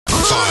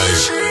5, 4,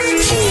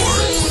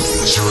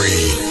 3, 2,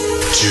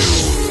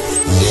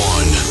 1.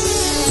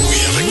 We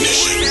have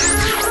ignition.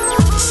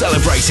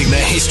 Celebrating the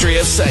history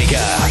of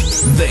Sega.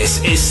 This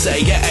is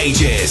Sega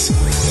Ages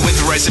with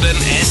Resident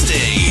SD.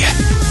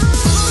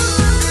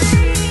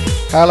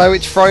 Hello,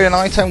 it's Friday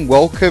night and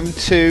welcome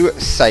to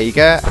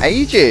Sega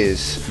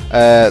Ages.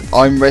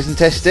 I'm Resident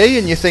SD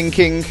and you're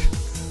thinking,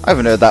 I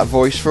haven't heard that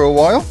voice for a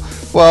while.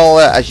 Well,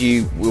 as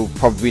you will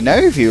probably know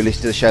if you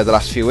listened to the show the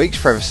last few weeks,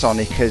 Forever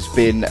Sonic has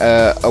been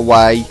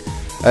away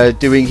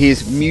doing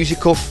his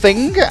musical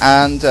thing,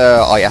 and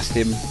I asked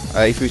him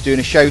if he was doing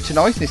a show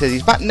tonight, and he says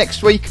he's back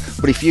next week,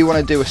 but if you want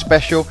to do a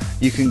special,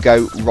 you can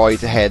go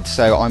right ahead.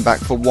 So I'm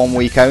back for 1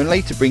 week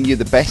only to bring you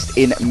the best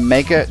in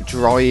Mega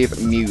Drive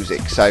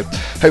music. So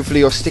hopefully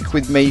you'll stick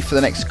with me for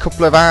the next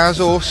couple of hours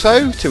or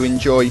so to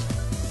enjoy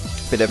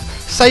a bit of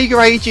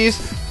Sega Ages,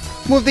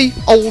 more of the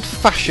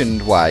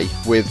old-fashioned way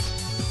with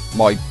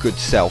my good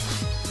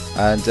self.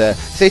 And so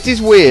it is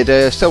weird,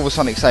 Silver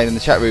Sonic saying in the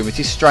chat room, it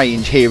is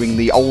strange hearing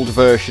the old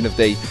version of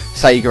the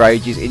Sega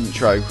Ages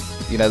intro,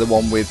 you know, the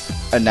one with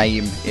a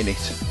name in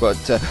it.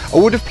 But I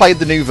would have played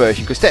the new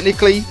version, because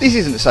technically this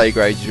isn't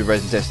Sega Ages with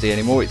Resident SD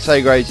anymore, it's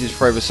Sega Ages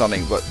Forever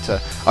Sonic, but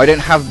I don't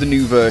have the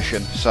new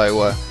version,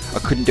 so I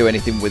couldn't do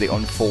anything with it,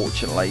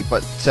 unfortunately.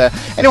 But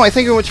anyway,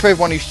 thank you very much for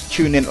everyone who's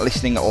tuning in,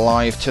 listening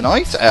live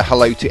tonight.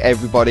 Hello to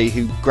everybody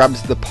who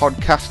grabs the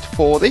podcast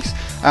for this,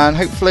 and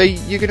hopefully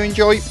you're going to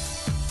enjoy a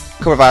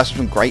couple of hours of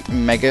some great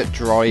Mega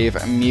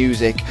Drive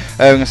music. I'm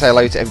going to say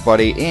hello to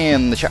everybody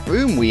in the chat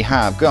room. We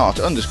have got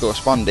underscore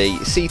Spondy,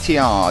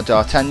 CTR,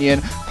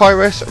 D'Artagnan,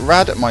 Pyrus,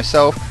 Rad,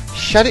 myself,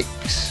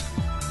 Shadix,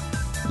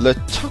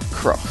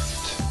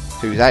 Latocroft,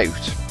 who's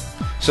out,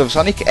 Silver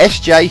Sonic,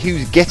 SJ,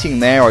 who's getting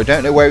there. I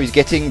don't know where he's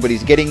getting, but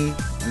he's getting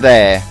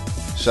there.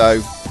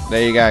 So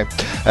there you go.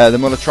 The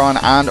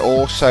Mullatron and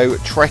also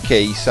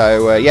Trekkie.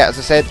 So yeah, as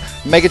I said,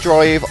 Mega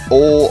Drive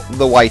all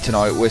the way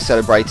tonight. We're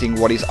celebrating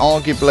what is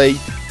arguably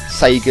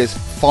Sega's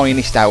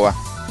finest hour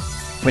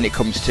when it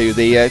comes to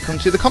the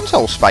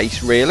console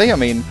space, really. I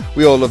mean,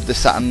 we all love the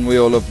Saturn, we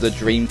all love the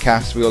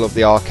Dreamcast, we all love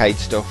the arcade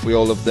stuff, we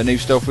all love the new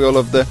stuff, we all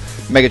love the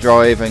Mega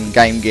Drive and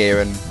Game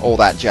Gear and all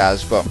that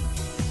jazz, but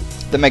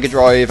the Mega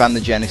Drive and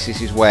the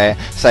Genesis is where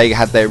Sega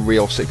had their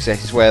real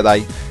success. It's where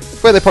they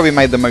probably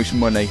made the most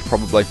money,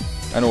 probably,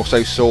 and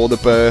also saw the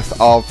birth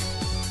of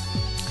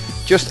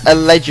just a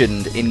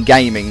legend in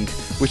gaming,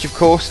 which of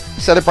course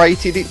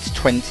celebrated its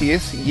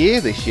 20th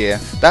year this year.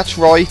 That's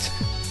right,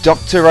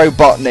 Dr.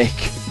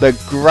 Robotnik, the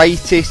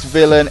greatest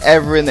villain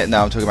ever in it.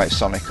 No, I'm talking about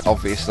Sonic,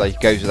 obviously,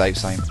 goes without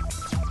saying.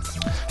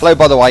 Hello,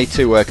 by the way,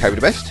 to Cobra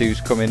the Best, who's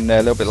coming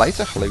a little bit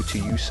later. Hello to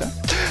you, sir.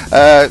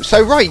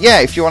 So, right, yeah,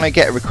 if you want to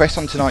get a request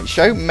on tonight's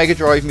show, Mega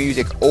Drive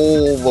music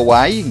all the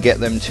way, you can get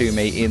them to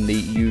me in the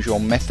usual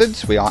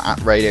methods. We are at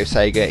Radio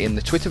Sega in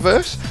the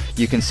Twitterverse.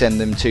 You can send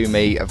them to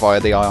me via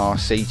the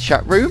IRC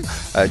chat room.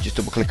 Just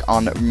double click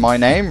on my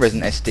name,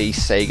 Resident SD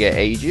Sega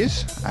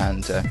Ages,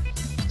 and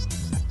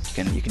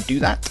you can do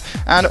that.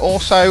 And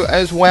also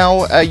as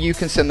well, you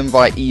can send them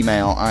via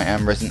email. I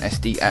am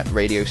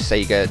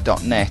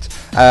residentsd@radiosega.net.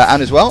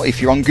 And as well,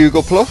 if you're on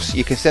Google Plus,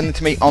 you can send them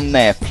to me on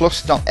there,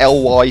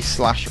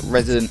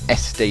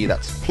 plus.ly/residentsd.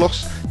 That's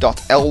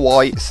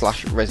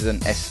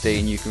plus.ly/residentsd,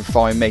 and you can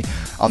find me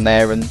on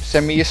there and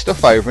send me your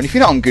stuff over. And if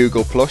you're not on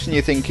Google Plus and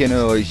you're thinking,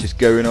 oh, he's just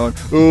going on,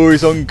 oh,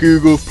 he's on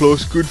Google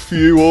Plus, good for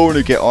you, I want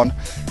to get on,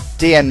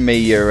 DM me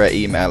your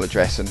email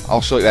address and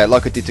I'll sort it out,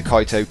 like I did to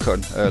Kaito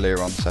Kun earlier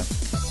on, so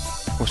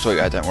we'll sort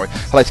it out, don't worry.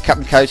 Hello to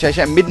Captain Coach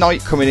and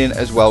Midnight coming in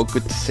as well.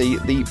 Good to see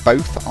the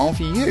both of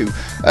you.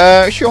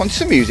 Sure, on to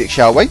some music,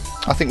 shall we?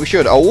 I think we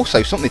should. Oh,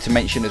 also, something to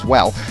mention as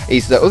well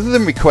is that other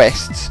than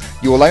requests,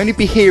 you will only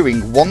be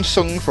hearing one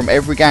song from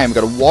every game. We've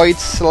got a wide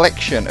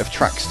selection of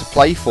tracks to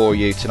play for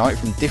you tonight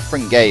from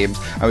different games,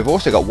 and we've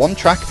also got one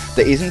track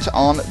that isn't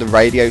on the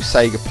Radio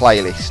Sega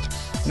playlist.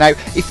 Now,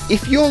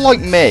 if you're like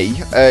me,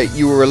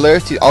 you were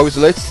alerted. I was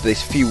alerted to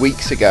this a few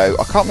weeks ago.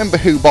 I can't remember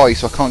who by,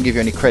 so I can't give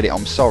you any credit.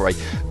 I'm sorry,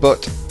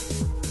 but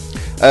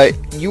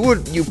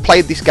you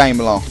played this game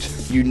a lot.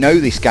 You know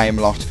this game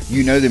a lot.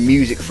 You know the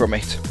music from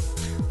it.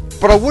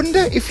 But I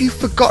wonder if you've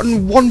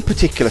forgotten one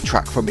particular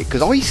track from it,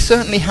 because I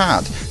certainly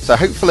had. So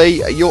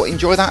hopefully you'll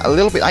enjoy that a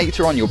little bit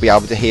later on. You'll be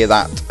able to hear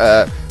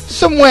that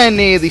somewhere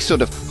near the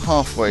sort of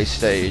halfway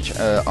stage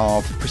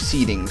of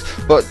proceedings.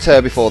 But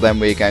before then,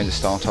 we're going to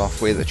start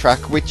off with a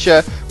track which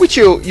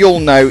you'll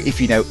know if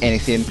you know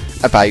anything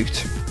about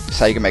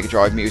Sega Mega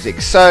Drive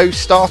music. So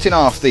starting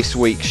off this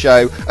week's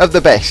show of the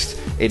best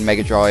in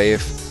Mega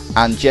Drive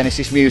and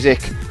Genesis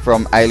music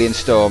from Alien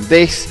Storm,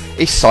 this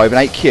is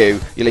Cybernate Q.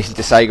 You listen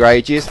to Sega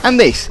Ages, and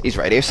this is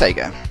Radio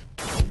Sega.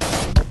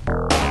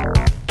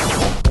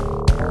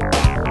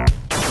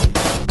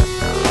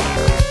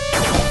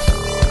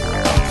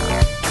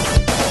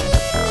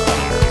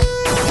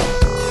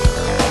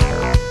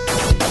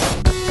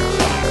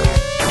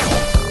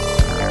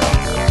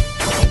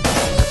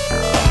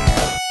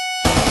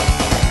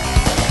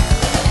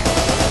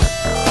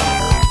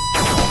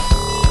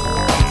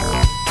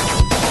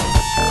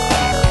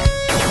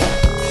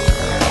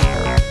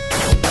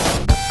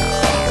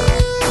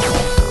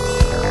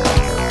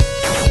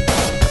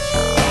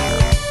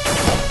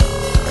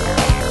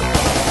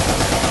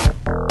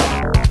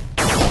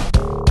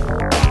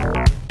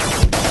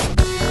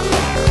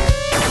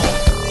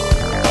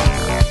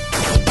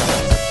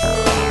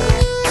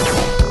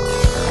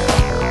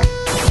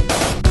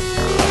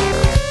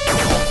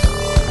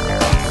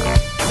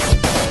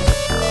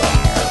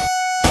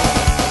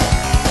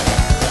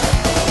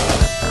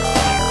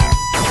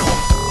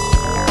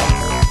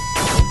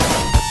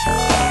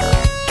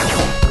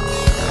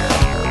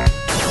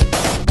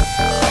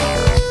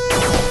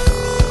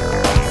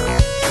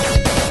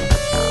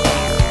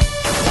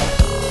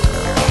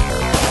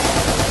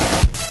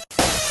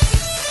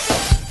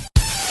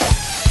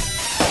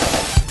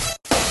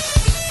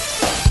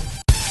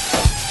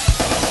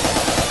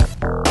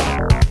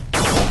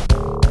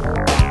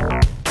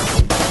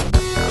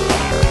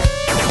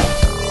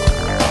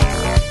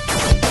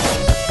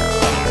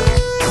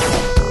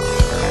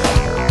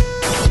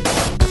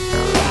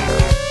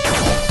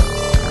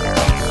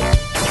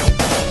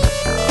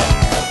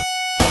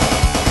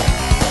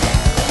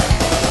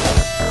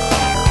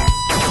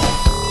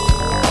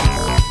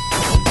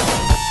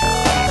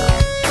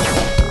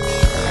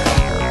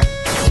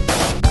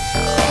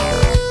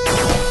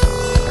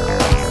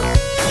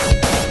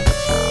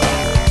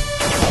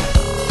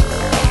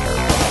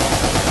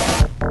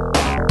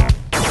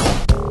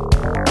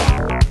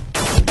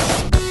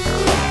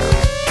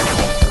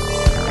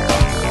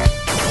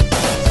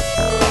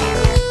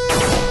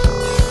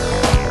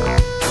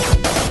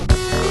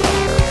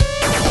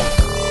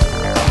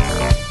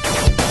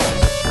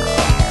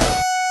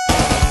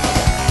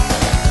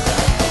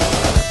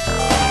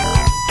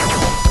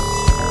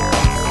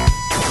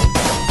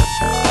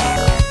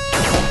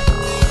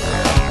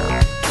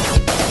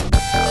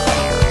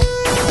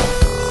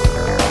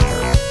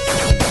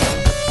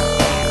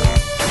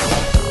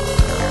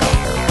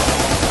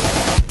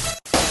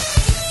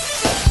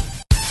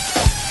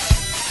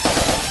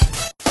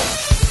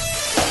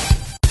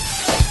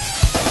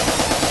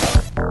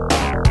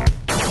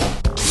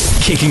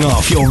 kicking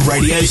off your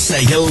Radio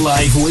Sega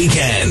Live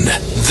weekend.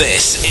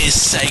 This is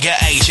Sega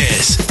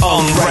Ages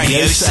on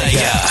Radio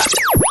Sega.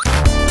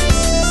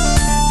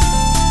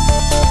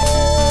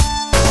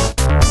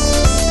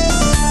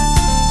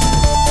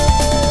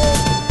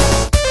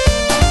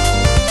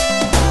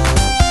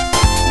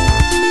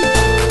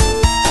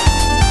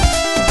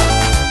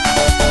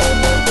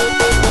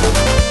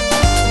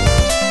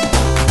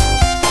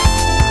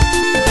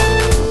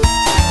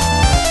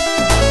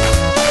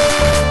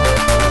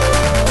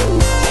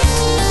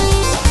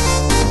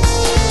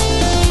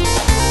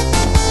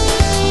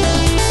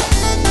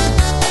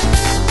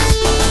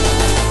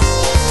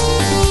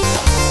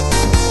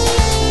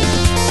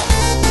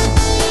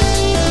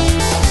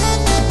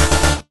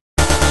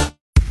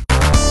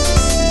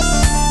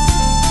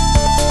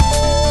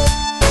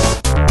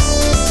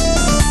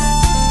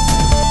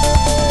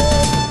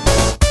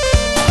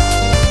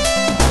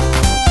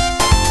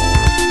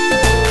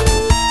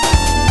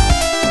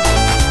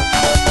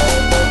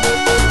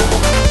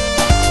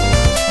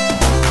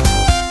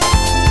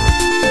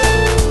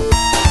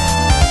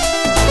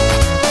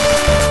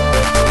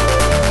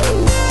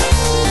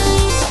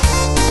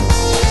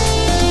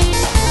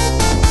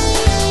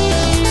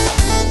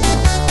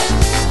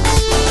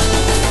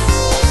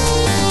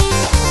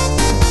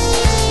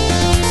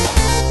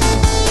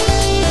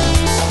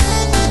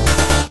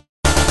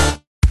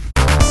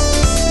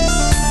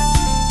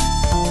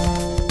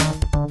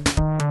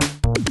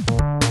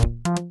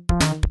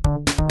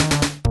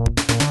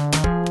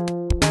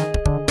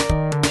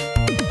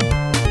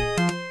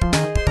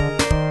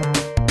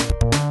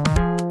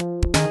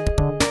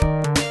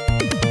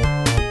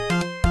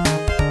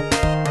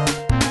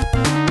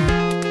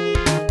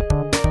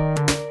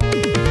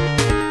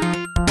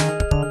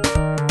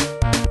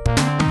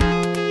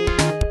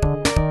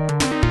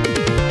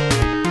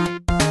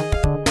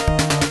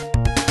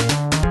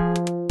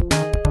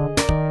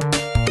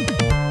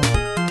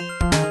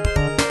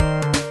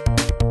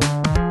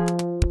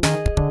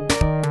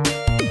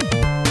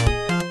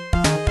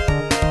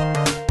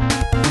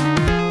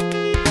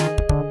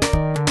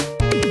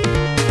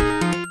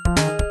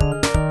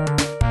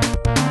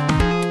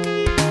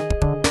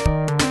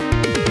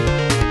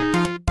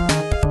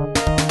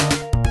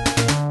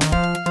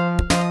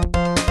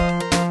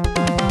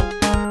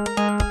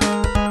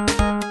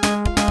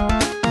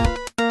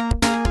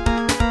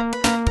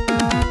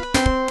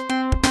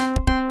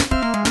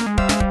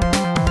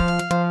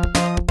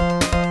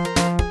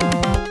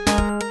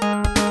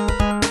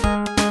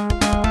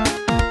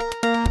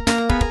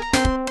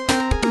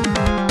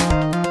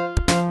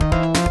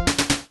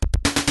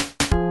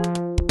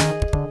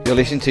 You're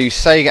listening to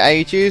Sega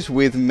Ages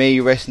with me,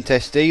 Resident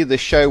SD, the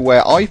show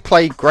where I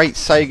play great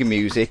Sega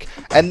music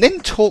and then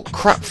talk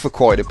crap for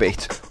quite a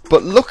bit.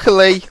 But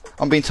luckily,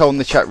 I'm being told in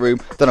the chat room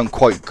that I'm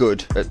quite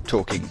good at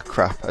talking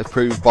crap, as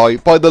proved by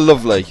the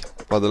lovely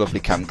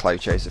Cam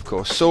Cloudchase, of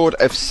course. Sword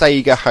of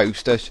Sega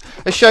host,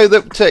 a show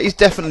that is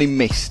definitely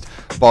missed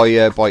by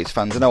its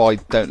fans. I know I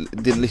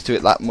didn't listen to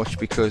it that much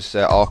because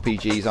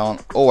RPGs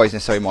aren't always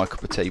necessarily my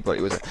cup of tea, but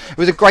it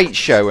was a great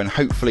show, and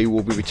hopefully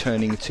we'll be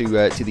returning to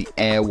the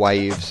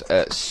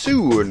airwaves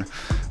soon.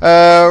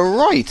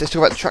 Right, let's talk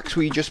about the tracks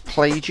we just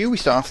played you. We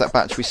start off that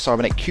batch with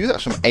Cybernet Q,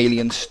 that's from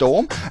Alien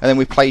Storm, and then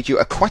we played you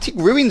Aquatic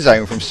Ruin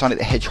Zone from Sonic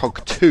the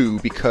Hedgehog 2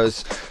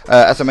 because,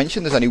 as I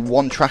mentioned, there's only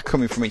one track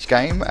coming from each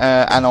game,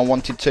 and I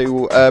wanted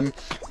to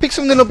pick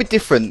something a little bit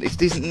different.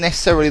 It isn't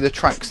necessarily the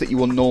tracks that you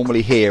will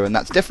normally hear, and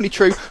that's definitely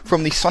true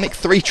from the Sonic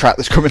 3 track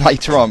that's coming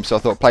later on, so I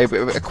thought I'd play a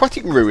bit of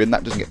Aquatic Ruin.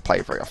 That doesn't get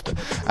played very often.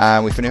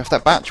 And we finish off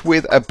that batch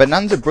with a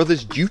Bonanza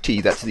Brothers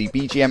Duty. That's the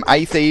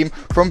BGMA theme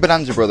from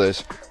Bonanza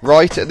Brothers.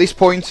 Right, at this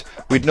point,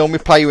 we'd normally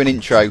play you an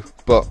intro,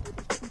 but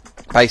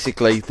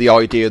basically the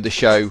idea of the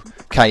show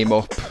came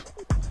up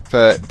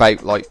for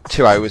about like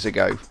 2 hours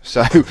ago,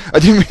 so I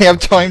didn't really have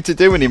time to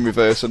do an in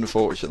reverse,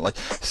 unfortunately,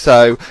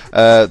 so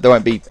there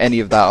won't be any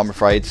of that, I'm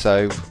afraid.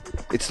 So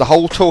it's the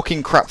whole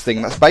talking crap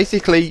thing. That's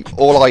basically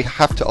all I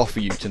have to offer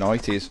you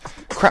tonight, is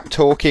crap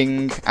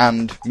talking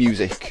and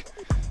music.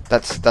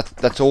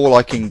 That's all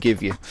I can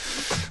give you,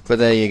 but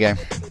there you go.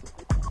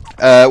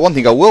 One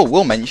thing I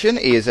will mention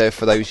is,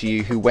 for those of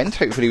you who went,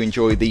 hopefully you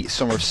enjoyed the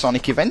Summer of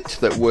Sonic event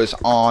that was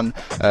on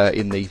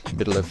in the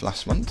middle of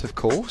last month, of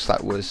course.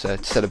 That was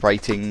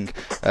celebrating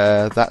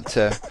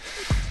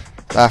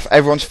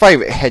everyone's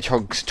favourite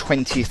Hedgehog's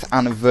 20th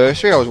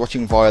anniversary. I was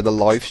watching via the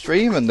live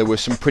stream, and there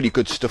was some pretty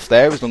good stuff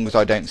there. As long as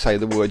I don't say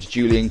the words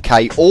Julian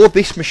K or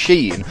this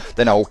machine,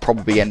 then I'll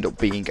probably end up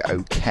being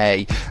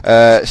okay.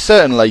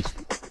 Certainly,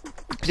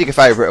 particular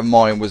favourite of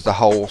mine was the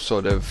whole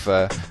sort of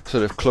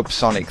Club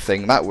Sonic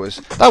thing. That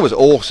was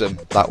awesome.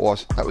 That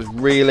was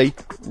really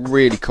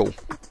cool.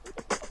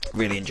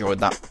 Really enjoyed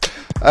that.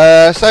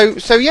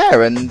 So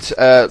yeah, and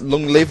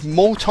long live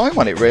more time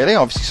on it. Really,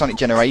 obviously, Sonic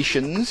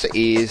Generations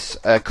is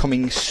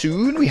coming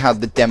soon. We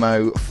had the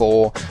demo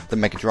for the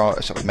Mega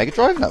Drive, for the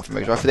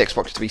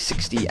Xbox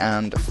 360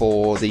 and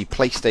for the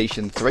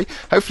PlayStation 3.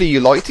 Hopefully, you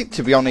liked it.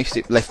 To be honest,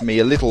 it left me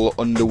a little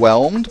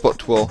underwhelmed,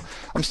 but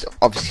I'm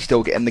obviously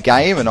still getting the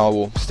game, and I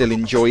will still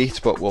enjoy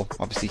it. But we'll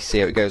obviously see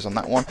how it goes on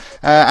that one.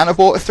 And I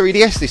bought a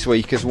 3DS this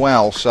week as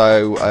well,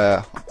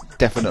 so.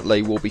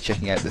 Definitely will be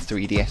checking out the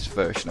 3DS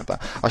version of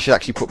that. I should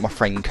actually put my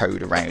friend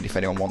code around if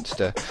anyone wants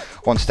to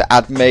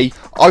add me.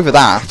 Either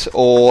that,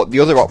 or the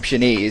other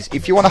option is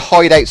if you want to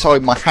hide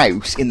outside my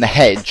house in the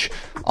hedge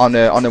on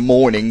a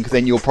morning,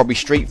 then you'll probably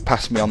street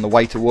pass me on the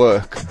way to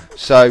work.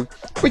 So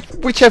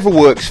whichever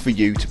works for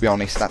you, to be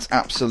honest, that's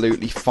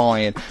absolutely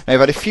fine. Now, I've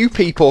had a few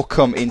people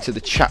come into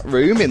the chat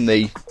room in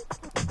the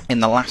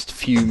last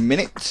few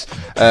minutes.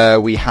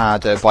 We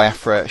had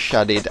Biafra,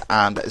 Shadid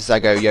and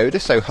Zago Yoda,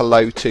 so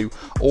hello to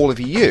all of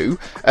you.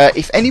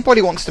 If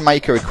anybody wants to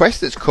make a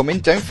request that's coming,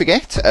 don't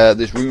forget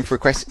there's room for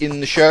requests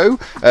in the show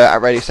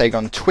at Radio Sega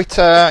on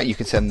Twitter. You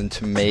can send them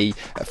to me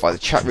via the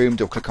chat room,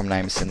 double click on my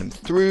name and send them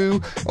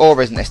through, or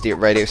ResidentSD at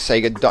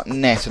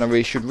radiosega.net. And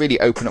I should really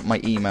open up my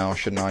email,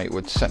 shouldn't I? It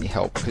would certainly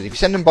help, because if you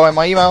send them by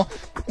my email,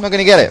 I'm not going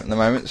to get it at the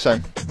moment, so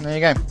there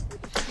you go.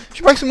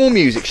 Should play some more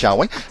music, shall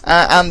we?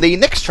 And the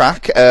next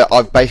track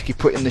I've basically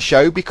put in the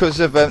show because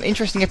of an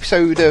interesting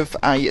episode of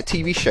a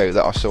TV show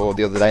that I saw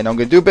the other day, and I'm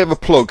going to do a bit of a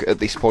plug at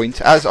this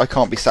point, as I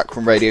can't be sacked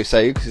from Radio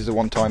Sega because it's a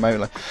one-time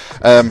only.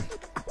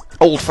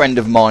 Old friend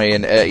of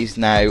mine is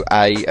now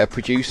a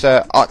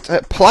producer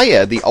at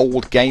Player, the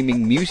old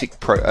gaming music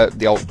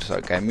the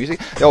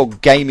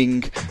old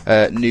gaming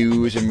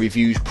news and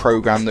reviews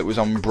program that was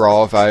on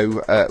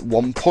Bravo at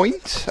one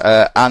point,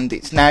 and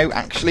it's now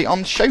actually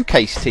on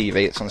Showcase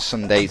TV. It's on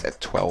Sundays at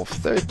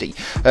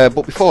 12:30.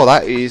 But before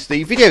that is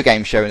the video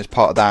game show, and as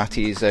part of that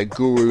is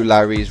Guru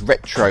Larry's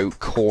Retro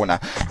Corner,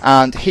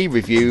 and he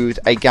reviewed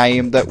a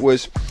game that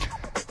was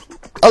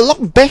a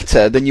lot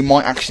better than you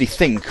might actually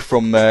think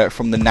from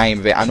the name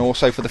of it, and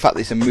also for the fact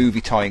that it's a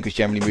movie tie-in, because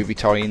generally movie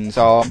tie-ins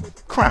are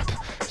crap.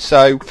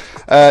 So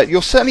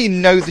you'll certainly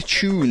know the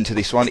tune to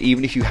this one,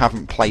 even if you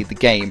haven't played the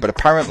game. But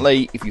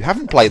apparently, if you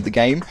haven't played the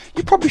game,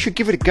 you probably should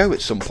give it a go at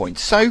some point.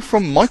 So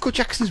from Michael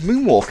Jackson's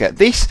Moonwalker,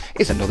 this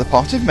is Another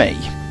Part of Me.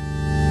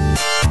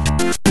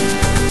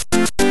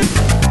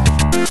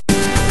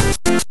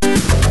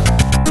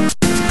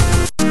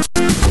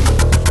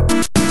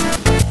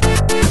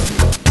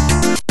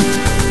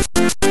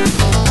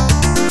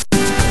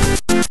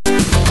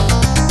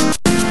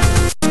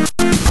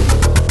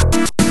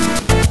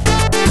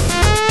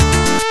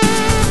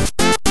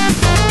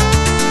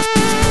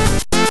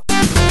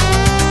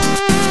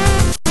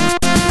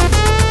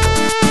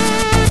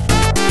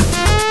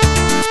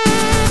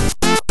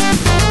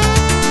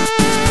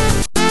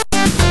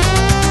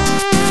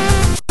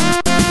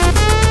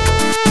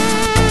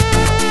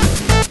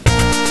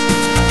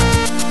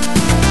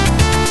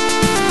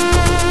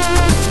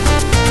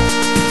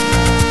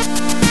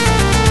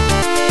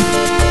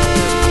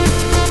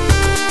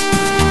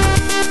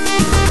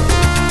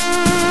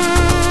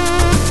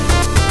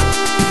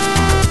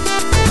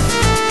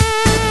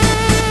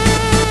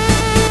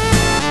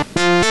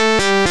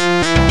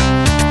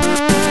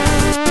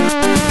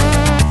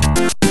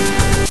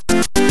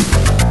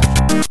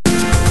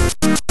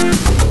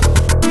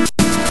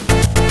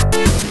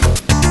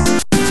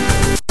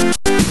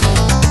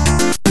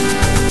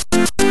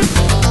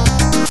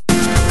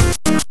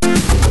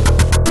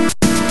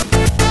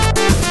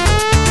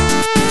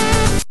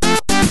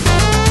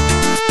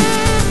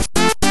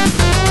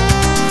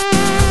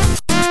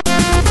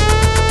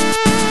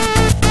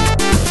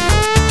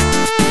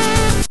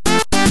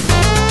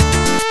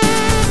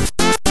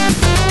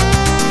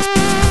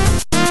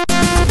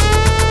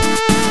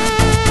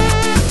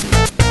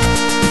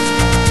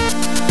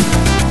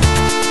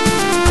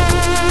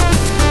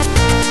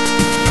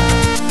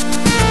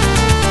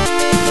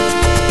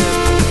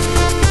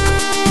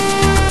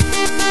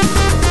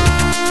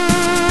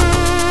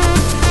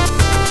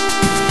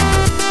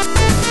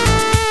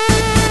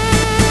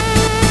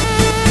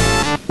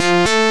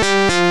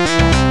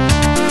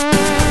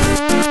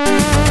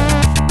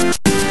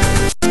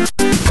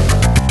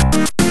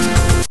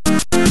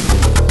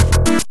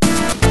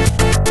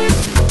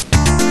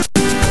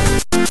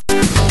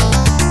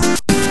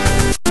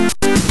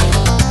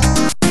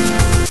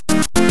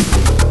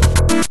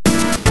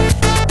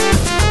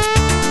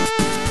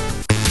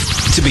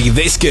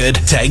 This good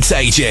takes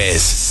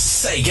ages.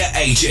 Sega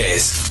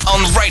Ages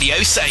on Radio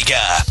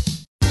Sega.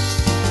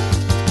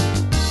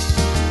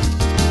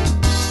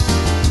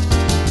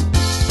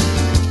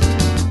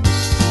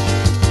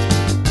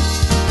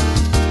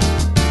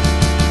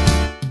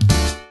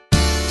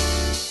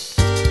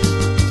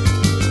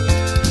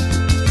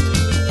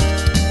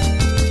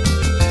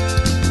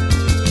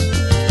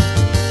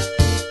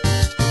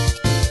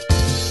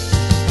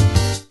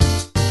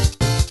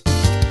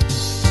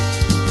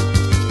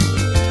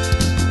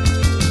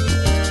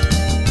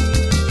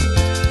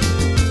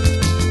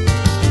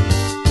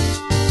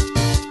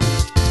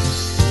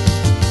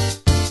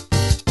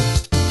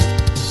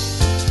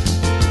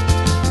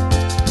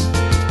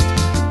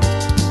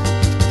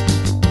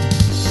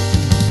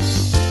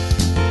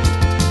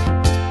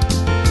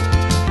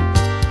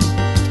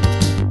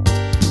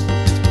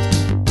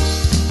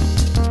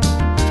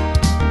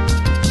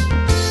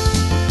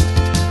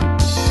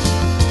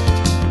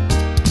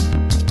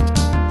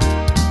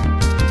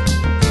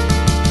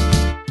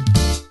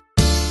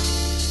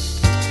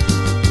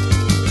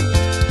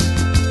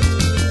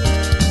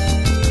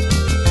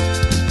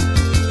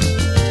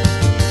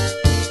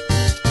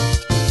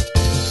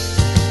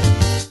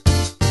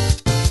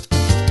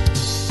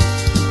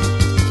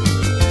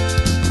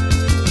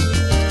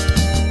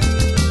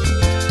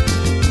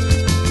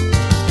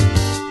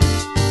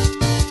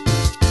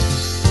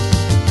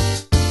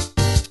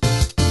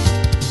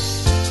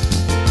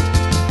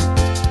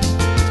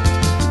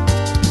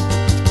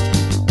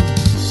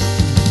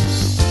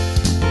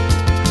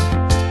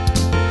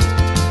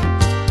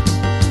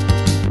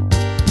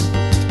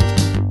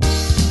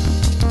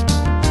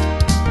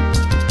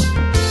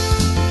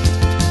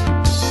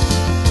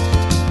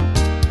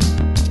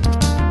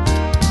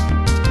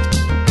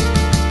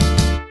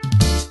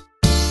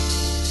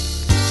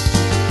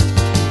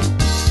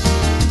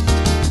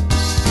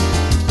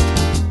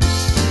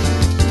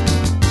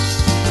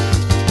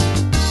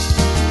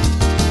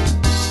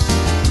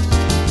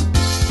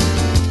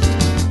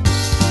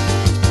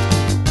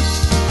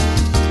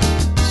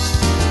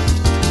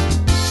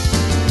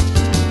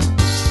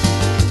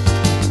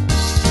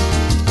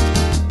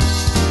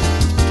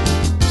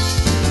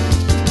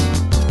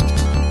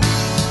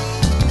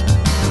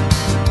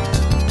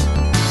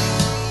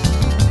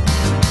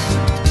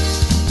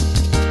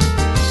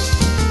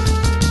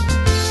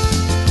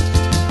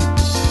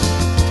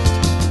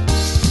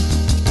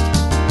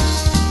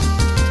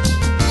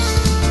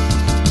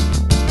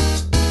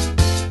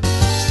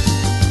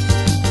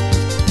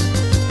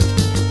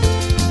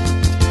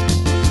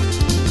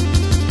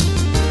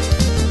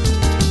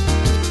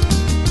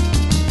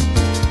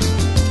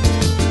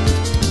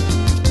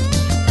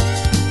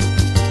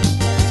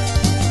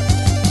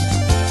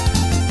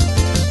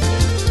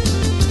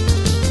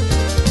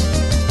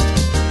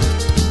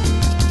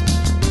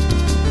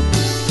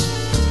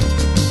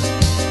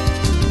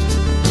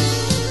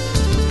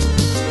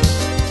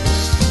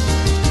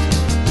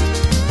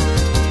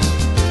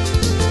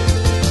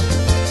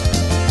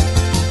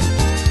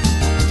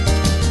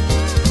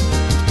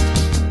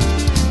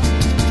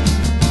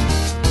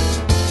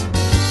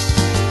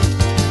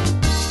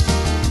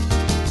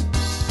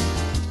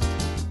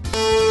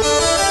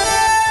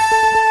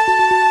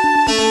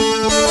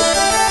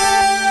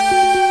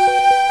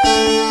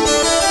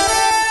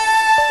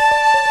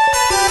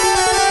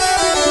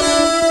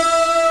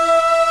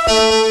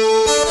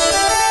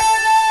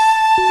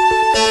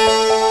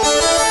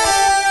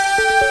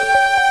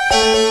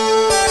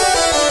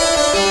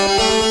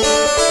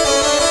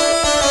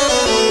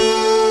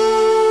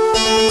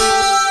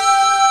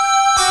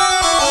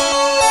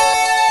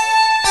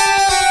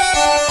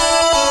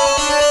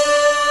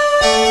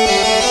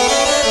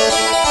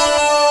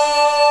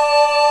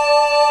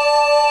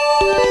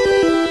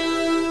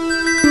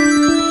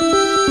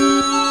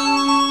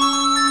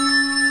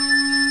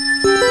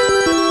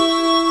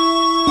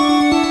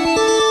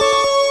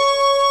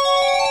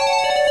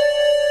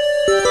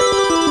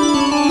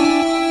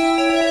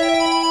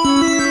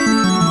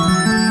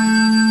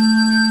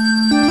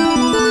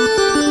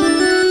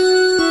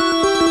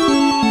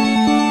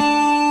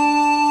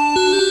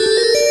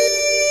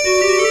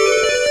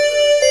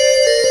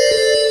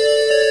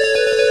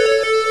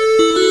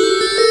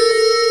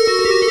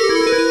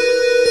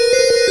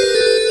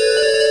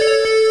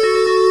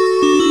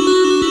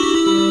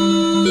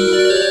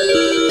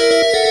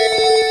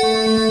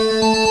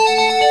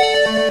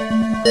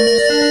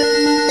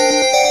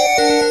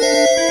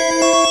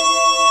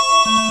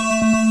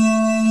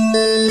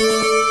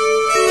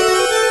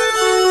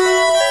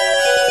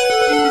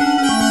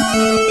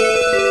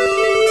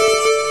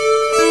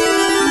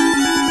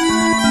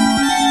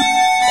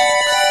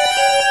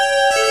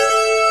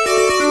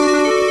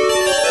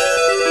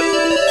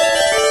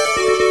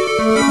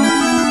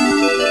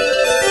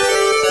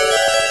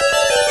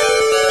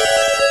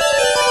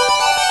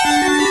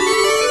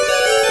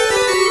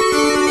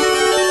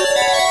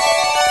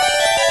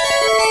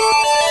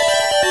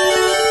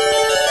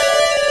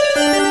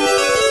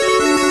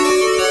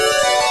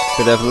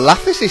 Bit of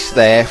Lathesis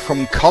there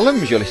from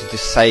Columns. You're listening to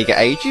Sega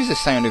Ages, the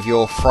sound of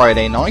your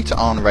Friday night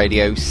on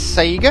Radio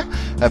Sega.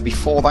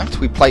 Before that,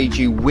 we played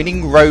you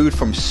Winning Road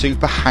from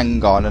Super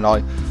Hang-On, and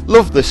I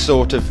love the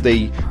sort of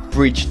the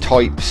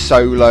bridge-type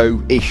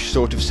solo-ish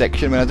sort of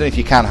section. I mean, I don't know if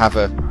you can have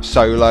a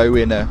solo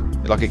in a,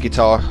 like a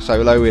guitar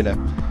solo in a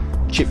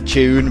chip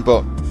tune,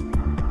 but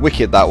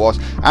wicked that was.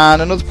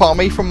 And another part of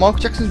me from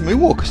Michael Jackson's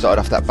Moonwalker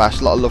started off that bash.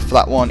 A lot of love for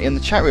that one in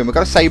the chat room. I've got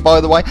to say, by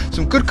the way,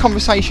 some good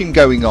conversation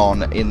going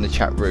on in the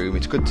chat room.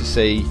 It's good to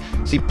see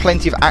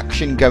plenty of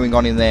action going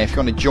on in there. If you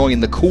want to join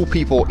the cool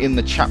people in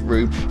the chat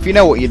room, if you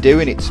know what you're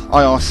doing, it's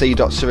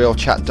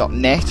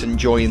irc.surrealchat.net and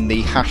join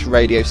the Hash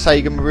Radio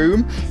Sega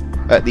room.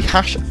 The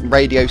Hash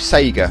Radio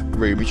Sega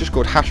room. It's just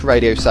called Hash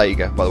Radio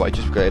Sega, by the way,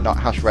 just because not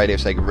Hash Radio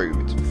Sega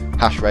room. It's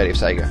Hash Radio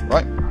Sega,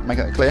 right? Make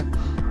that clear?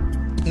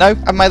 No, I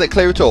haven't made that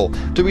clear at all.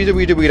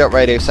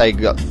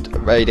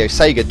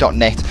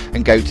 www.radiosega.net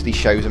and go to the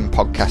shows and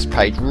podcast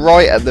page.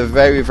 Right at the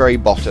very, very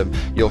bottom,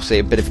 you'll see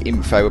a bit of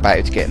info about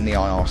how to get in the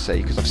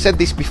IRC. Because I've said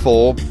this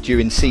before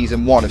during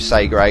season 1 of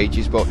Sega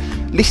Ages, but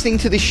listening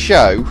to this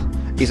show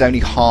is only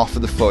half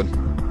of the fun.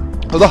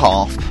 The other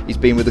half is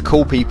being with the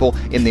cool people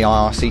in the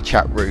IRC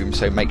chat room,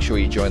 so make sure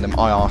you join them,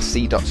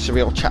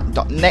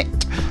 irc.surrealchat.net.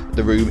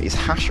 The room is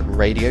Hash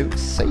Radio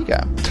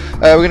Sega.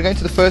 We're going to go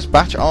into the first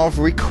batch of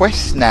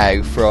requests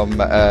now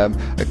from a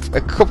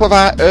couple of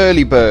our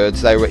early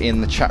birds. They were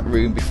in the chat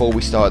room before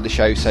we started the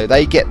show, so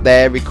they get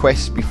their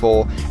requests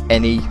before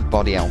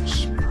anybody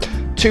else.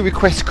 2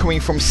 requests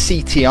coming from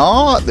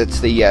CTR, that's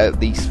the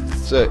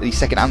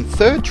second and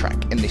third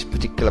track in this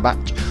particular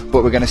batch,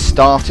 but we're going to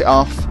start it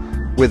off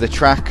with a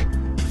track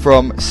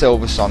from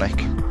Silver Sonic,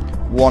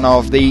 one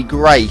of the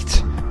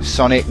great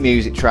Sonic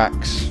music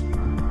tracks.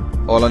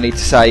 All I need to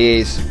say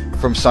is,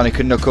 from Sonic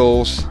and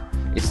Knuckles,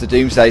 it's the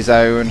Doomsday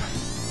Zone.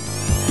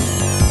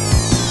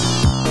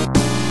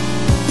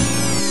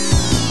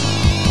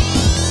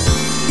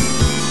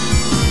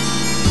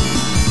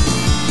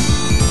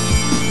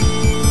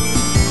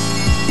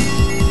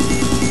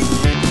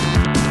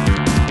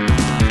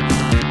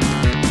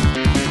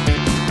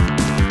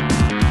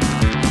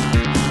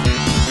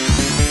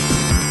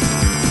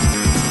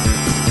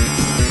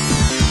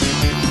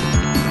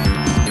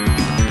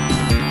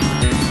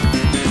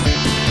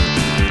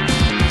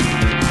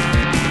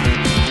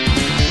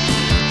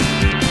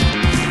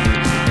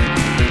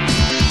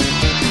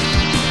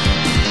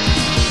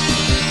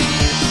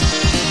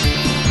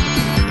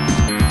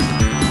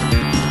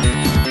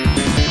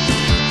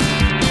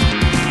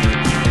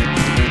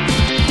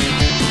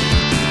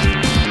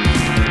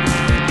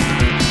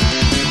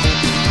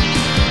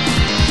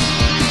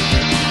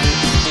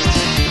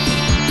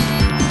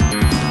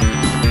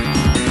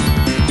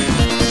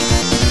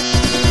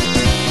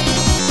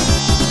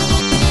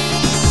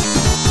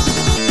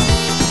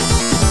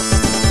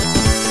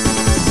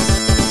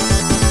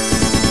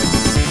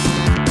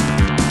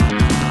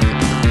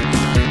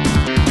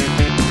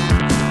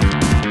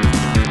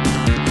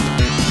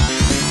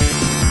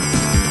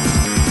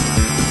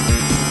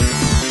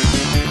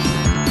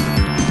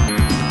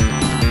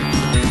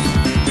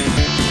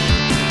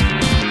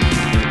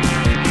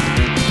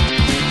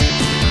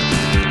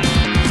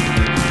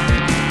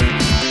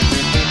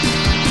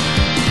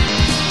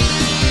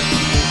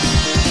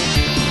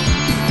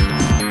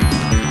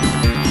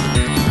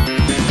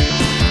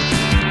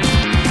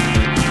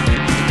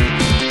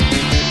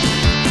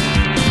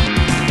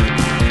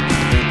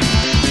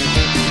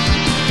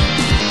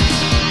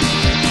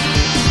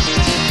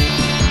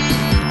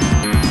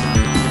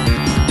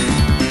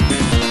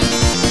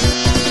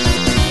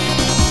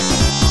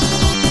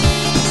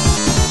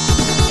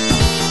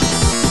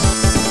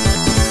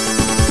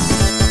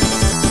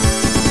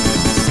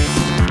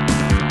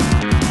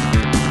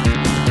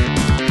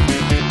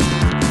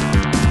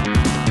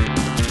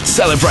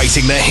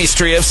 Celebrating the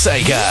history of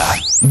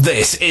Sega.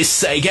 This is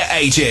Sega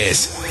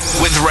Ages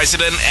with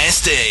Resident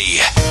SD.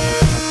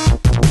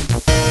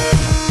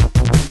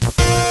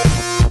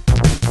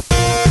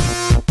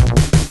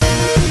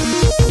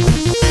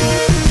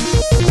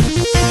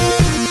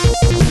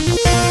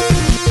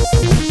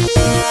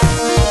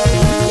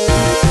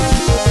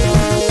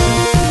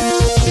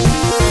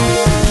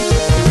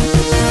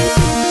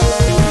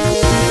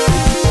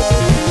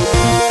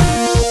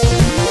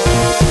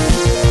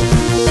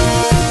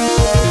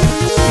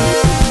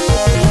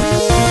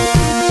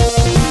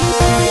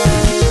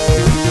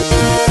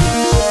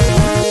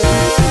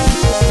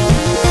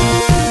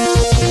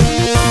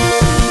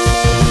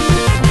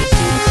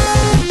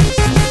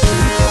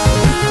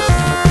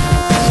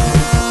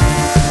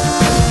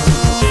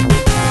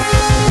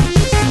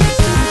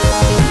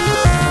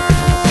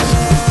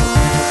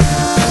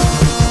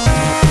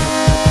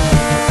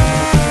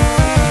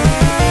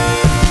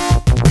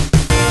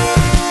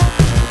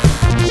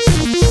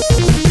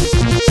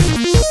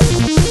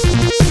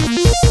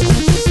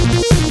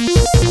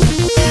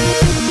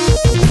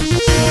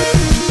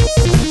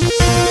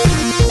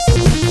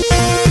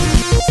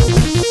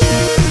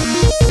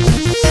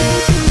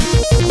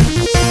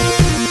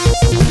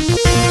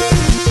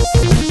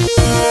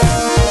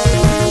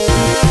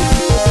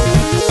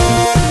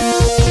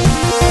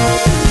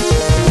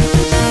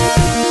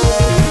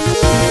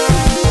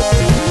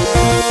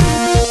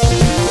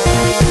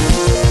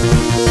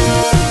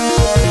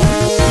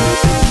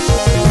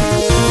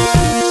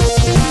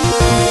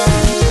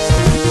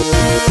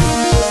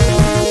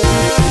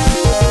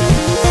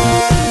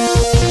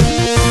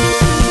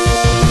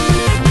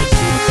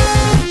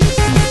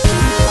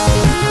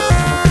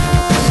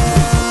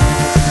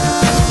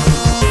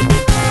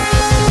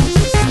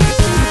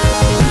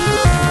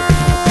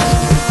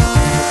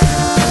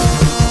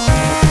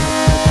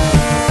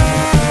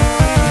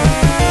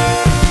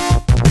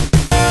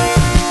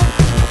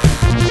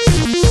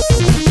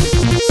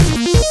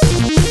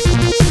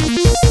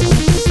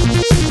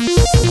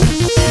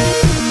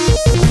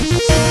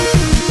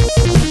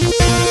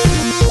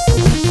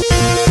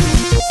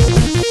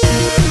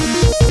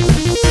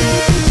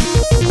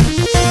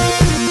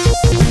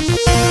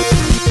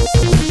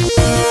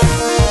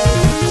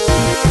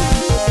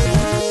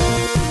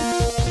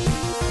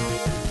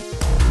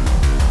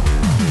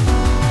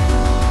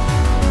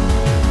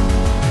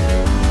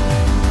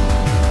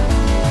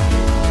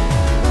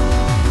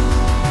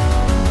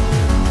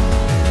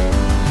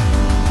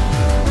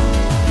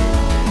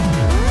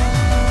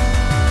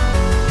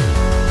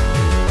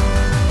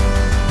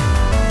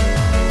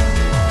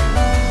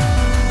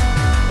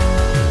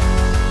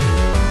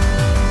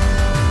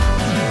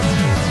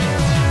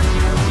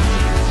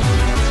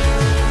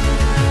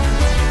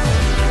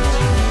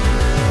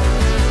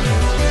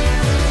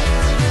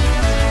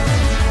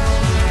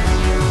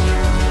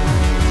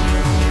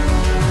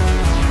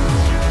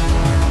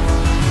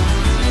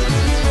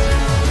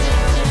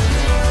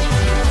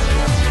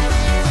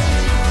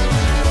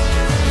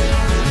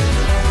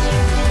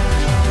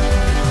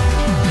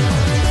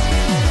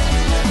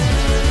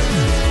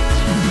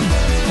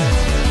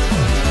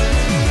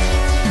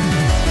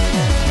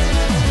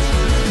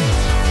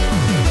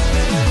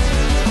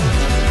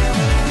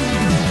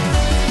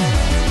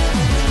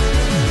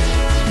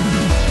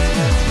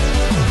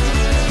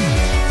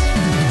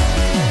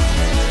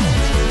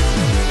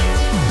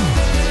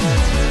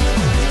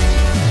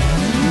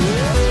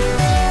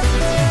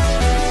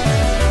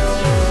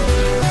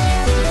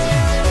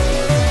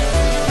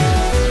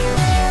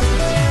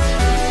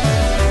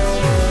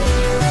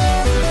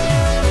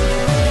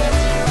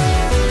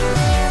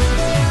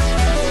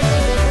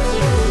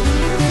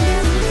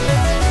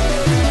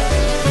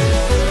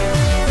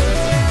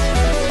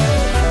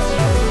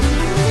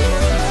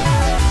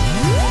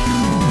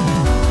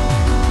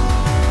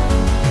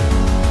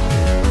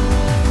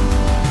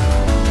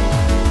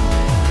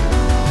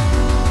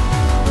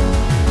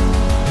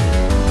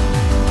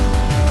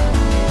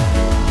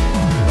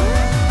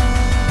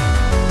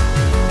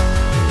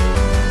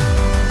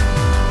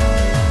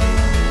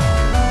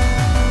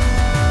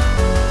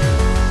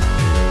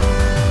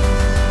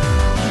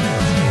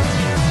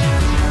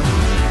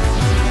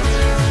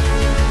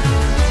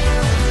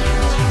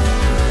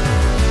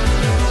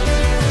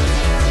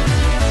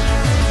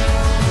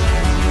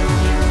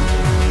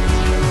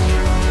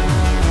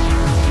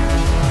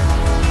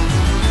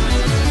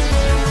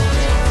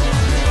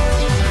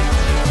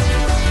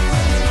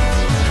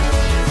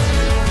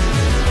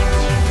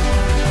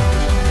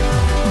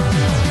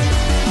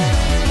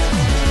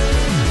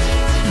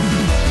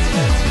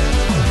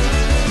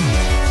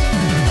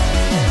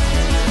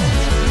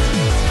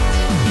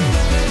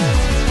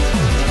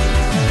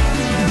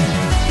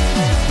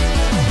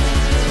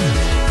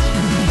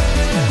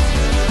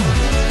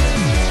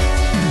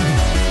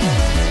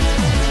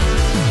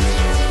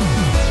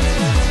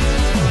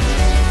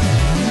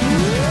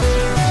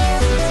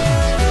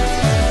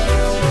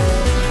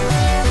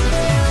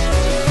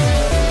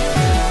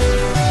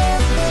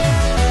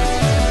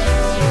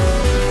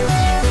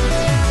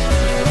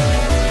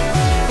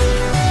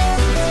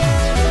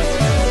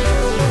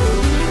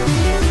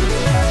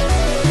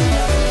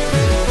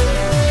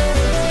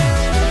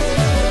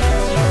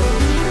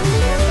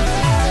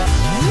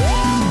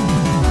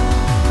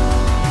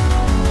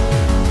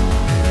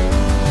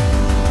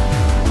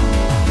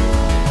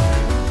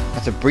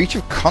 breach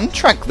of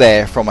contract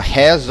there from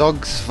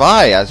Herzog 2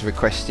 as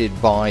requested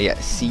by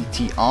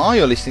CTR.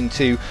 You're listening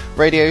to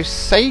Radio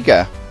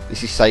Sega.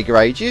 This is Sega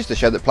Ages, the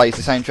show that plays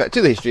the soundtrack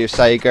to the history of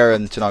Sega,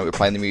 and tonight we're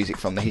playing the music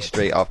from the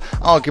history of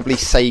arguably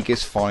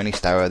Sega's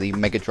finest hour, the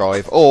Mega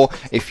Drive, or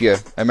if you're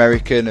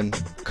American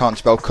and can't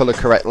spell colour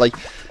correctly,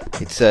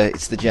 it's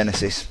the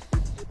Genesis.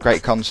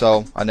 Great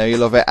console, I know you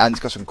love it, and it's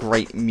got some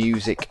great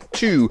music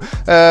too.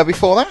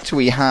 Before that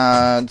we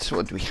had,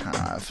 what did we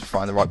have?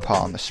 Find the right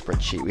part on the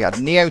spreadsheet. We had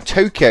Neo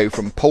Tokyo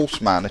from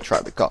Pulseman, a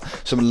track that got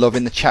some love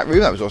in the chat room.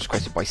 That was also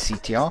requested by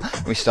CTR.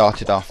 And we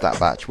started off that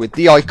batch with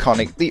the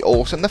iconic, the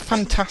awesome, the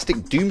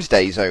fantastic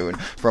Doomsday Zone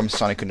from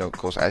Sonic &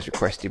 Knuckles, as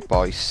requested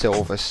by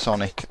Silver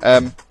Sonic.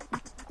 I'm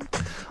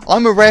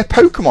a rare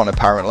Pokemon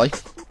apparently.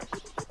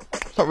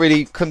 Not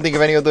really, couldn't think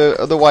of any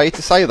other way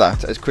to say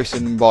that, as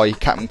christened by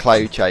Captain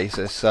Cloud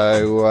Chaser.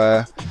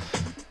 So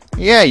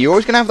yeah, you're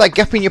always going to have that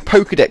gap in your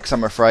Pokedex,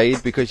 I'm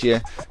afraid, because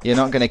you're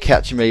not going to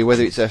catch me,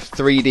 whether it's a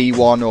 3D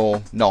one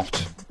or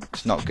not.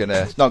 It's not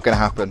gonna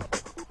happen.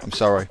 I'm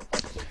sorry.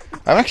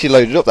 I haven't actually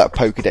loaded up that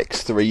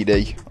Pokedex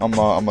 3D on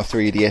my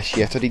 3DS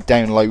yet. I did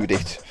download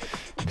it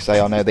because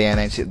I know they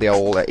announced it at the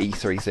old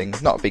E3 thing.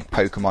 Not a big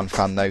Pokemon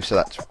fan though, so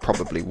that's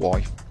probably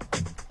why.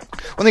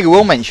 One thing I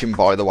will mention,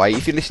 by the way,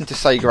 if you listened to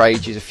Sega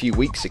Ages a few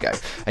weeks ago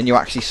and you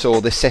actually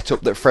saw the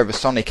setup that Forever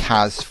Sonic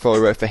has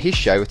for his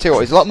show, I tell you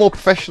what, he's a lot more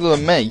professional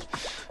than me,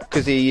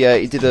 because he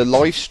did a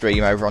live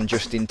stream over on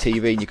Justin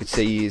TV, and you could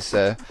see his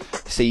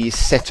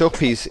setup,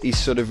 his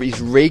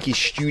rig, his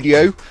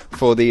studio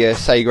for the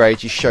Sega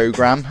Ages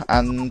showgram,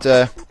 and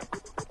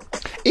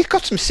he's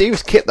got some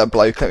serious kit, that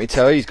bloke. Let me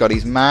tell you, he's got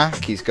his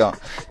Mac, he's got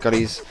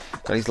his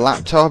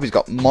laptop, he's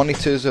got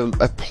monitors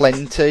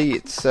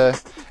aplenty.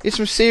 It's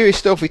some serious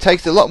stuff. He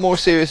takes it a lot more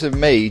serious than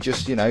me.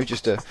 Just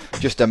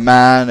a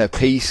man, a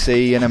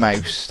PC, and a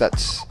mouse.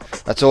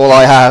 That's all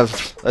I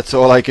have. That's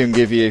all I can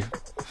give you.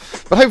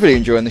 But hopefully you're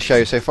enjoying the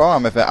show so far.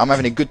 I'm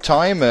having a good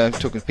time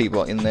talking to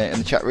people in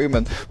the chat room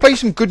and playing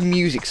some good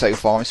music so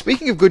far. And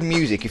speaking of good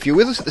music, if you're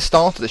with us at the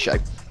start of the show,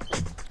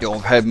 you'll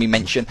have heard me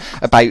mention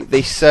about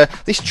this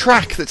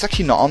track that's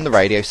actually not on the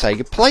Radio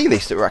Sega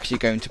playlist that we're actually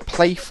going to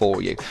play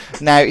for you.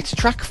 Now, it's a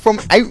track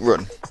from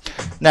Outrun.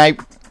 Now,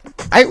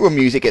 Outrun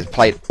music gets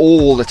played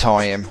all the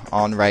time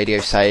on Radio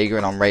Sega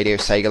and on Radio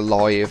Sega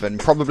Live and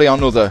probably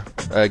on other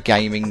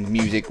gaming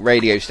music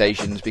radio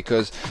stations,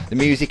 because the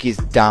music is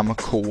damn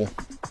cool.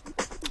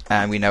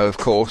 And we know, of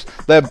course,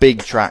 the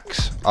big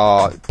tracks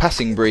are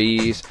Passing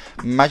Breeze,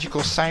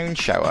 Magical Sound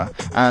Shower,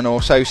 and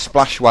also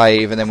Splash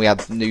Wave. And then we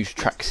had new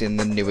tracks in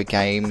the newer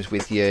games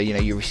with your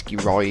Risky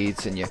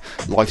Rides and your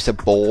Life's a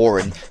Bore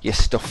and your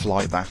stuff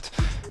like that.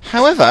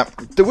 However,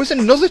 there was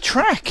another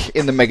track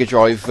in the Mega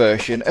Drive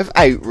version of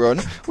Outrun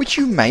which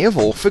you may have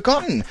all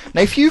forgotten.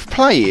 Now, if you've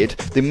played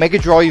the Mega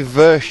Drive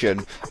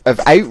version of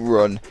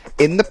Outrun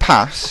in the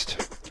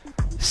past,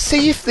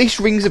 see if this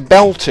rings a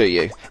bell to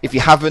you. If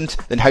you haven't,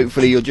 then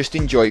hopefully you'll just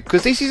enjoy it,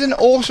 because this is an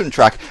awesome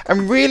track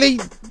and really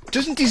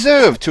doesn't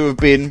deserve to have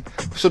been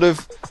sort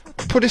of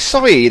put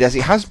aside as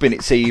it has been,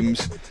 it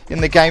seems, in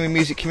the gaming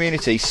music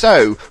community.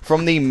 So,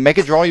 from the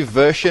Mega Drive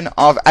version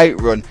of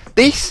Outrun,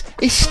 this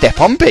is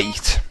Step on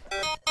Beat.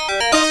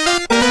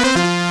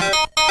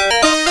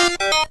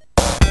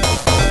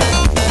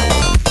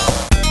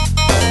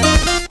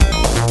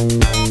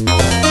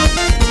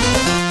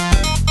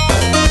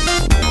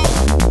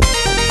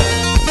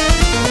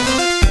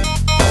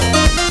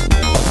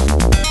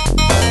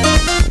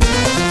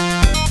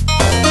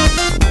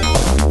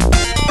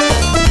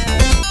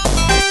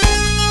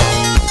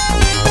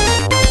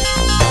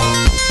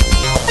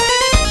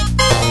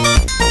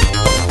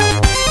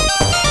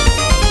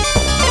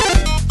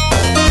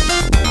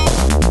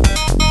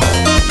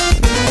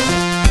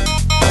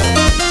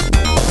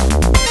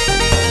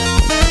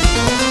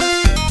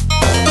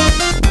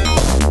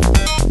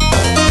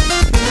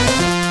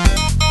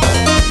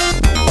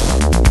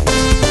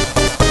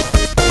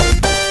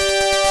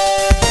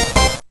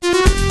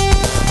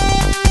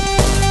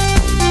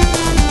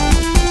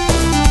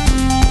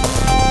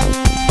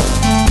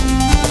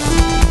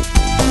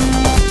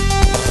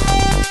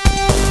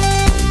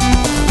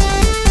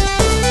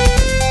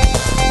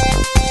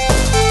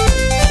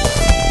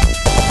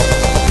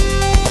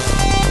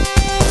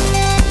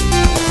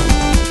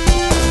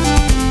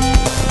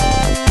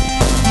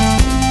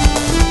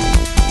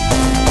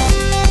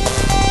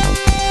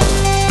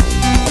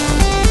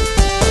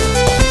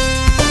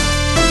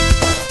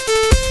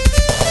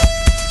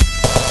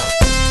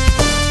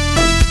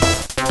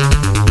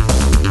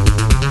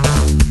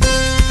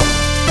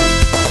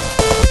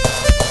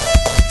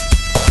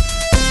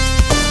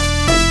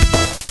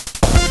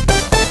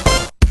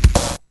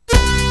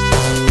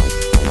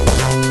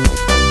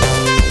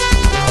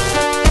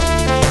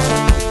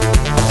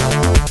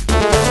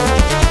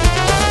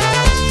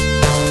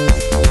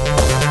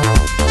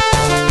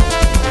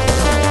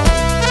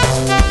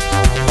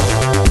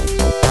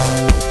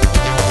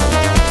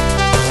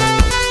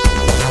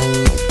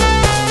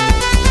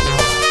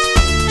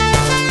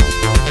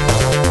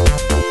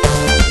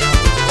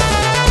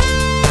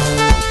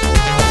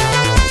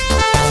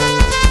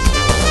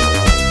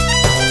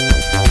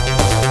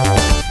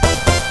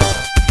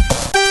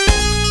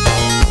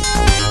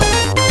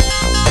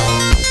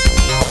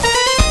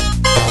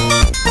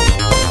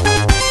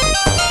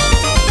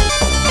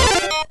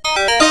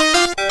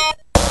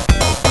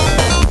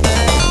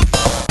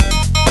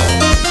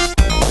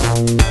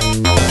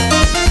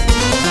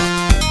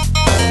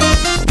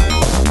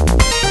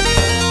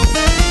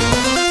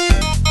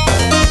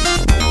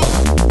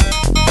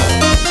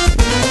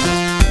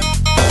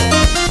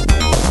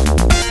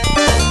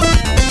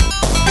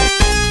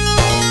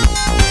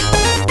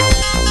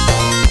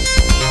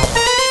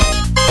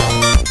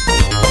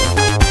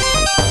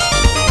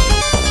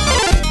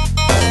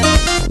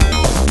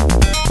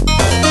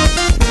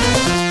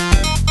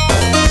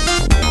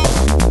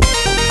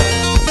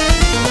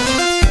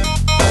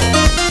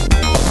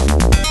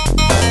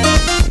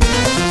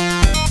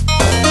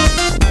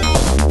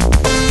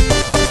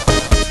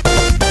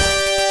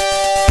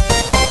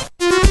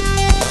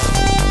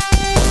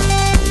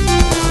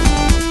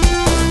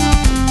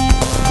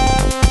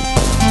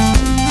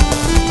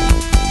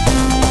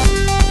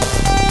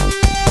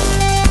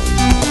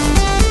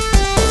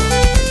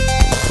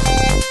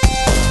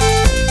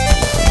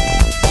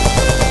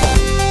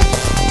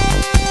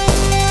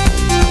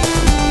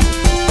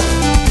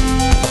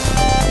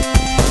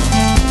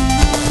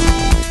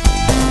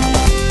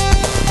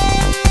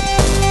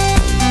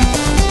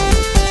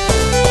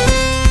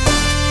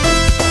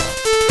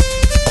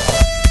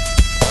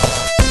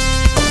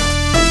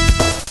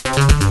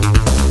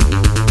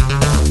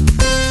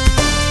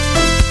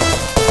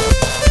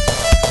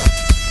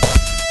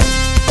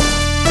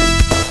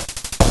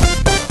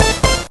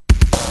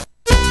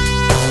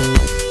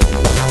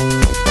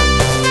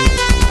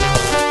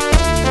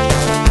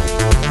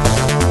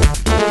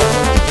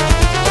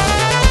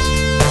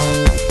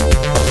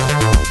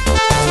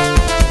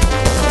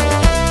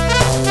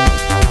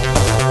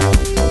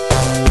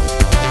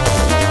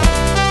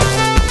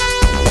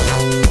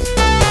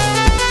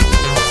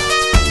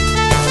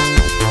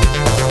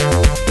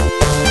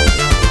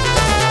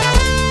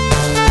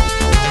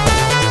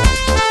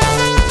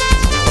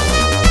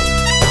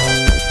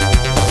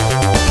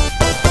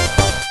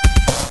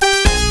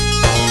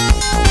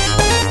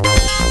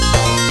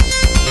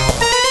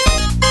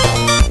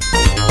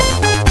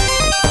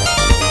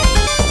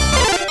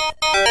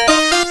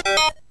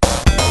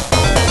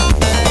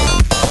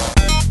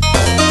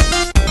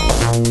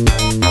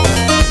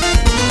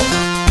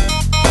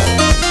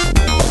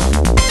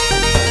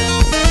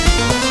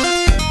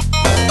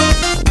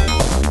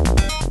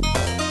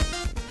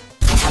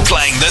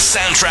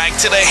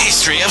 soundtrack to the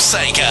history of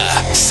Sega.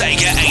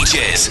 Sega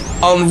Ages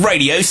on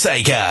Radio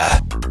Sega.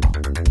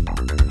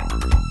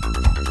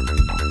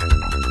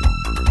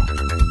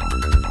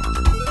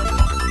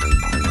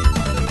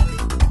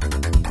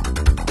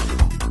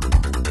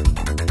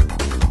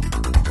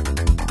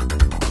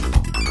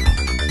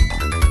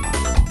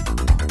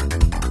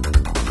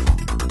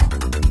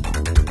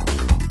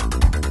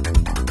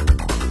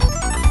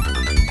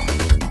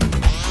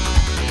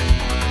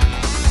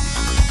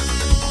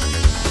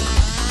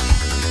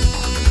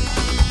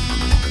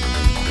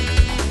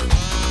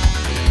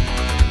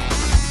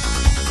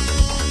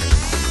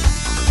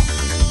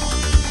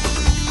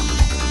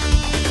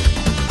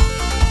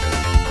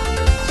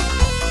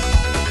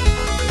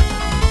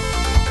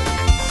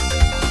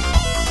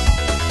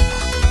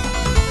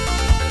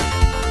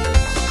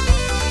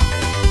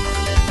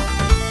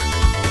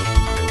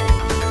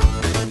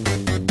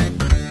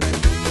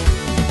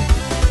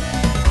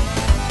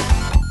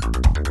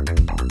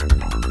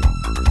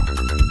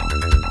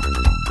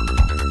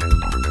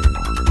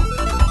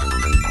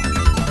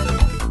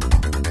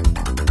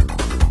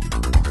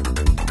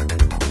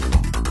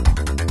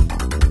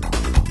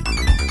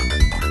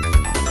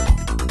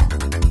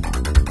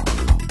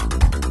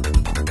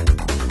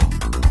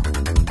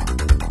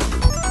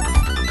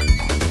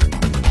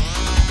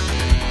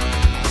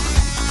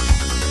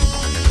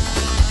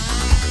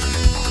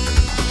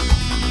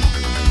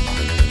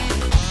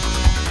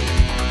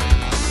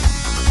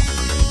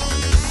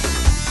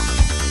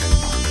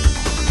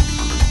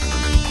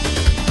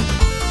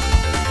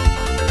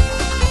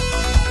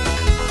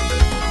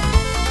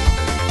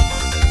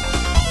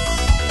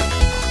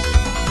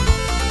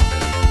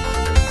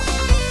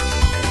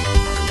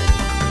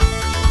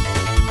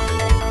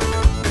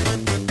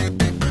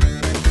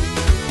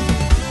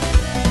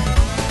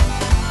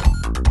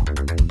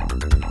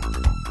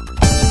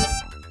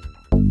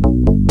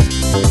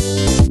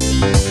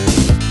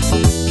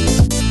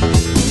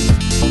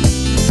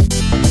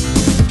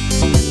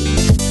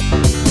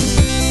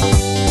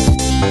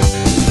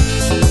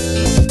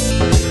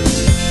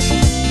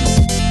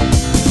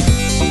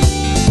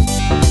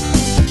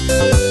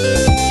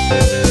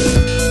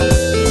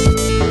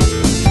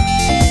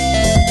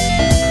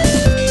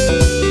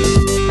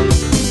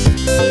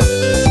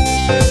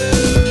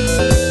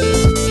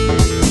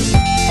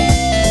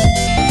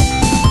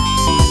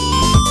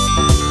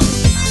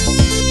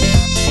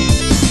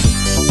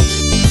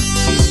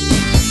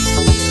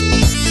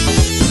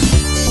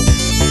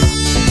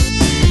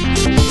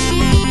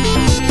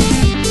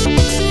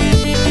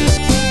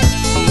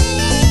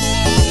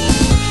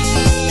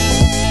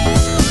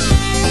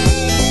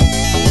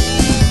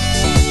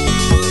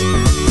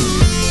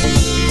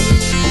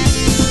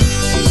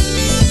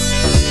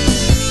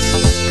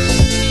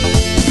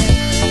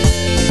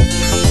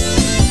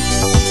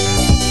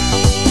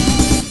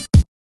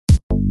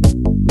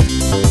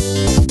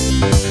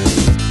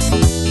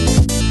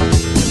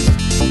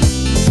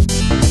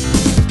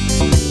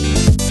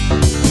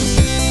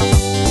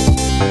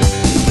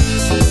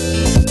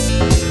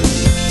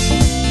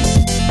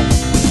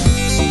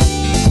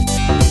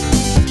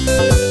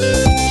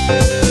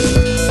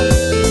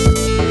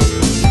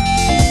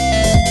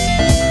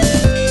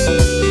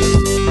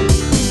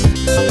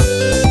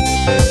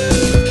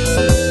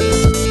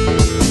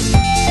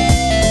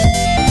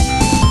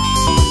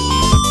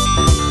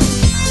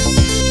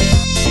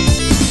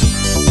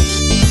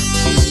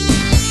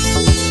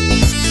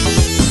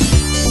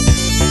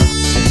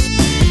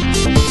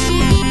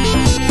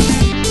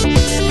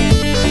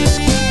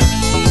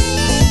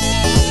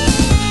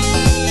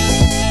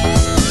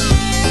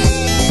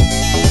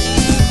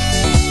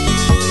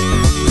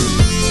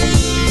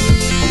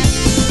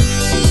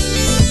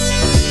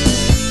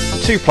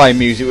 Two-player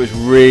music was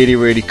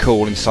really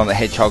cool in Sonic the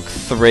Hedgehog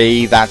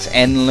 3. That's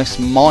Endless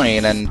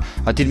Mine, and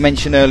I did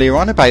mention earlier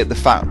on about the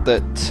fact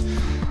that,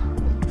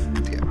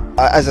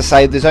 as I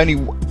say, there's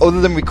only, other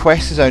than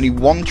requests, there's only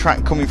one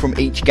track coming from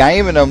each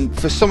game, and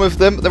for some of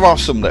them, there are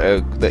some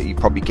that you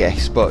probably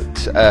guess, but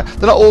they're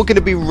not all going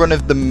to be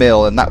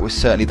run-of-the-mill, and that was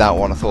certainly that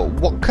one. I thought,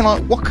 what can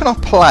I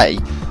play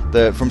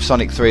from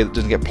Sonic 3 that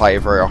doesn't get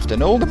played very often?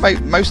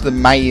 Most of the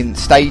main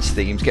stage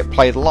themes get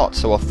played a lot,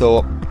 so I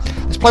thought,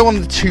 let's play one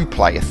of the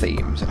two-player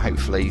themes, and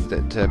hopefully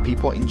that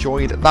people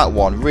enjoyed that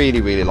one.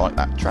 Really like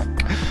that track.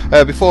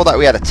 Before that,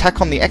 we had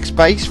Attack on the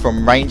X-Base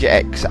from Ranger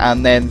X,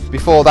 and then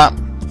before that,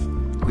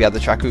 we had the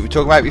track we were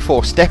talking about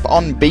before, Step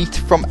on Beat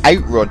from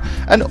Outrun.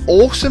 An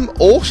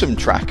awesome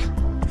track,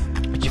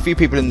 which a few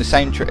people in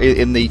the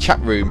in the chat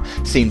room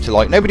seemed to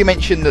like. Nobody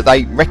mentioned that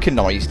they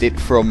recognised it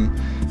from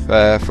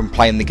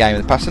playing the game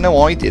in the past. I know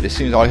I did. As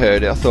soon as I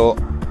heard it, I thought,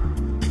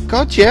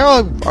 God,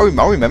 yeah, I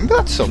remember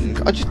that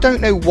song. I just don't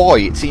know why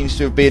it seems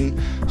to have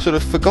been sort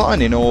of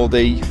forgotten in all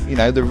the,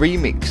 the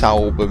remix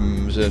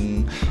albums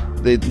and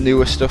the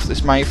newer stuff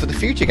that's made for the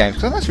future games.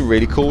 Because that's a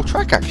really cool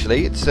track,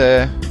 actually. It's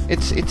a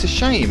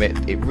shame.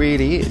 It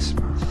really is.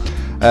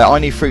 I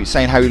Need Fruit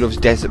saying how he loves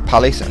Desert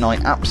Palace, and I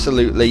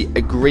absolutely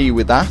agree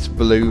with that.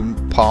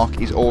 Balloon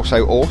Park is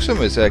also awesome,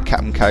 as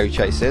Captain Cloud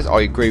Chaser says.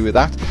 I agree with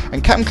that.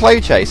 And Captain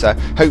Cloud Chaser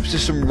hopes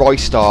there's some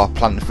Rice Star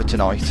planned for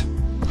tonight.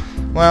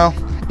 Well,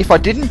 if I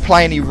didn't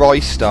play any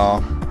Rice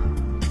Star,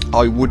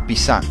 I would be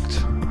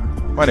sacked.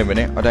 Wait a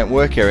minute, I don't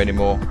work here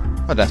anymore.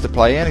 I don't have to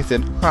play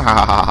anything.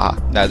 No,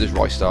 there's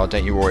Rice Star,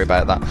 don't you worry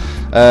about that.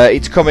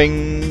 It's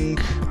coming...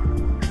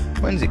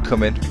 When's it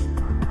coming?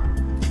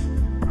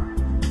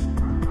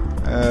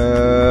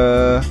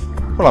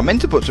 Well, I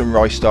meant to put some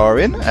Rice Star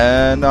in,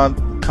 and I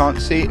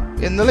can't see it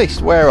in the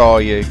list. Where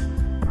are you?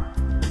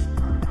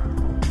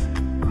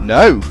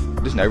 No,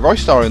 there's no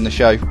Rice Star in the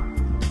show.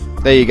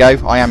 There you go,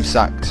 I am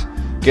sacked.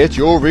 Get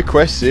your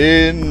requests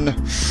in.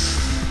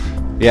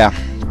 Yeah.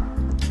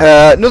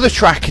 Another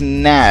track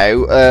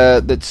now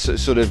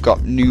that's sort of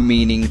got new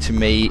meaning to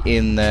me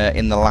in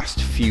the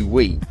last few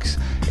weeks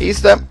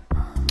is that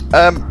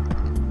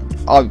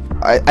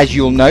as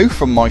you'll know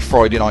from my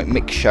Friday Night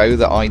Mix show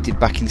that I did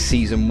back in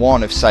season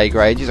 1 of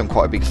Sega Ages, I'm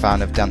quite a big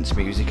fan of dance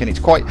music, and it's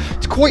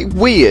quite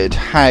weird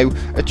how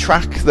a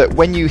track that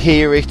when you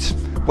hear it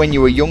when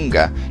you were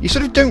younger, you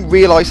sort of don't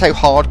realise how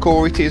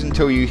hardcore it is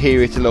until you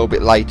hear it a little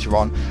bit later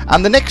on.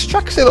 And the next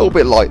track's a little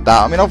bit like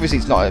that. I mean, obviously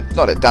it's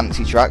not a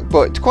dancey track,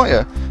 but it's quite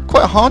a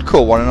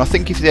hardcore one. And I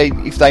think if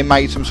they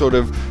made some sort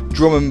of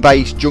drum and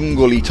bass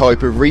jungle-y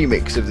type of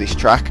remix of this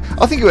track,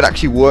 I think it would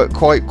actually work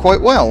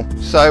quite well.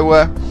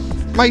 So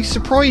may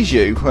surprise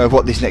you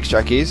what this next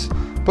track is,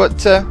 but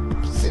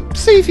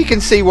see if you can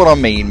see what I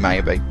mean.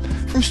 Maybe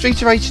from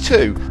Street of Rage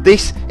 2,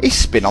 this is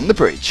Spin on the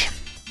Bridge.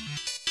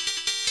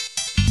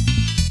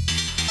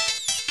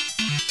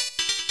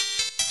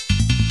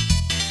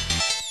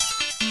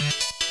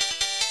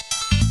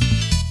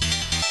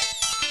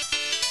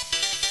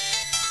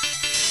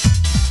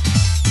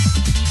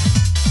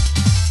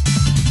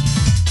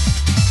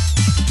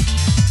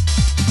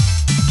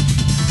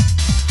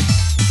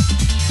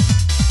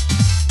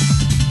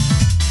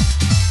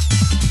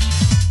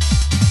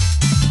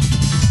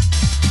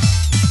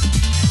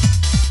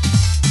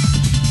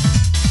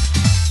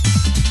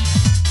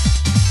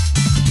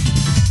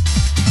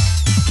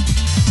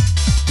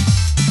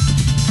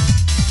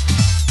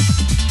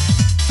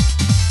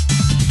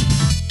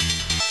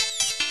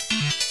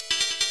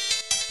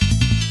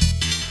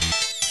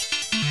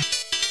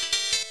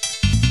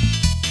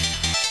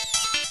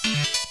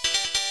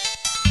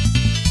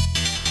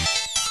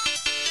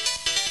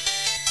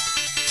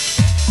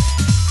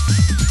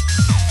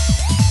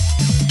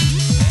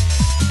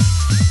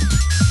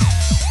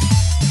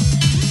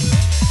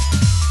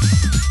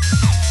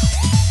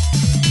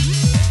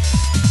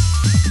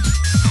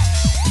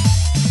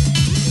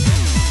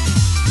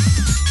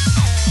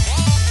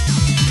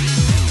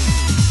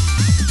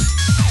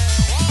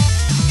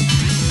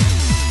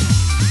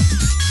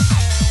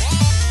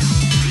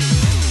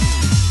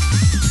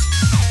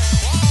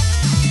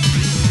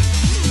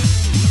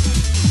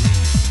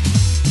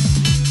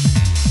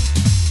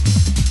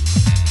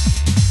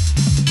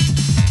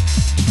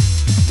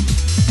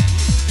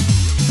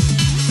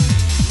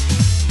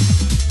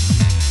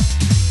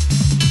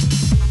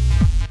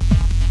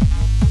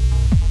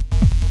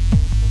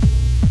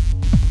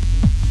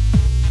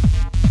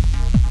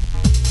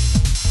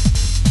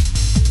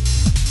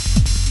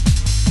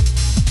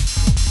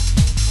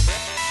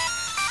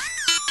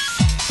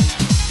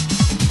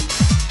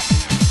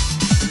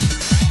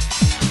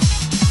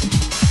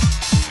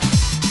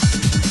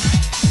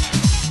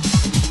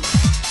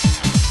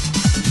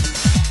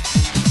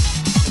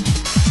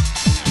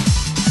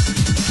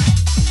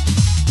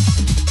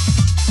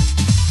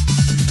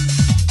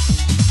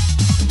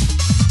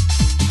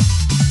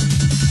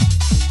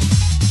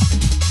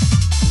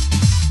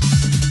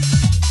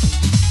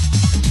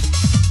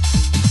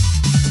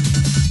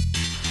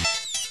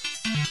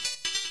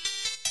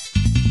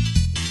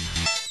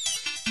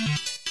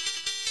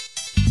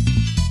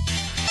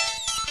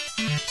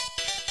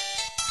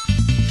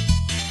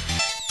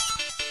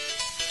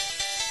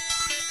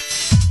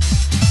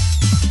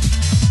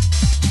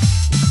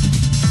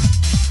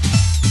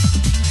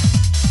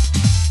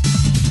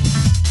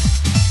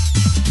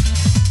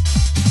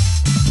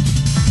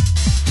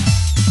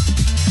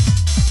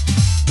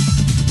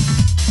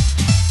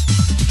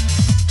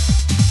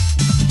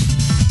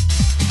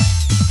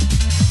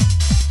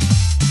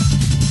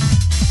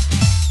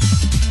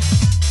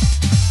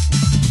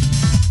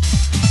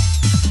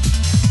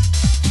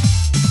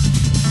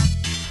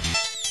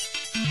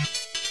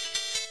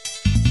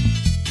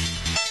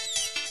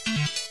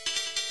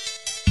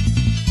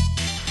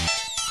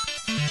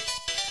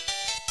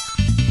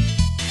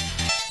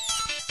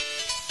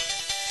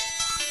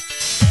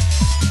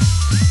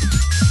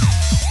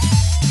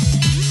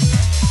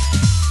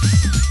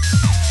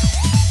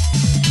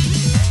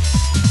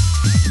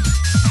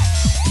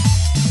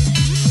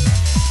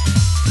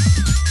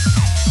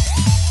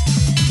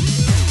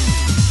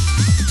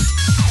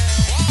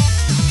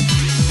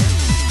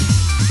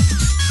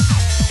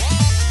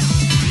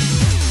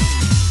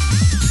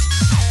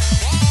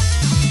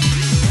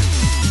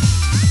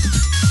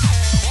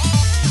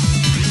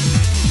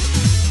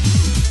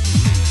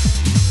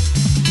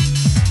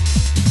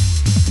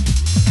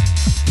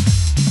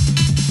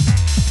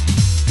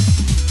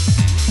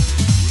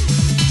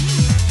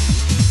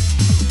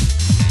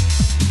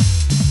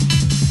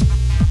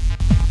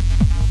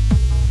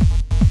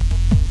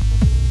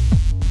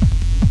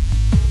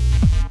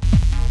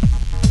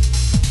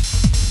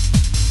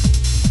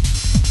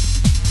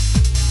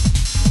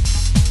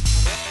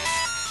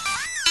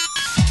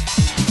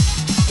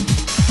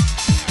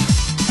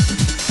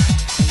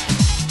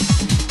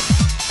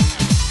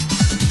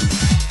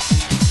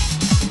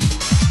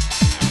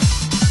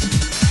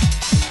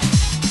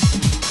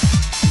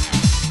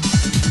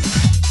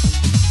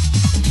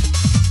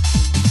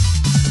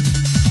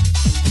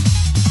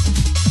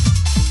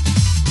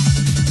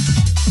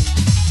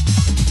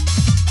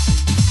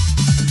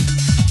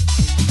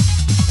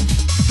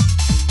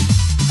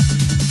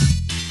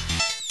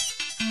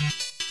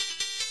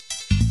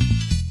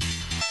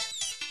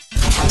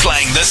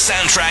 Playing the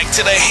soundtrack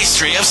to the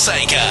history of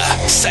Sega.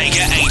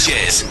 Sega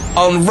Ages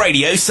on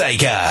Radio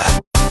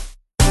Sega.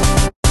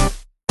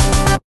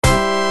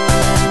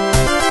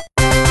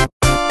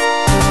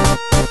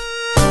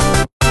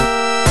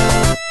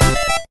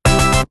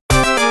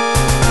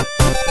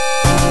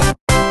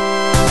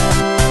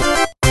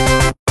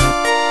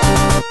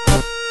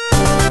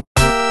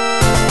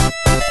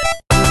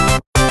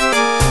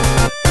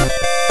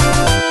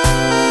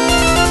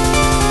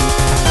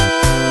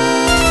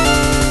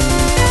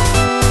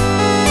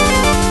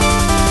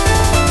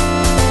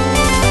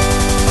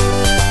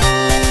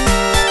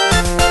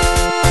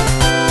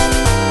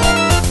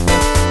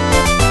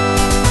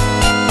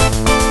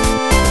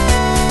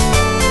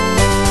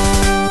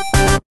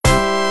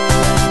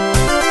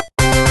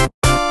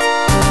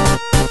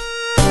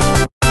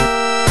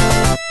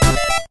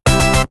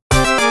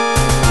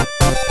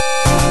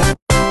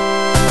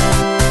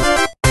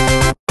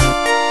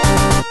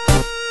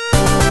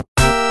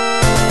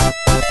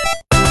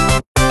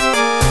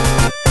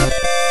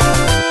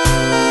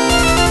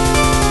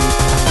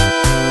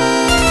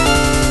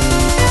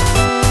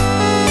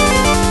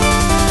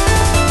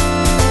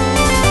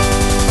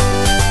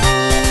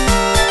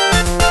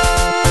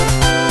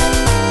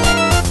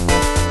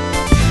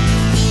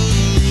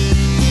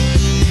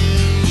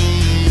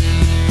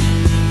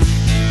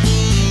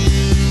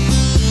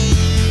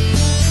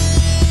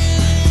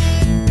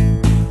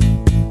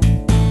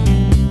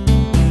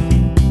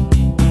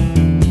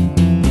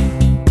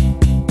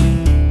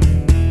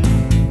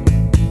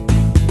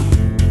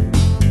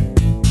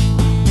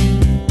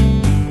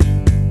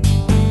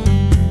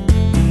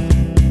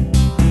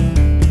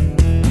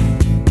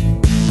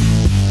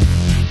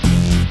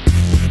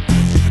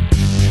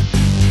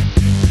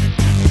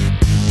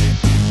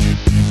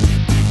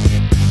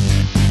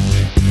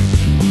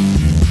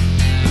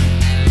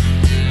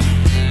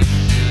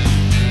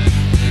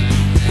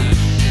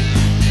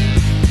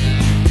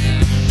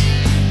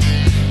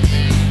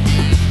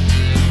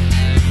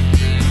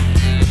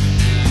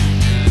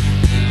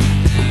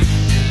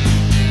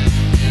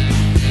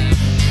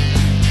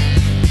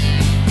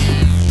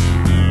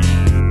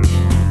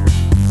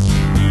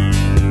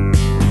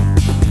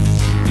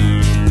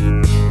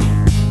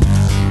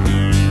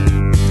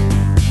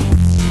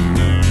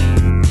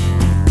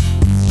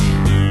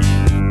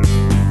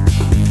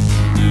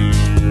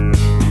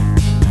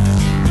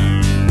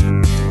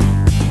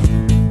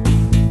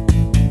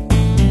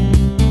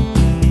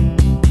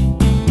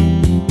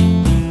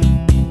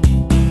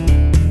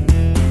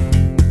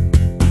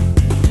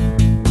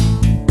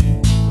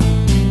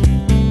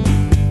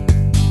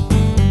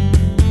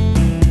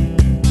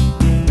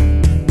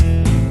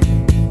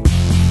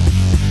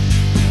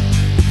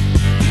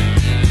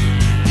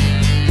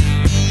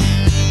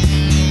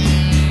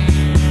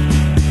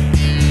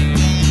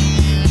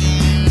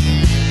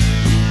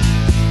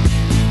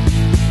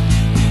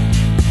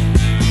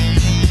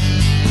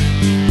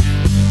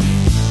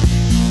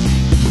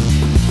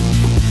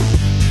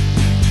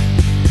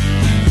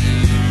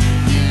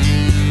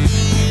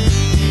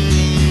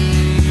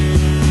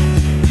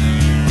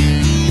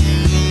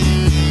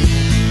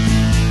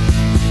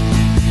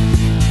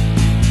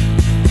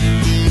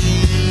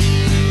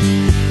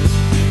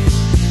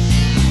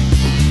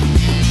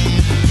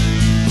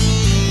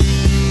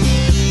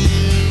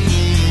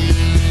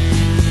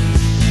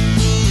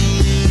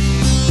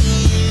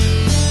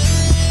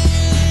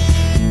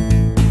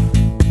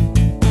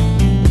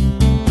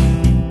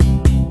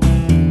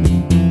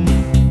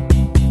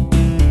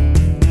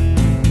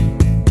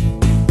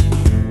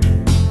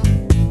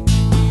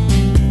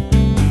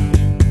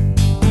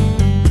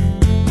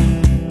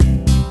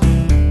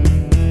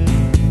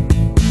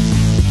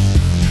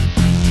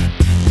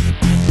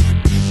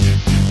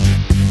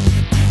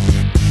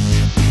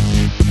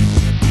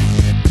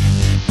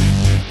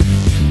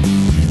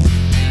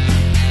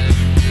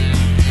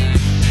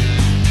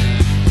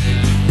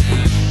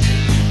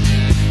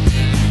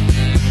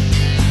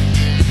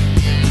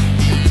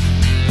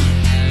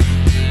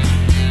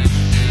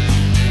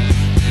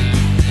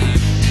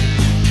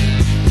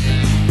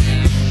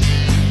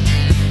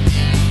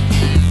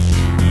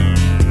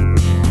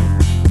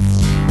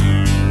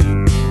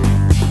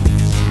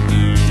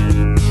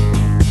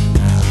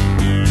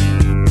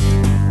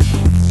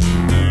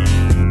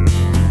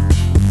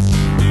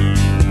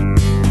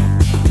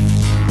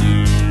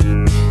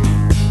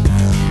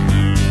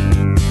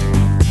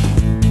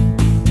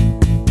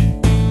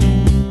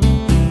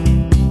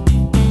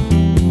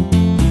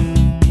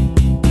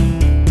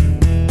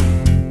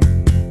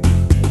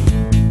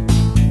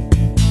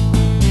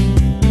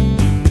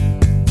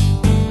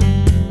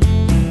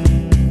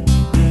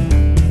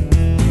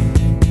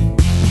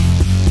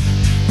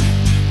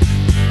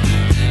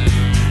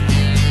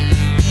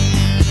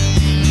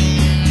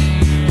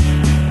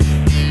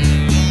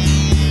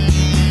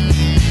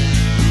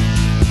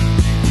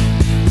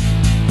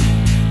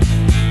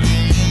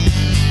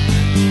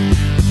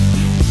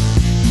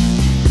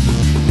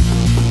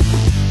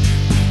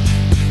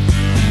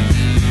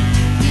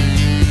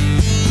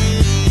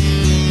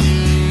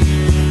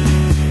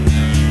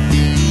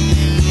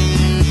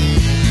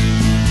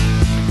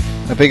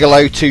 big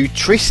hello to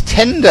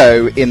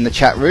Tristendo in the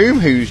chat room,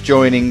 who's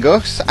joining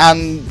us,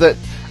 and that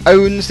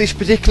owns this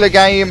particular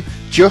game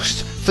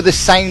just for the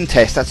sound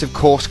test. That's of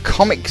course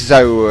Comix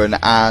Zone,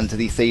 and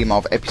the theme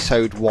of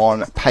episode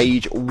 1,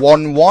 page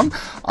 11,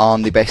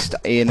 on the best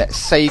in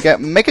Sega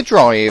Mega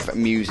Drive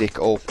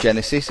music, or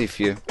Genesis if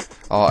you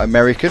are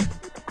American.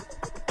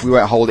 We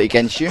won't hold it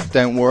against you,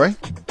 don't worry.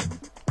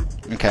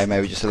 Okay,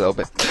 maybe just a little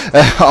bit.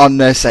 On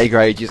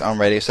Sega Ages on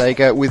Radio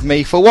Sega, with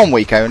me for 1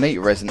 week only,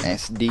 Resident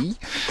SD.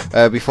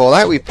 Before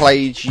that, we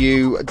played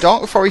you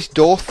Dark Forest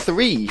Door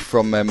 3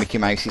 from Mickey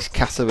Mouse's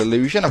Castle of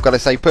Illusion. I've got to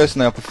say,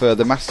 personally, I prefer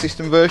the Master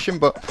System version,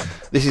 but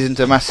this isn't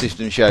a Master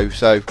System show,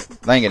 so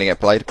they ain't going to get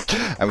played.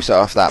 And we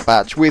start off that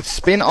batch with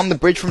Spin on the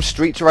Bridge from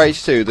Streets of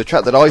Rage 2, the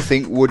track that I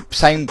think would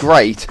sound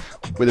great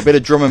with a bit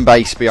of drum and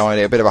bass behind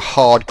it, a bit of a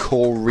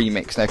hardcore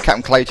remix. Now,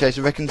 Captain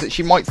Claychaser reckons that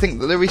she might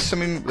think that there is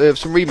some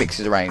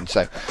remixes around,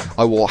 so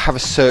I will have a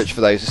search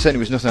for those. There certainly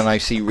was nothing on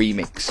OC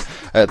Remix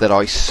that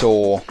I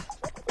saw.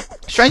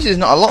 Strangely, there's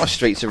not a lot of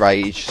Streets of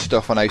Rage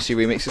stuff on OC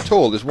Remix at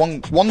all. There's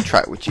one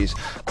track which is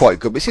quite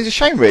good, but it seems a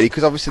shame really,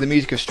 because obviously the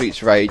music of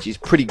Streets of Rage is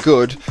pretty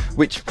good,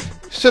 which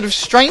sort of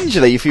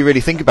strangely, if you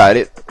really think about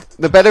it,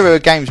 the better a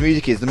game's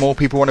music is, the more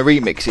people want to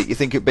remix it. You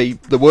think it'd be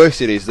the worse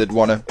it is, they'd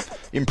want to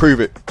improve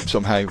it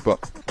somehow, but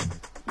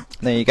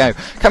there you go.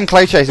 Captain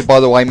Claychaser,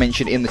 by the way,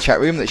 mentioned in the chat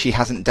room that she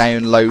hasn't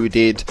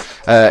downloaded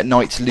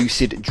Night's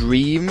Lucid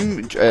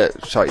Dream.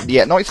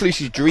 Night's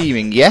Lucid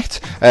Dreaming yet.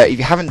 If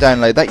you haven't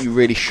downloaded that, you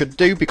really should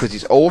do, because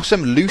it's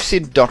awesome.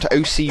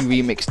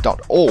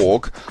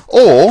 lucid.ocremix.org,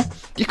 or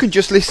you can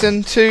just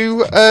listen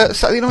to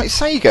Saturday Night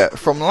Sega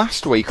from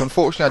last week.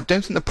 Unfortunately, I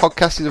don't think the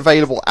podcast is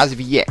available as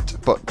of yet,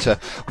 but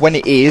when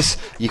it is,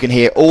 you can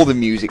hear all the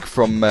music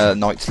from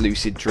Night's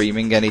Lucid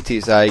Dreaming, and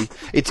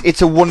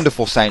it's a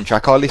wonderful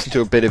soundtrack. I listened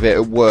to a bit of it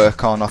at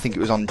work on, I think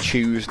it was on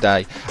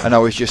Tuesday, and I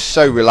was just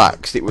so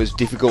relaxed it was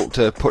difficult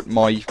to put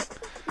my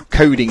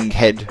coding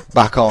head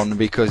back on,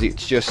 because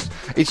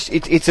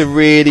it's a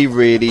really,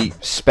 really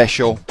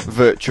special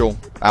virtual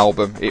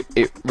album.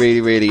 It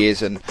really, really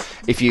is, and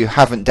if you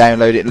haven't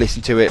downloaded it and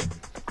listened to it,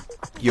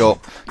 you're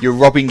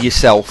robbing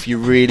yourself. You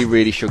really,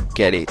 really should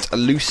get it.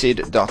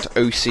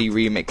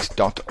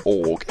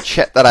 lucid.ocremix.org.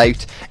 Check that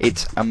out.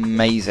 It's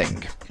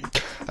amazing.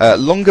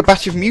 Longer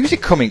batch of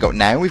music coming up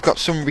now. We've got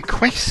some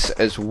requests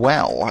as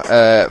well.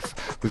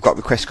 We've got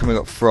requests coming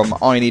up from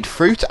I Need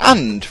Fruit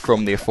and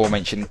from the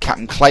aforementioned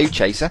Captain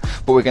Claychaser.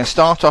 But we're going to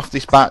start off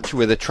this batch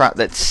with a track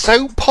that's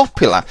so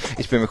popular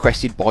it's been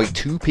requested by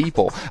 2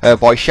 people.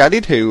 By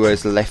Shadid, who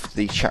has left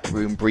the chat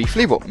room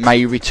briefly but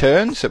may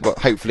return, but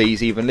hopefully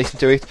he's even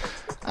listened to it.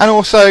 And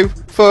also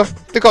for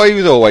the guy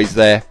who's always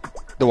there,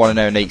 the one and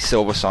only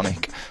Silver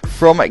Sonic.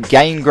 From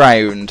Game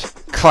Ground.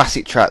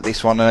 Classic track,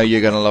 this one. I know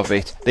you're going to love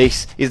it.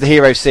 This is the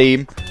hero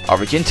theme,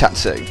 Origin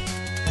Tatsu.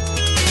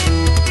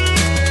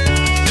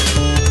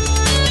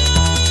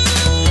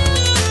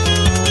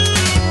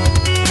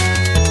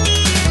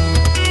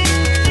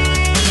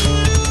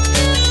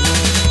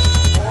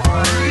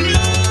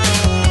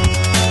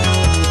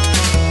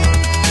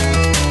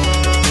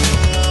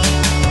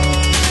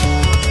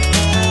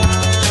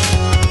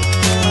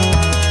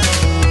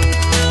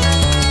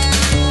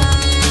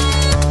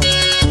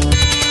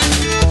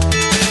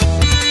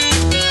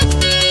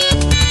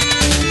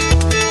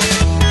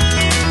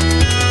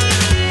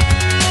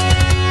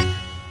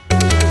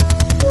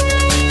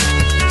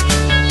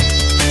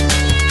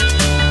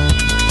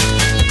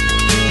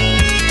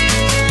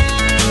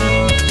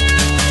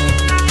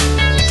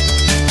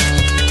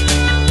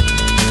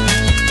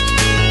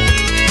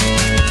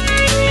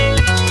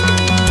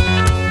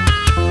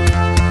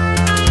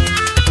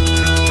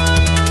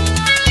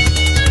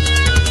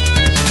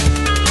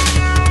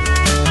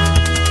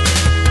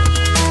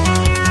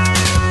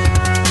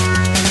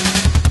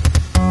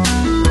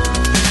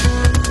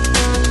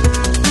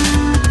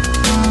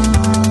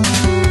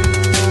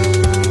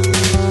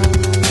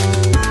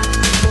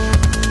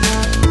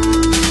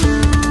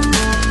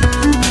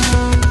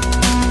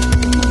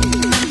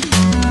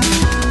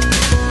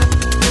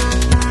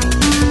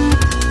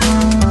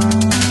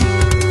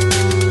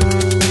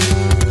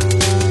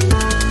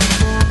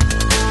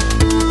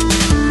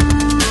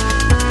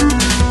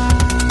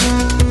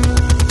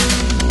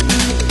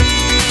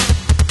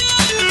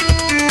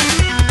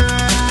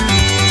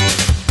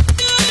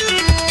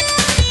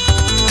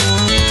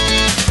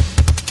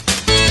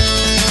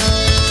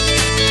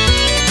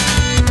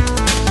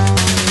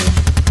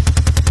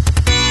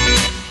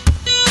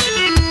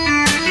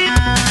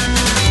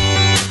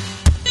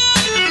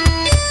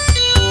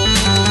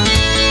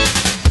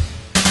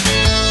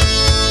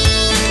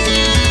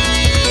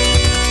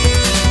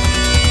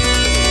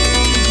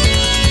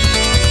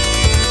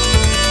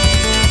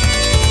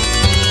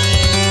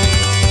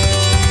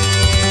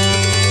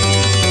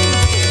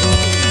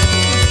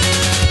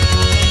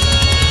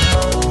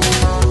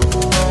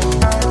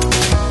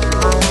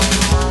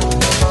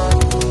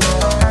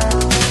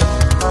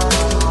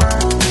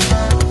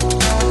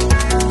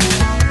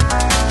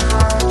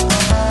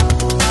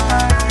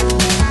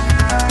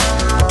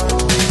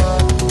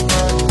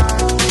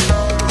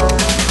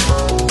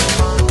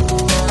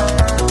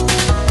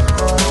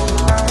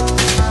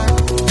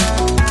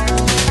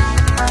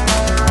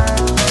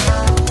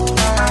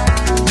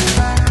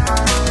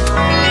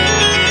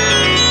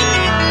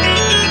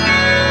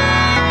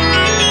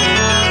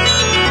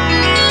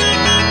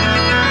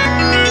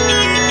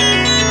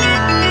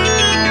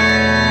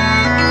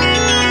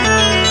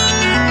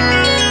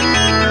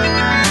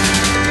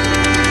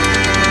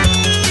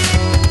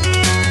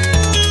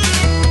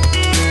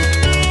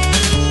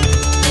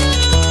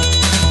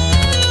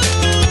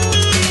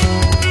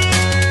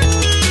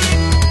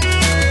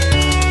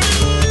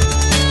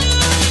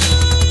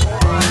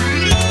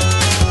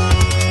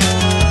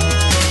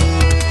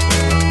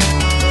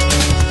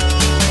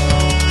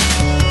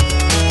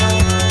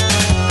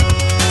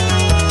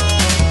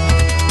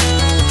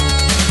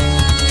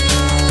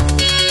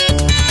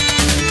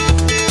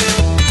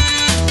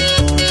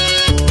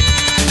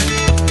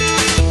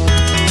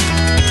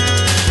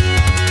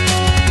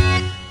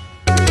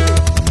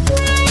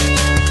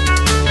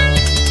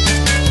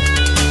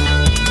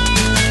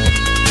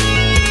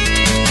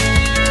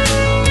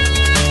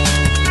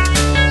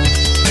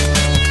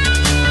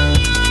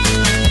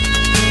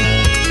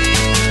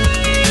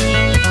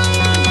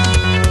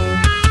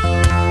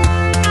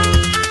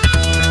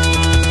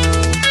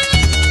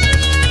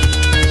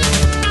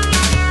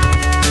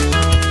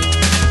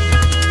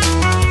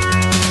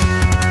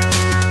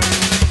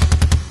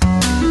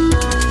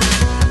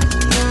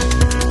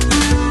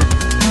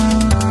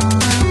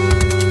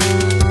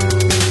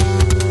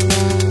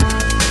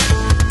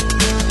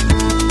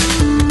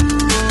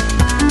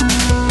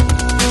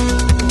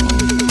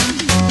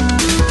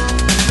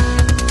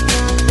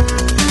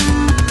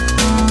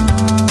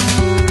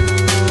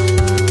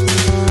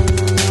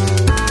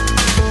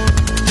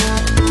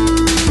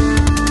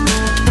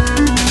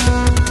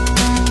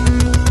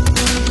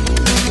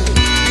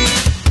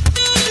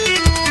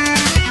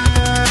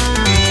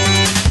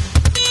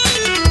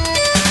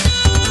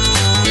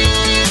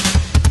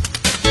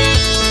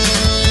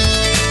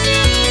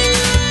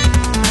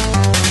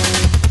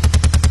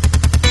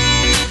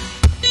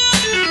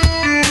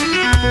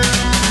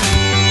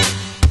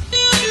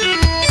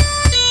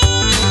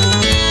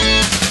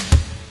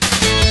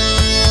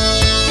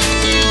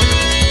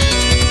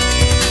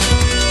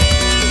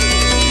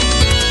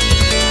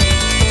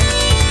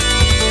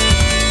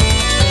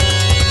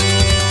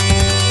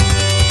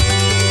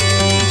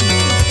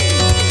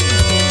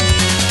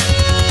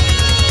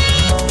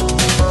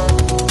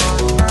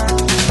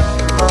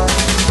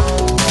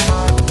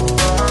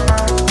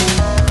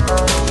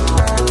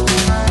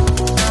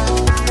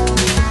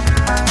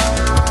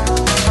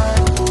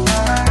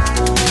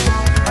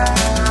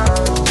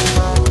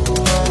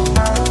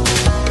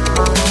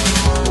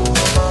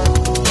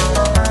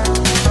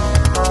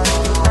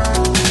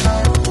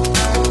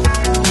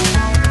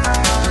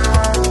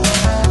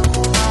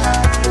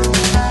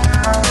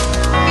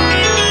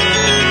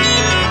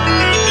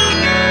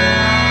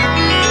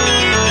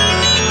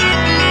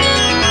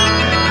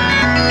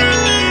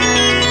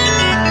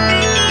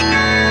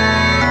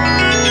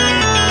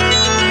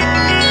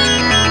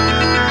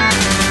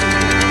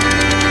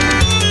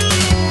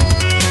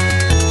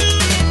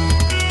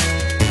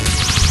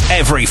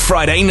 every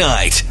Friday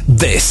night.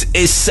 This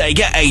is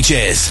Sega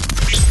Ages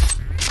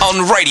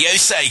on Radio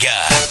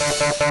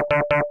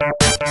Sega.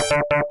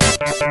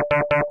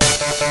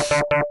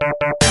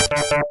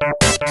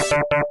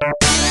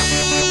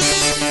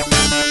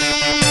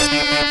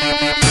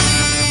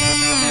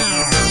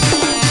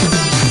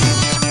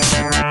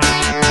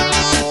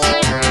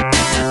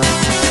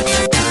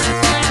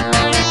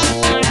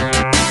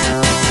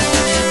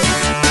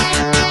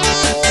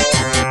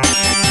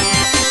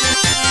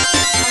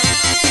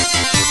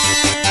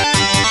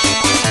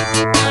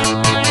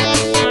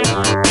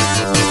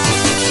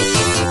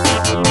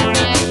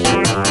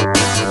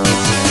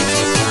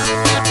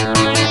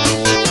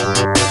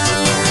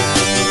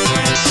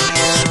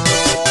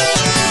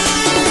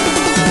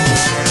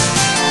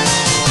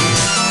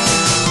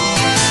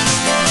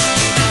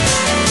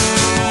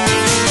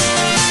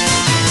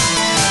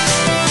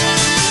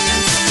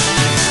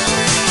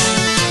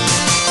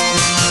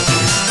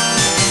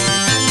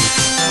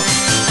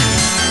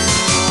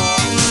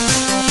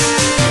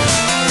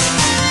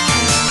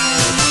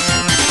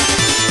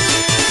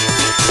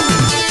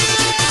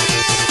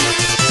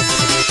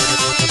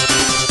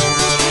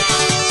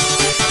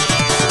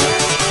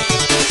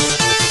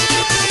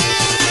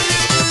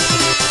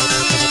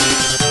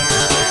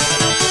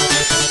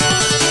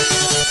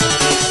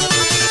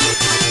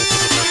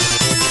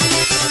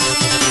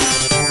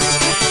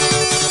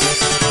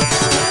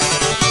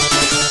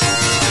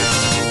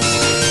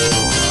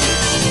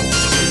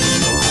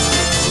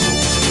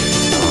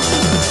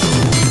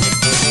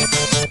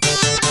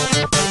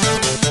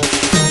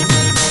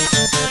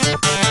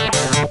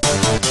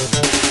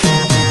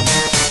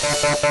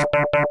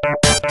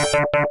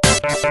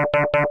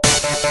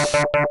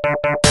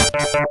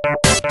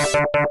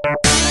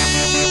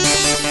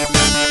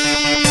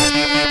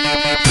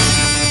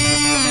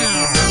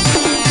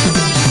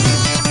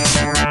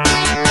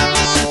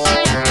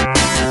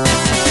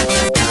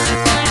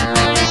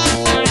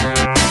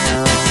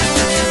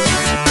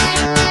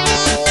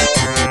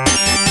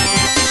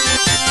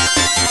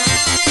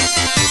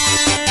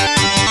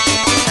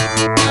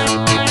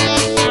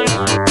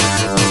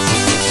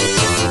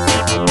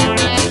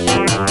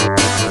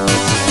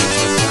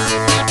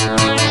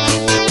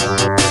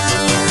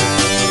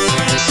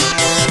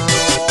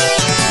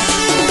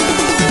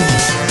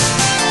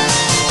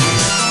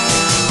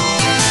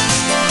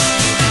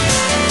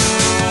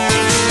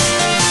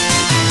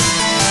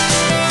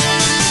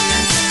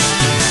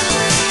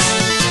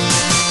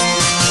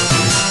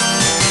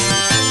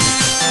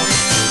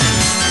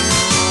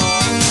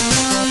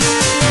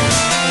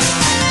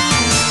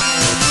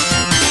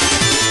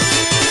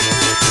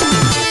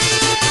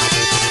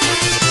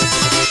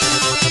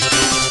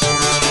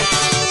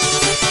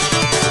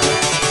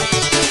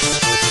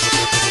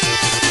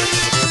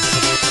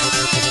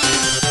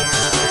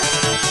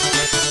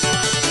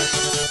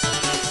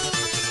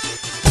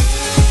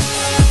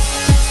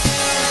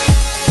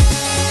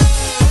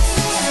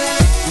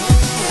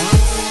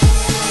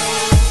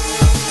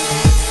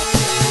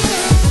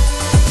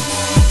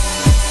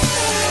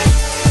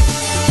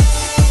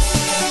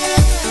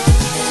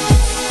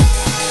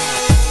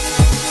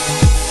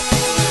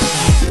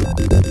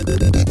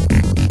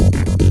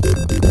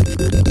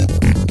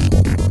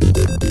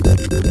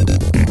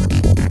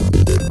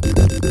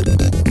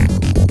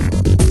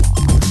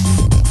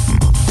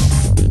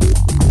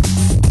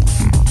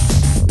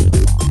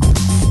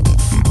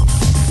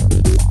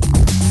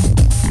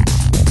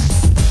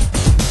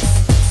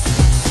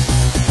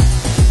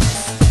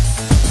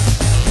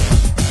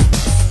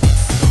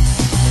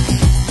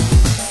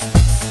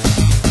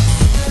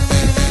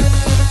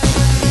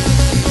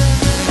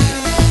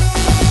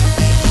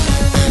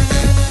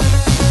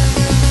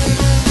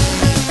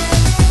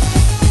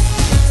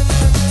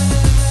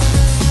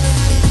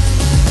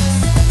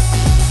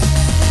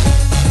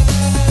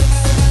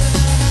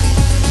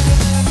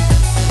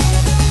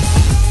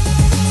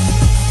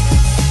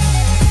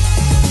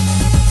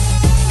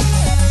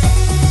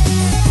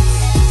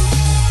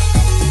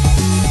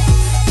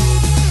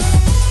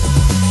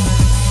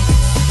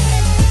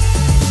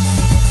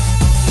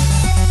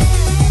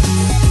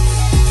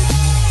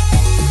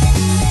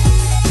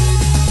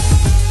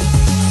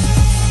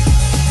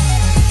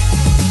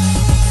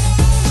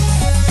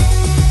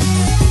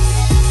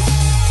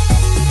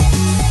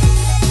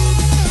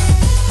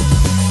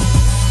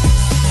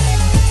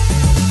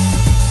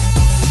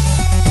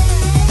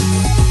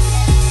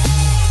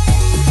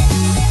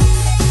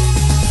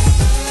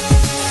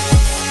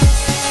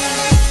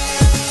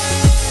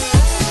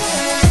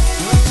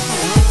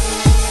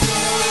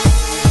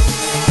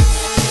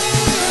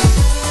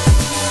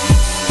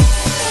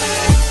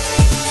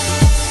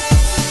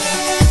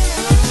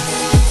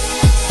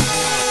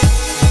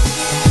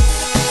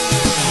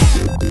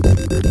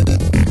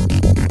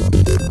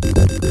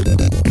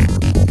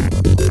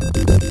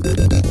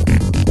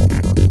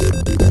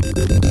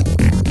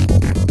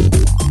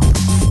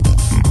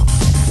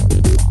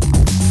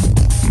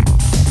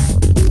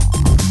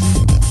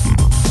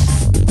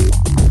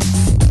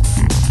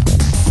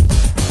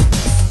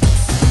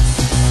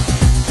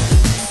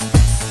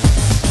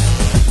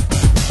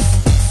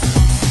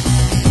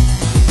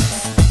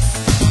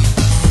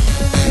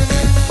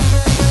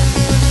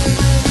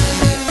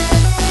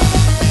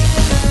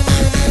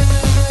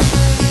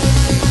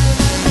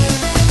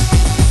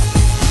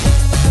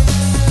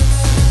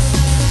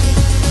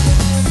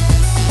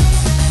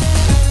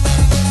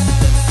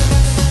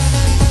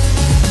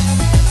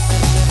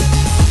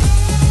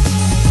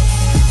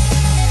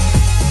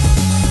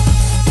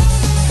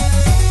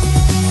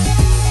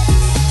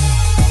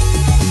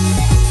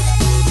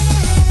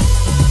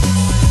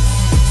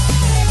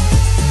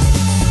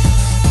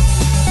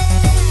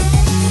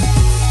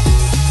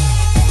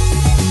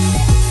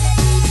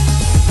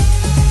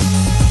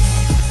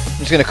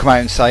 going to come out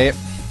and say it.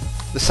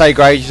 The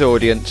Sega Ages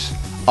audience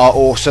are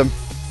awesome.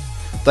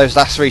 Those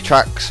last 3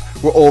 tracks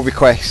were all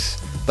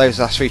requests. Those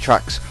last 3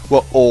 tracks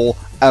were all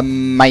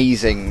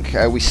amazing.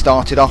 We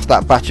started off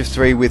that batch of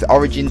 3 with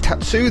Origin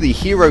Tatsu, the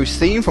Heroes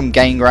theme from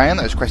Game Ground,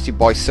 that was requested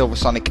by Silver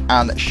Sonic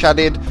and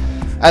Shadid.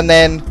 And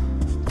then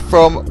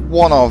from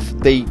one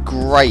of the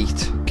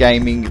great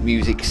gaming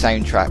music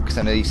soundtracks,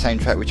 and a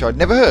soundtrack which I'd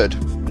never heard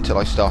until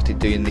I started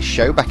doing this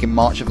show back in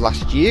March of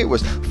last year. It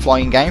was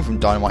Flying Game from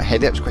Dynamite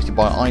Head. It was requested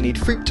by I Need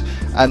Fruit.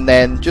 And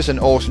then just an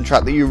awesome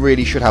track that you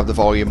really should have the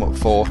volume up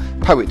for,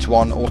 Poets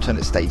 1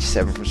 Alternate Stage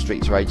 7 from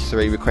Streets of Rage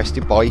 3,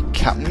 requested by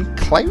Captain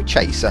Cloud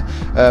Chaser.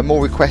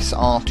 More requests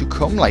are to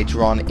come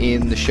later on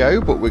in the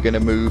show, but we're going to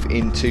move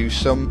into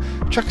some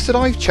tracks that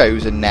I've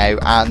chosen now,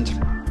 and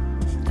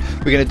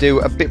we're going to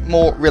do a bit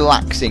more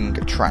relaxing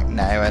track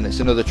now, and it's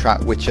another track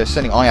which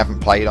something I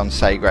haven't played on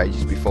Sega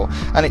Ages before,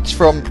 and it's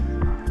from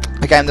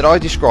a game that I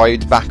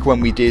described back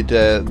when we did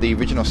the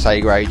original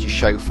Sega Ages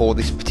show for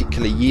this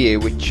particular year,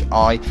 which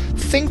I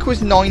think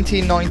was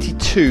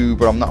 1992,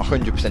 but I'm not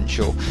 100%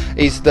 sure,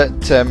 is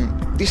that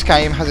this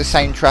game has a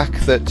soundtrack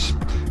that's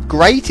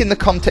great in the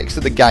context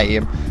of the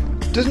game,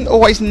 doesn't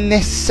always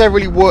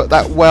necessarily work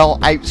that well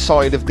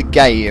outside of the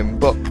game,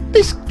 but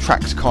this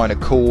track's kind of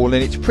cool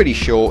and it's pretty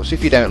short, so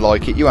if you don't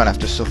like it, you won't have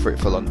to suffer it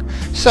for long.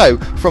 So,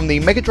 from the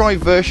Mega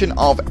Drive version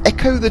of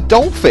Echo the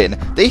Dolphin,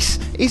 this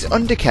is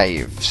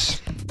Undercaves.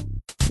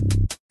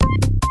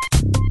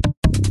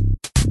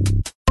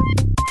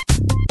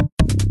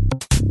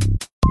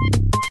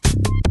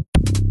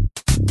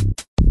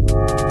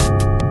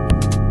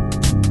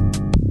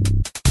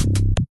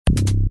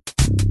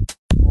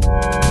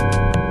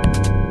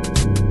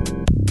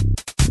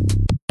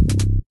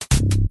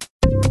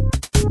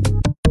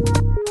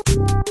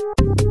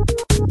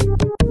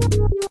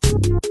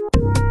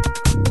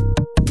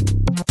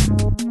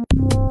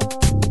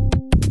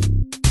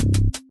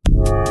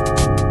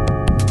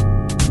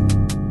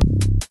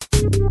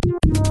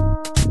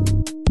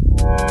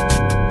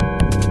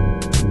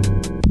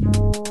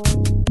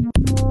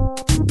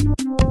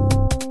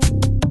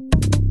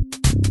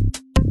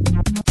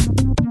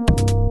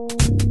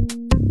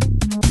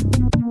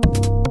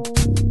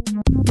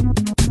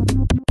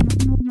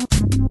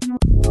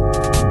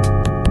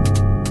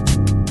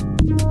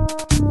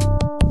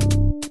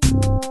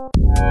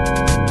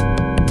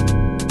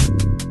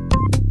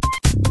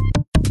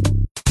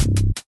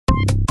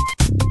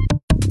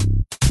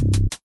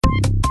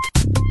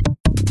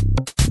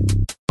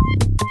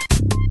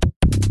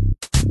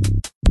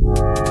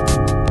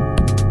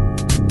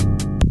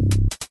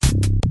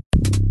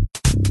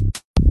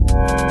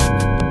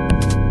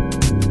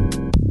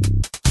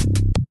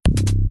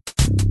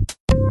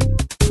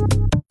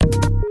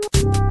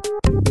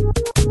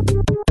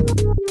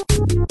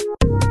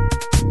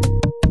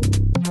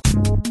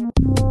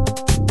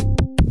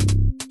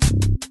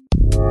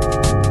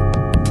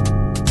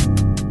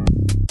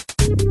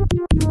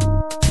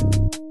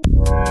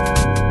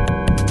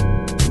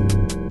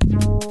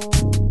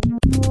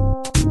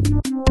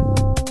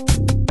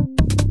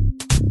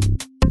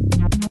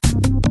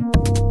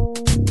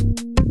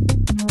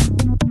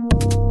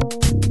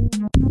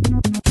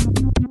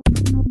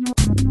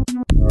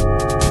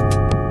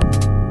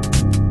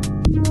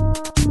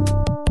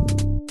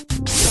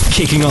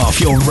 Kicking off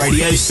your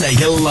Radio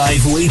Sega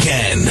live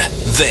weekend.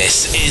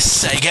 This is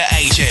Sega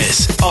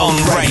Ages on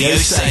Radio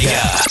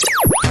Sega.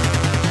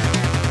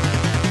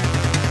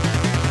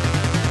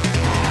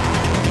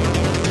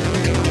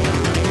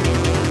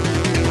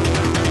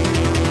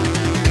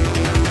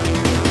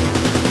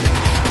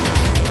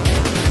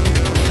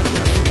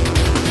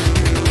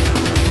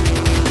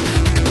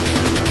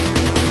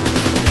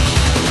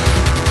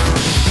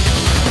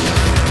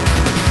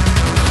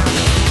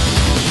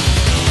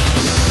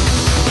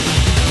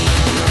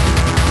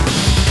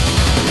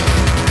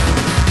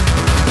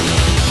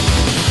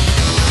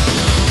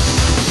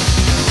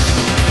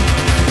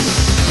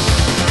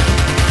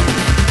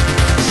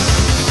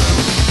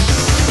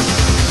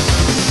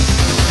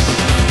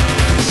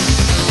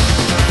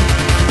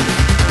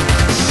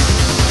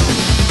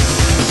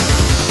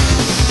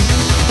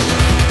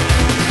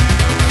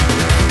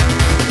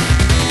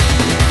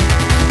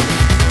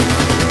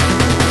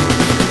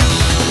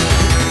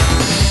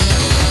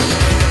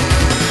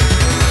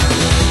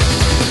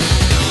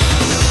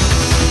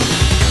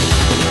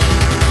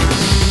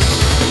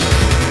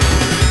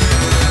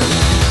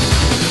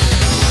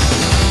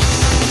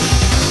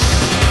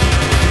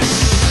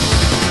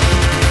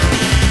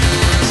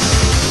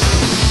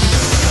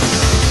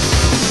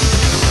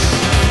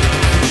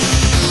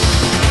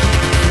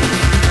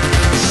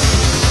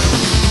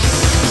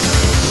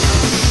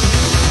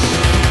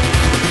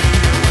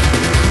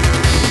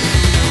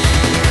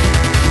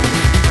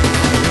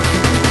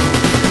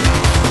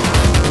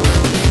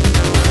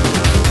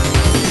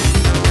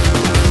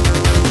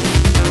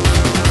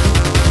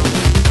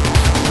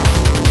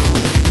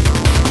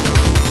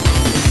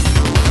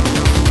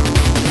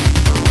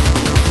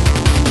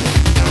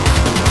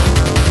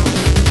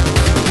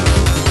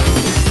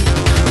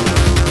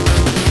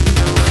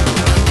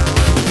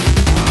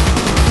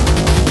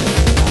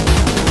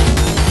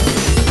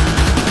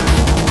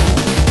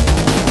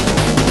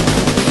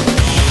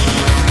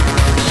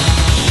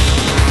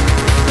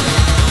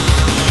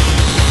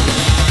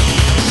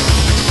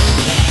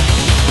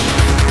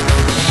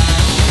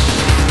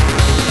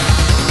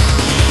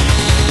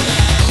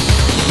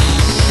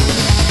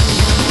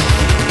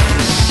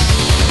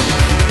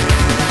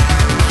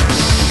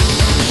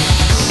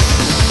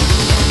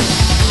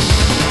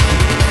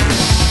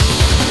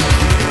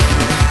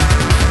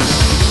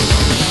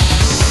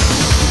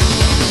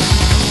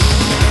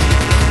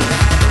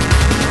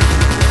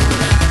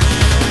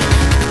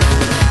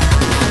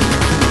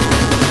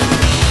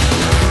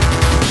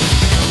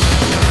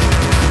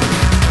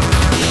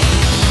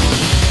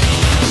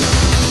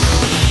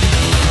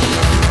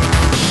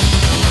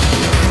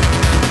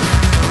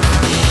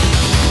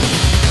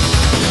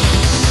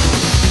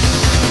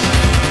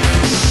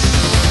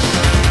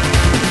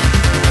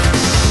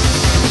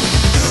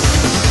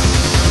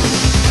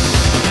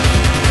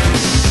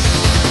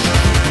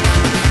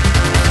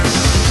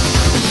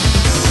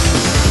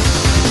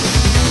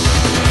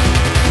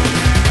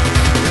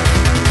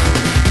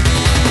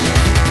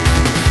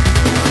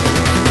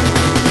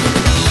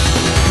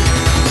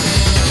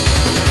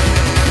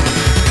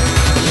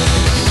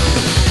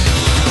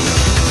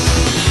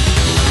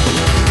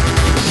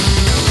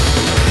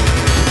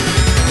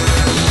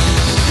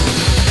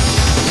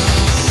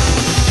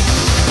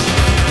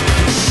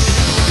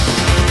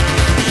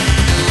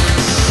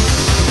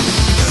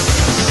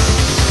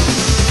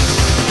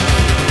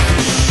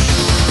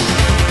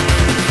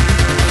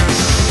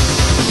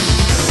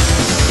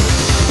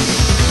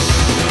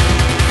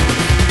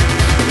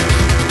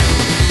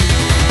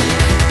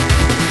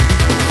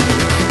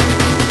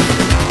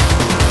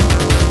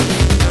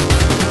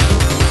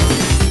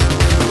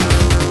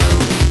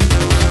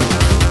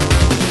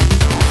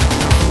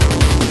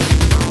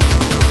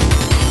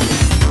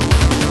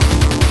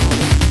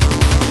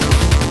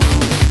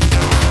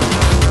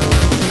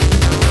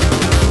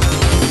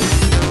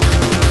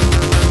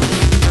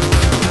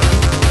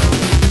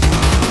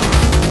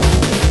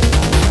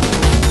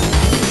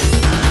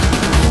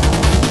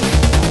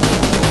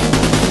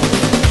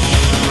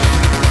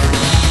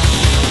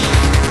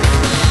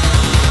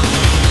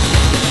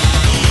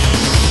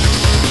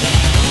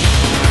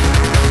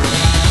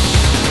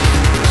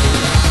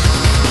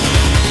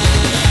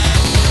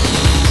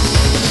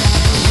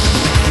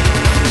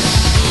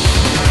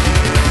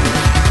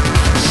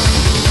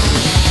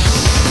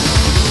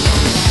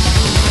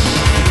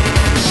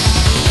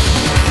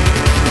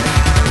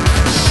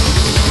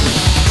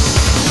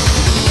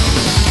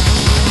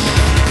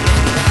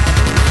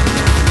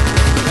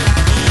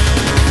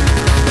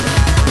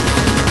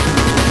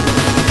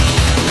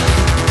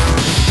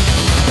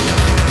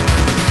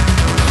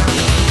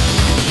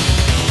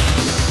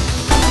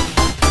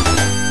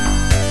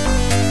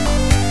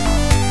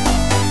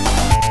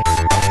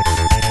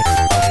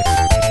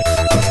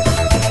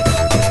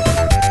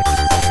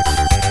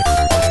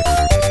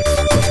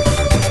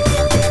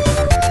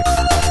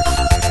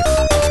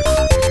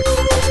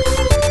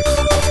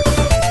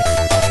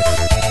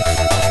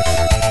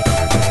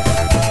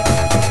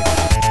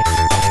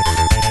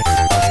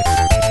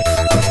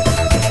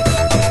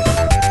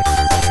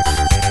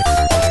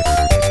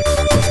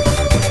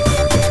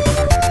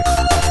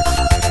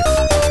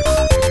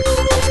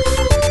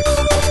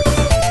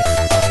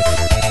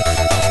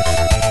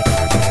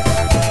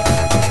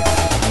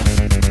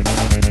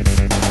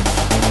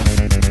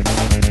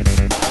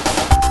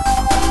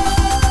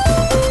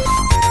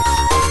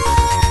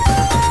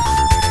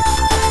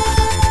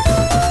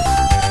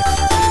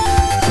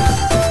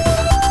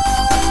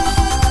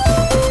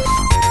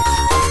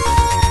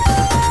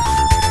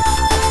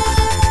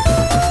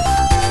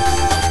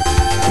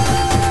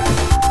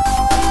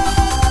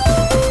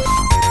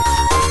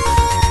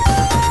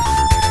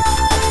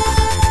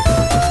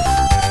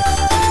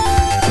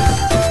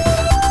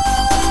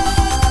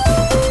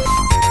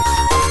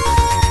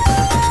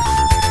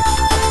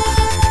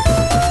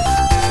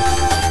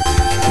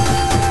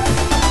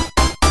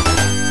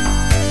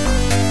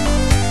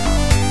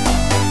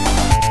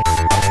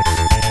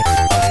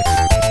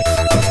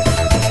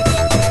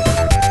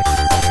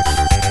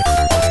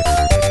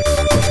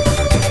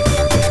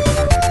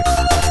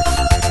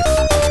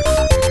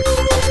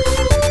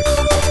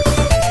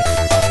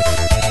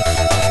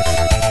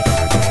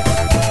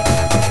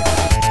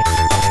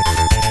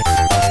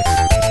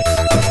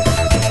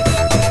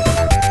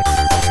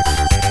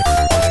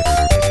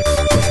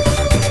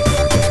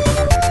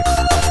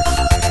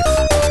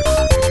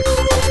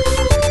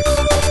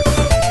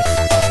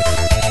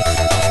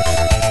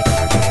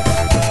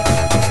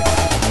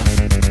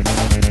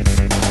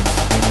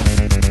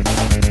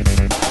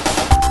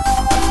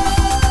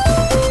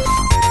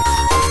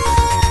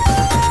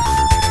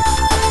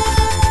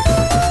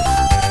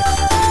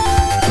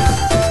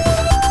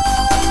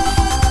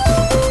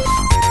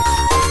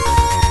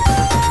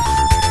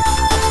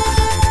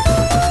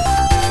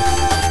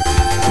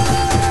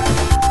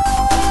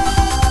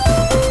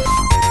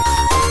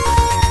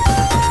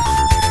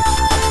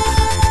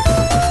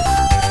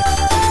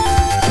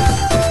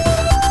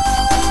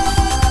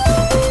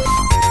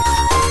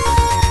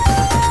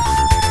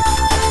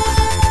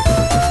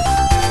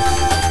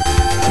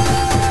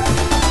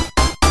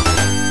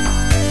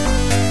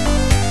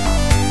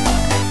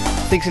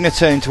 think it's going to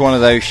turn into one of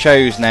those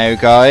shows now,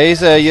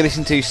 guys. You're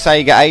listening to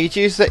Sega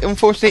Ages. That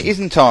unfortunately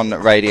isn't on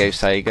Radio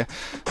Sega.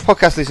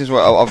 Podcast listeners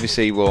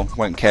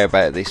won't care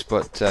about this,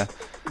 but I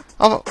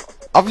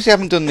obviously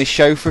haven't done this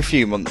show for a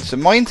few months,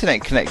 and my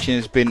internet connection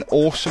has been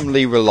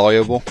awesomely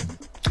reliable.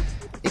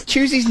 It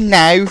chooses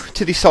now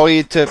to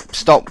decide to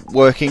stop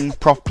working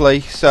properly,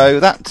 so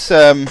that's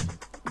annoying.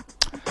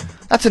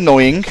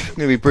 I'm going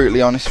to be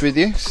brutally honest with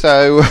you.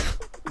 So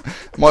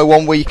my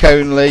 1 week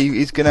only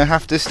is going to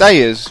have to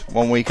stay as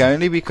 1 week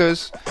only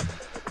because,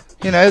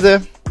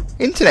 the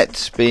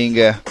internet's being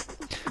a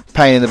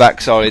pain in the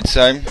backside.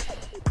 So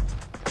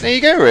there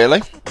you go,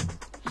 really.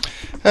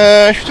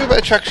 Should we talk about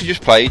the tracks we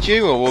just played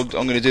you? I'm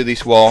going to do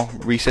this while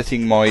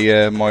resetting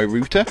my my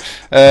router.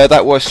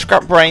 That was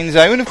Scrap Brain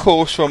Zone, of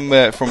course, from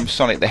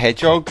Sonic the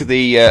Hedgehog,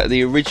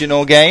 the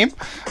original game.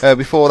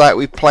 Before that,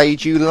 we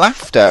played you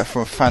Laughter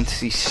from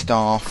Phantasy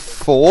Star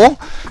 4.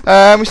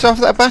 We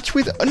started that batch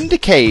with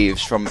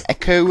Undercaves from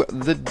Echo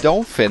the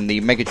Dolphin,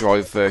 the Mega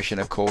Drive version,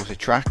 of course, a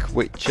track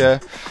which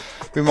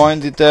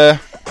reminded,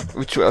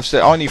 which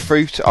I Knew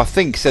Fruit, I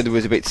think, said it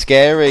was a bit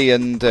scary,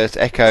 and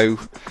Echo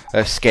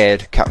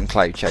scared Captain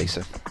Cloud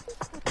Chaser.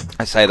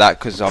 I say that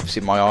because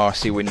obviously my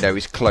RC window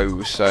is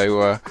closed,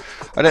 so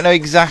I don't know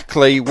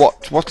exactly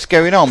what's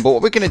going on. But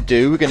what we're going to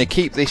do, we're going to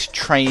keep this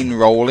train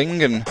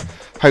rolling and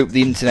hope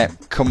the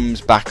internet comes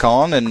back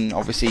on. And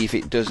obviously, if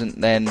it doesn't,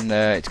 then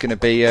it's going to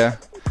be a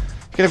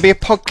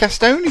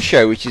podcast only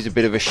show, which is a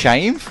bit of a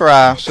shame for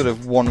our sort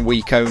of 1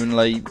 week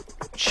only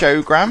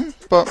showgram.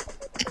 But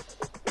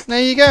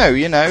there you go.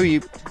 You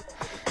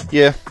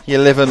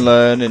live and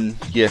learn, and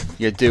you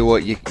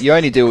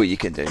only do what you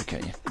can do,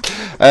 can you?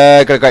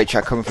 Got a great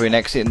track coming through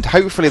next, and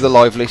hopefully the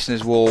live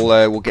listeners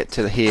will get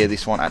to hear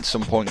this one at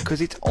some point because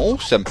it's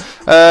awesome.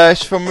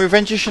 It's from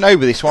Revenge of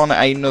Shinobi. This one,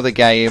 another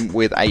game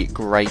with a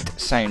great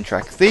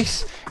soundtrack.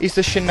 This is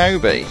the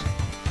Shinobi.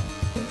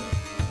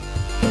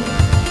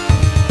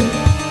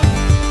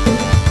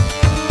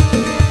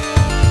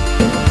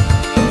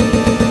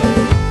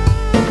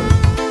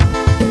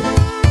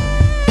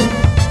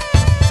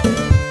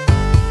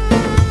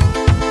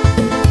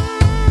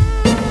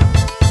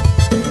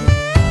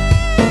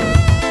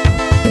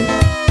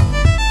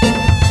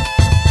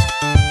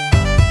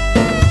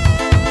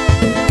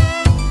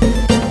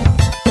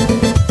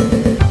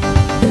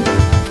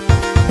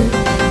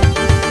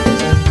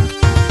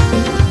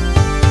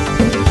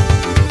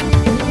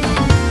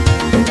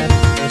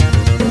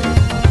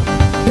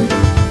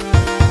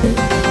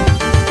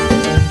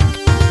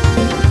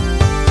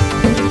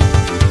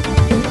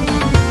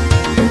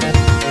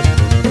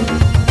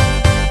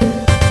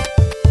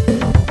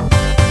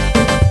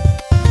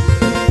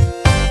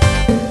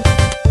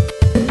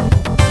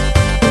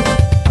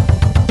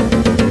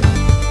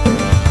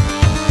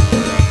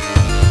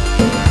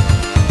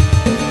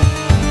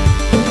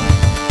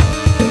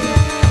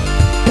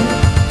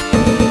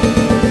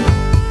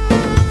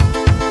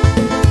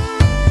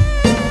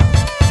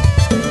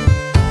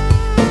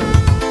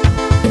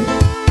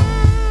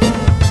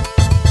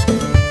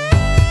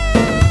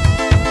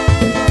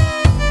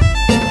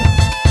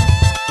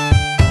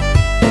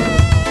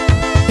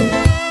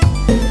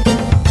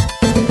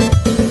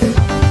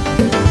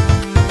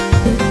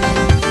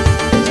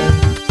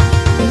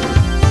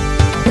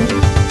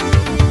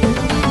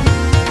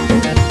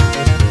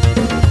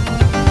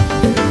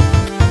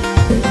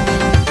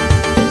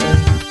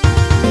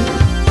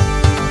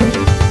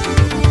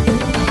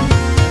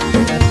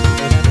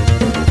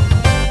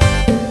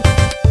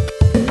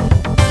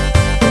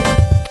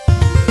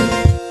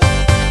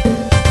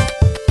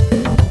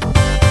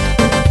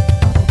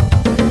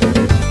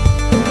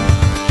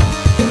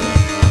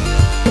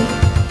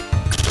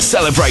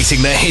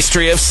 Celebrating the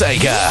history of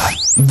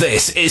Sega.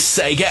 This is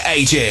Sega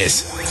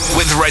Ages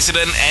with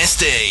Resident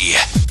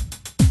SD.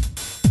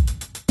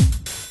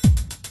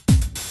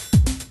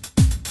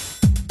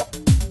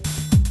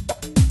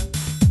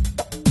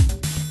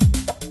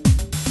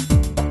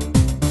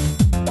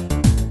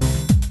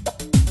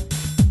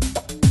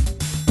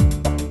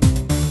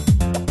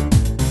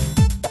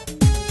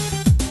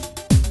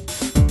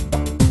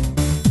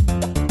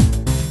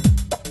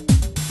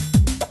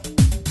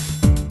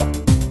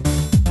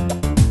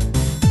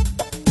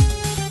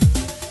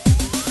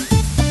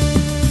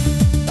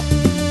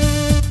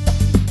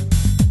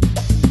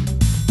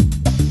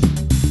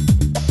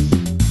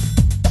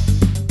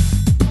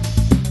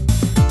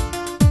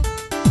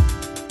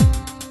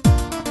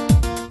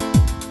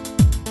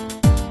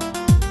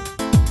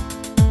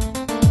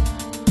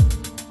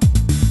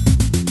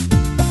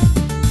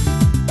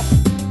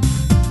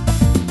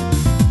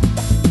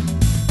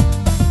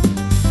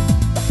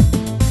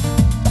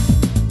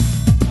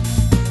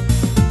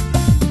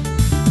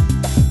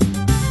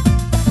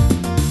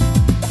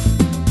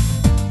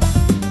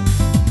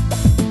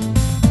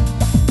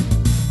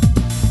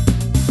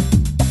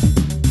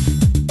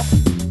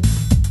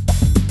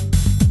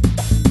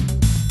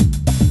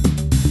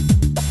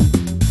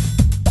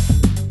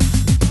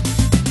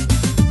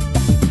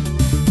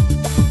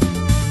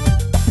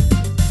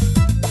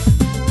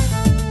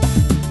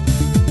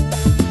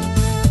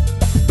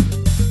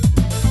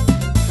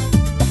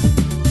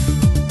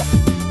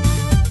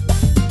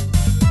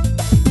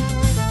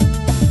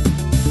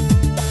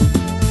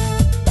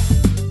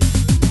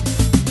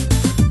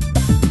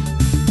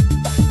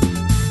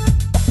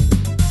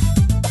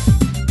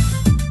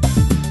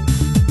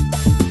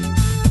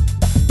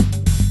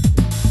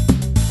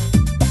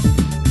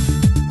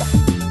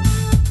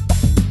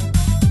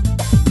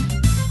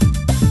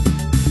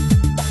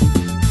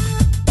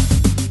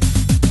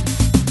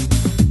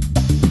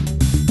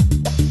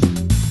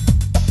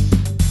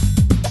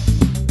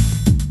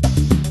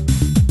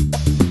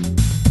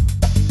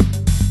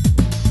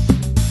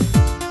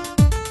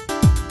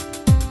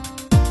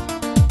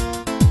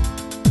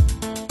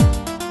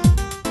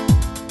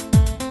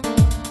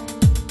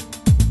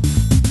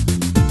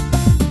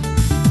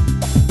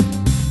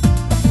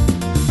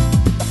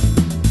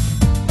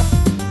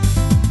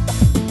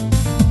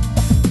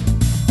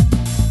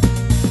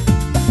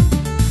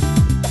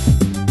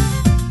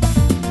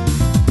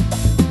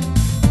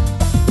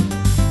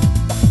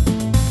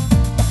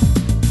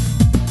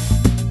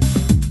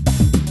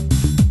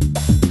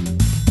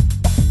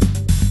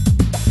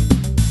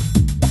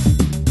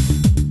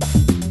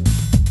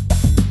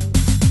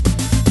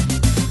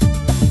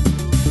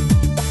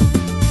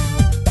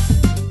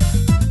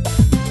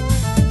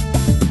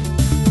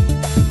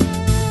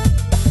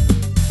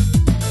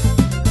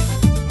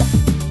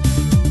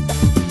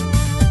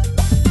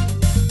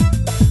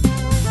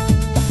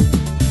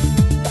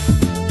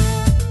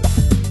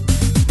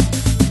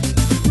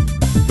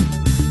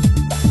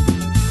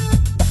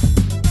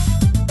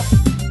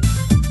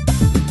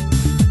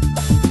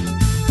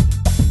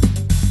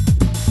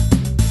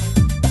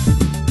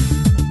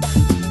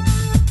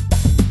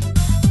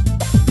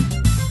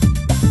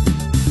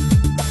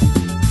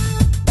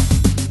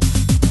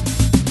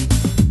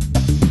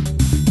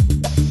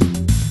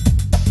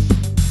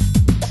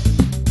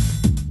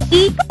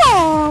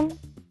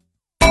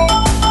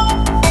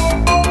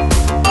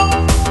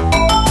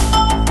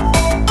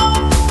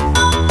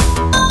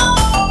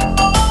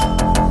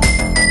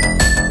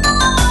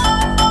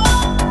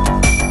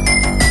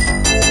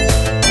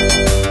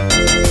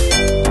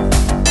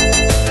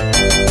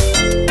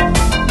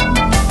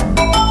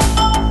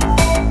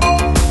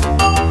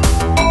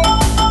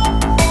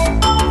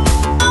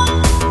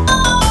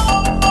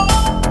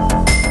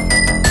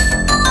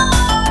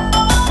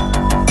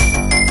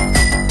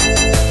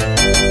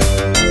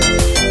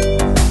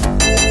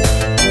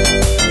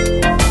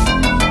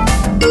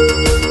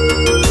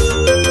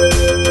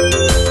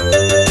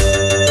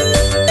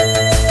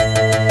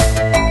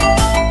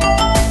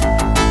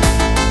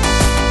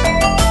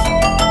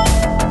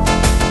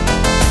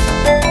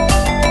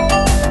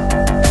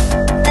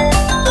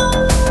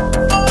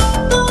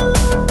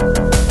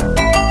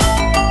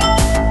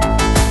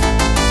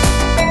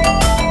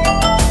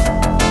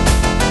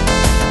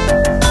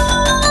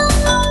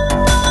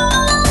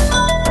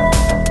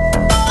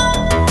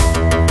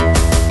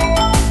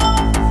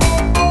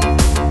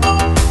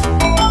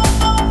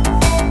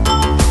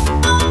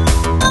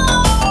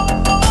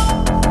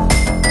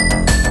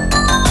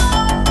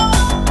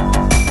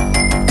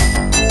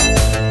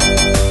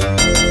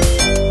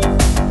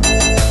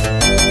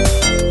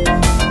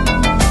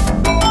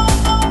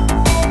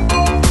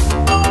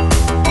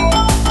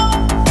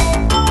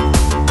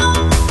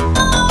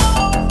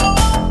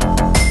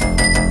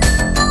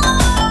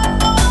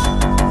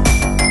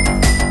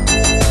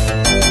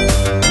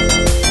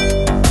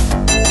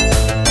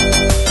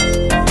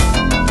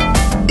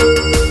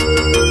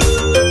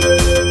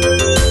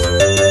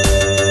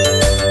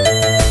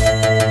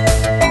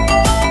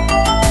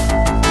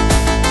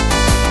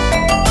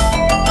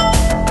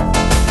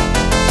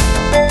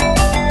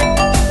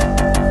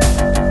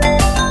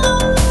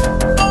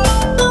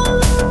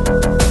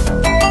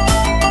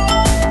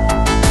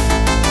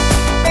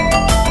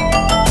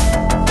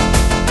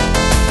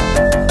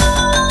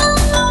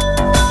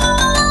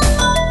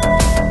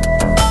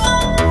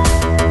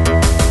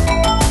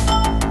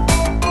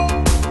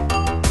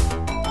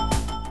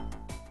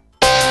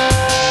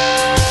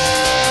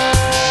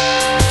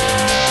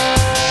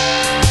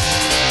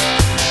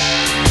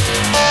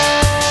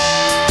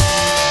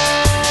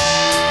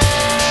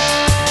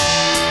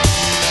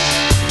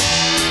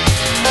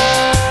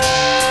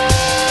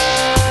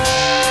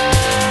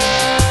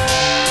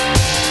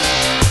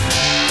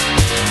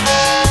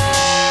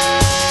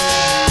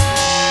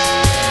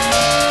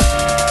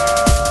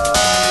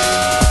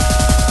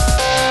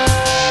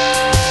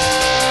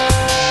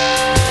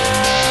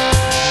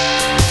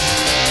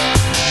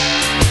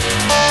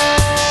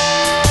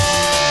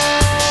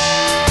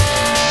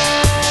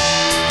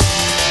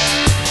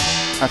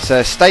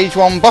 That's Stage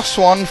 1, Boss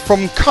 1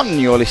 from Con.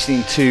 You're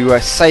listening to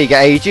Sega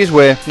Ages.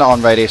 We're not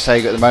on Radio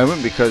Sega at the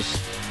moment because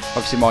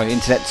obviously my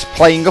internet's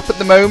playing up at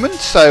the moment.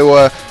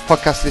 So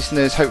podcast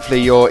listeners,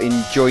 hopefully you're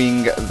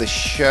enjoying the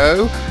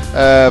show.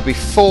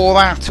 Before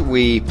that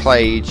we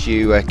played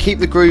you Keep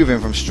the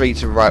Groovin' from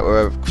Streets of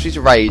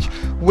Rage.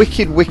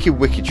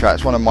 Wicked track.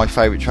 It's one of my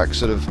favourite tracks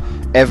sort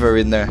of ever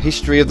in the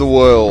history of the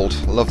world.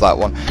 I love that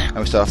one. And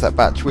we start off that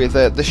batch with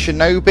the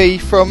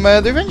Shinobi from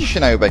the Revenge of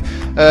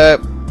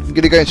Shinobi. I'm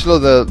going to go into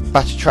another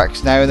batch of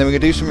tracks now, and then we're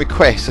going to do some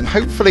requests, and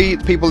hopefully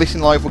the people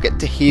listening live will get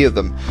to hear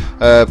them.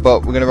 But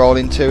we're going to roll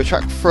into a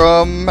track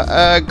from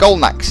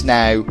Golnax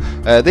now.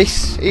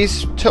 This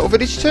is Turtle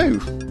Village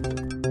 2.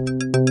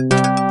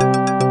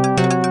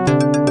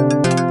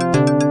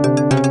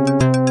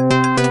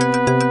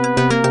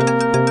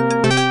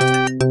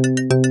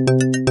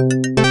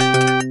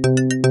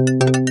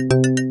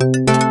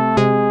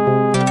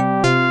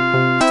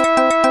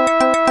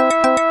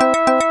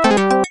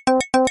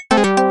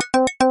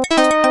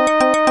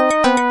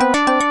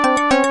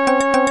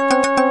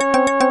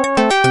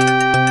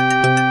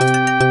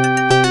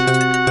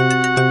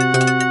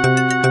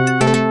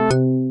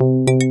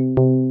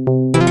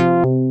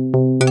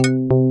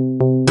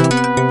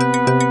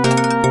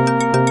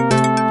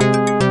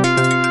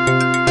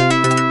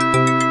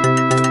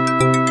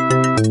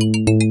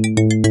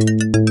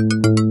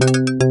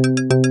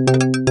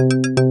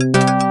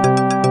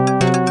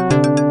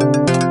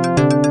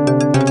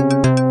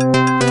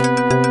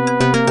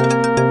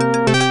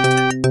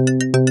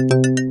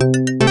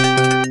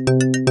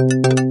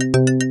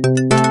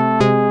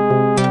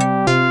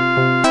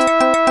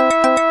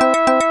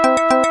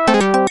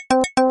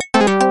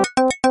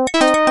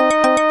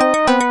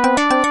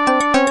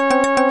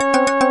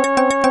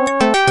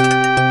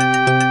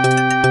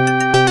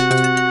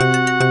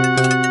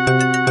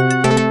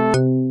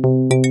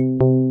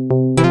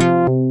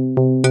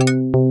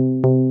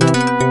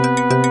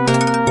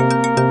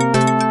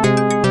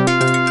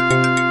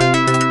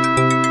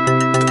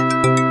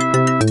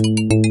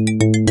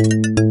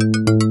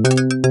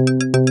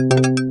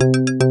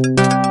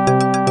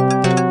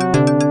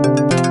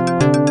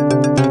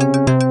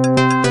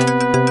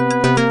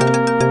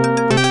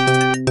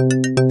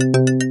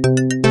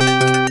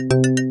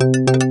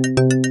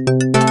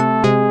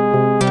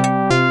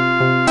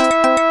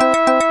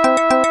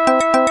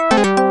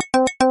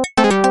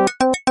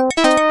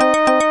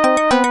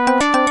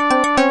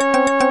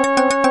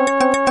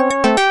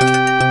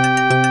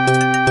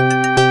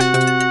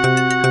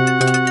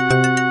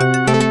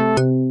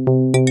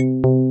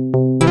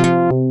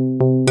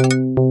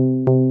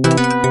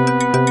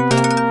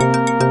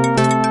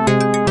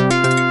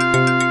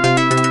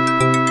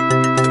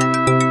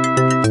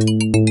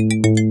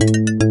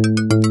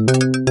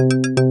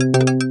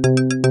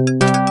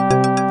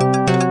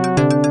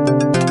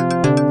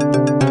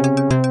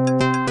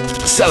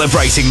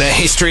 Celebrating the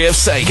history of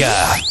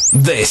Sega.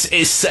 This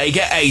is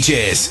Sega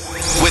Ages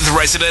with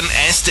Resident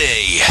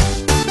SD.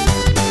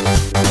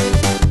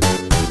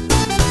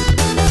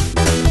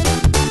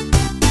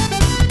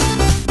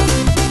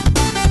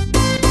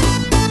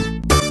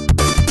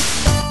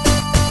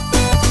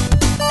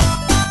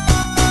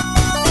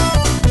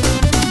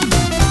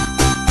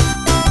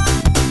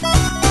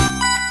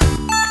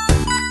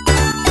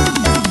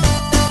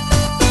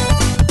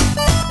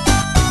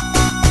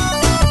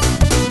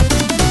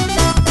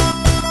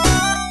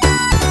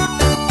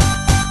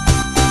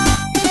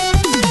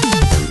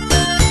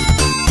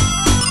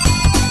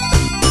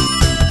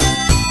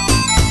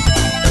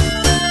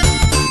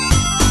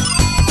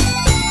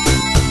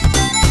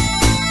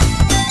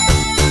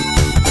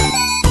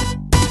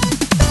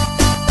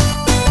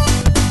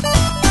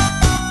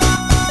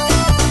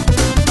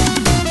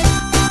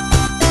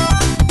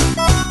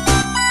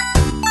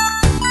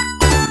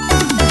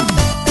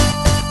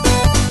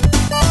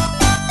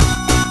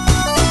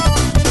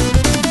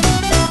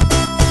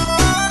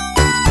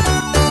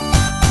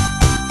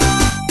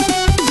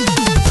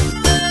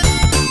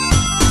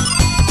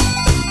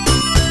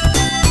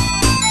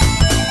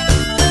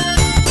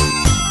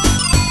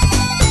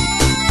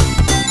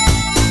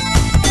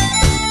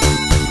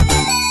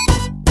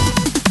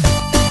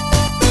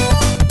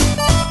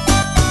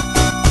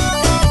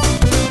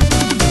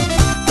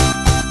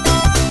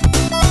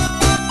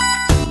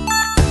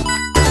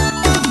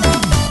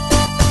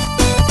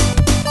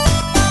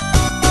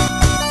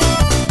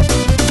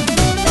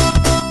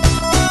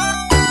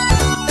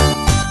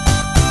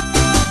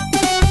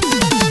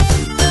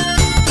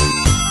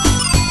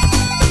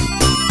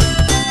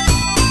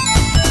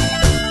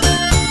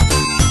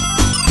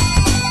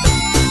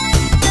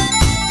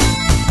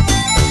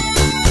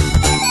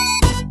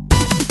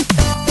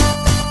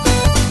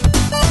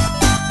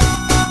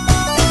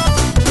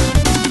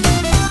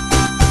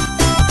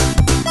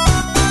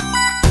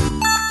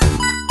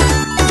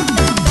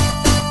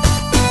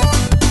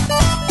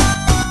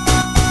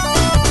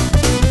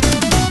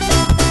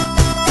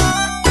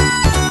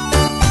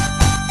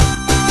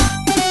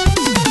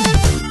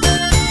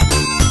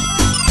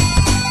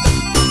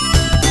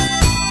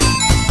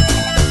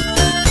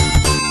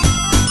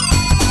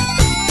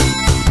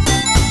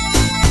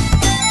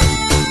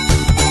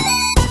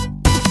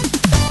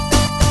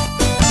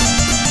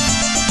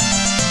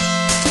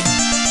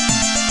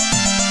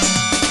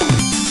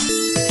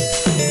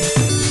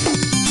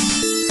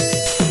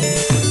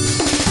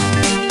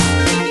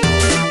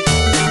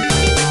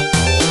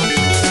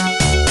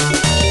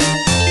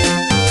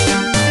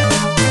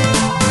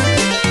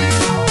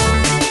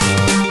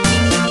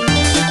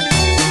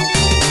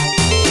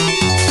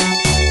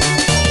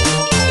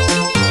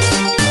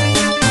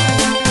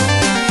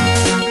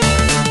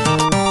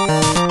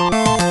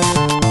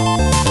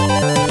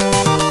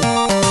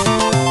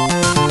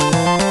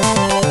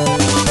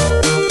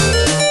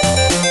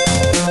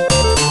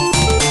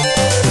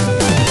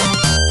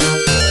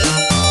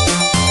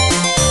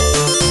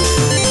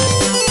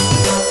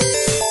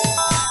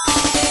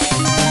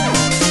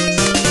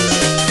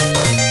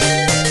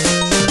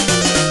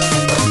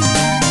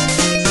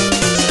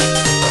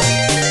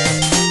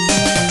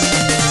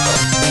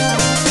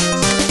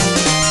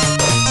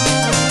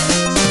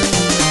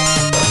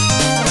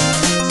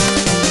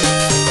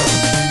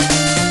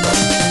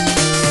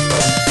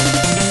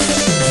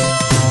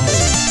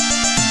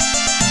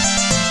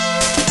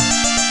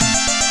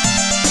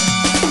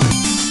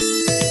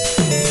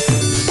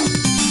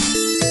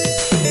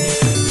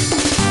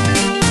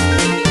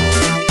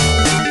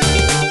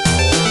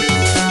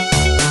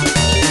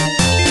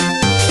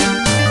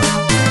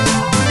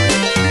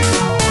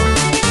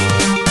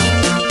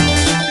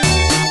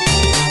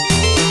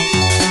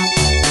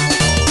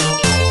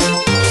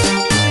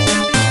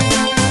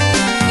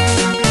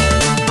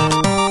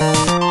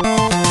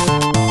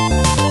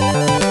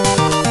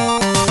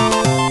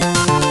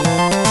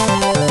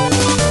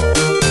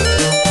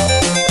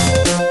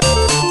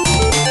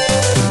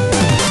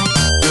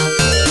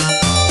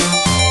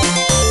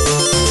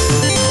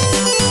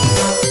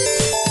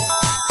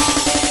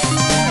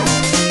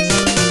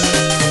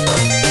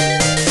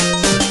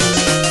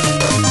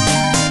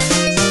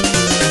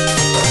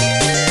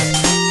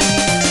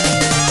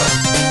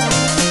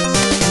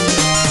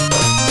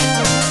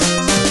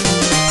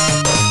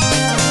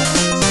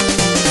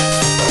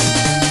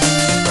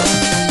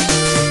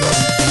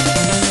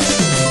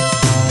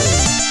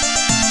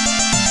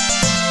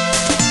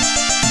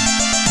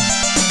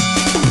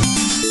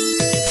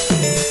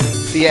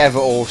 the ever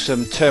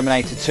awesome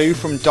Terminator 2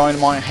 from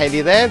Dynamite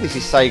Headdy there. This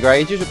is Sega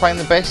Ages. We're playing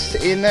the best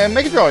in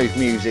Mega Drive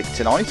music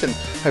tonight, and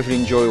hopefully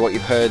enjoy what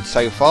you've heard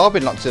so far.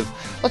 Been lots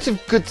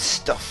of good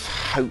stuff,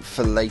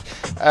 hopefully.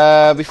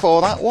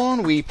 Before that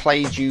one, we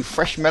played you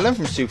Fresh Melon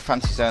from Super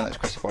Fantasy Zone. That's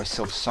created by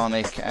Silver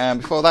Sonic.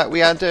 And before that, we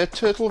had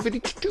Turtle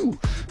Village 2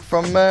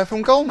 from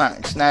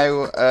Golnax.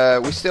 Now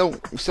we're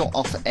still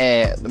off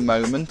air at the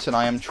moment, and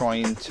I am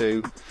trying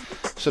to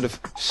sort of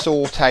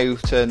sort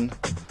out an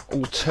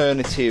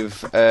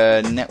alternative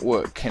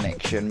network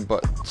connection,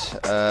 but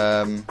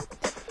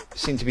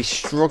seem to be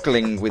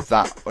struggling with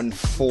that,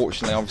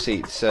 unfortunately. Obviously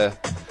it's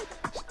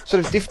sort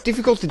of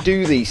difficult to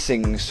do these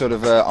things sort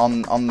of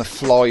on the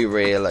fly,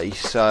 really,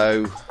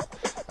 so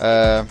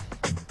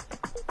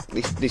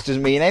this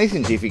doesn't mean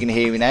anything to you if you can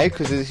hear me now,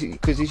 because this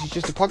is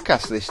just a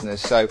podcast, listeners.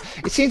 So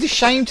it seems a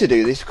shame to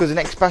do this because the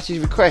next batch is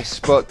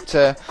requests, but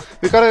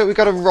we've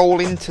got to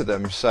roll into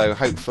them. So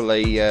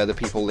hopefully the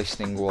people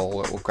listening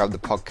will grab the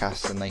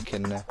podcast and they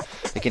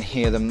can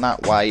hear them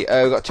that way.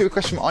 We've got 2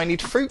 requests from I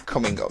Need Fruit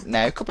coming up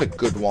now, a couple of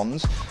good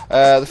ones.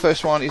 The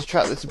first one is a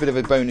track that's a bit of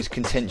a bonus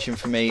contention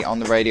for me on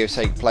the Radio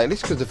Sega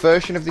playlist, because the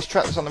version of this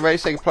track that's on the Radio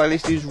Sega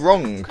playlist is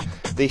wrong.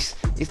 This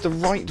is the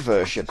right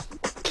version.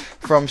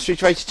 From Street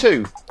Fighter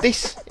 2,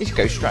 this is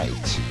Go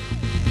Straight.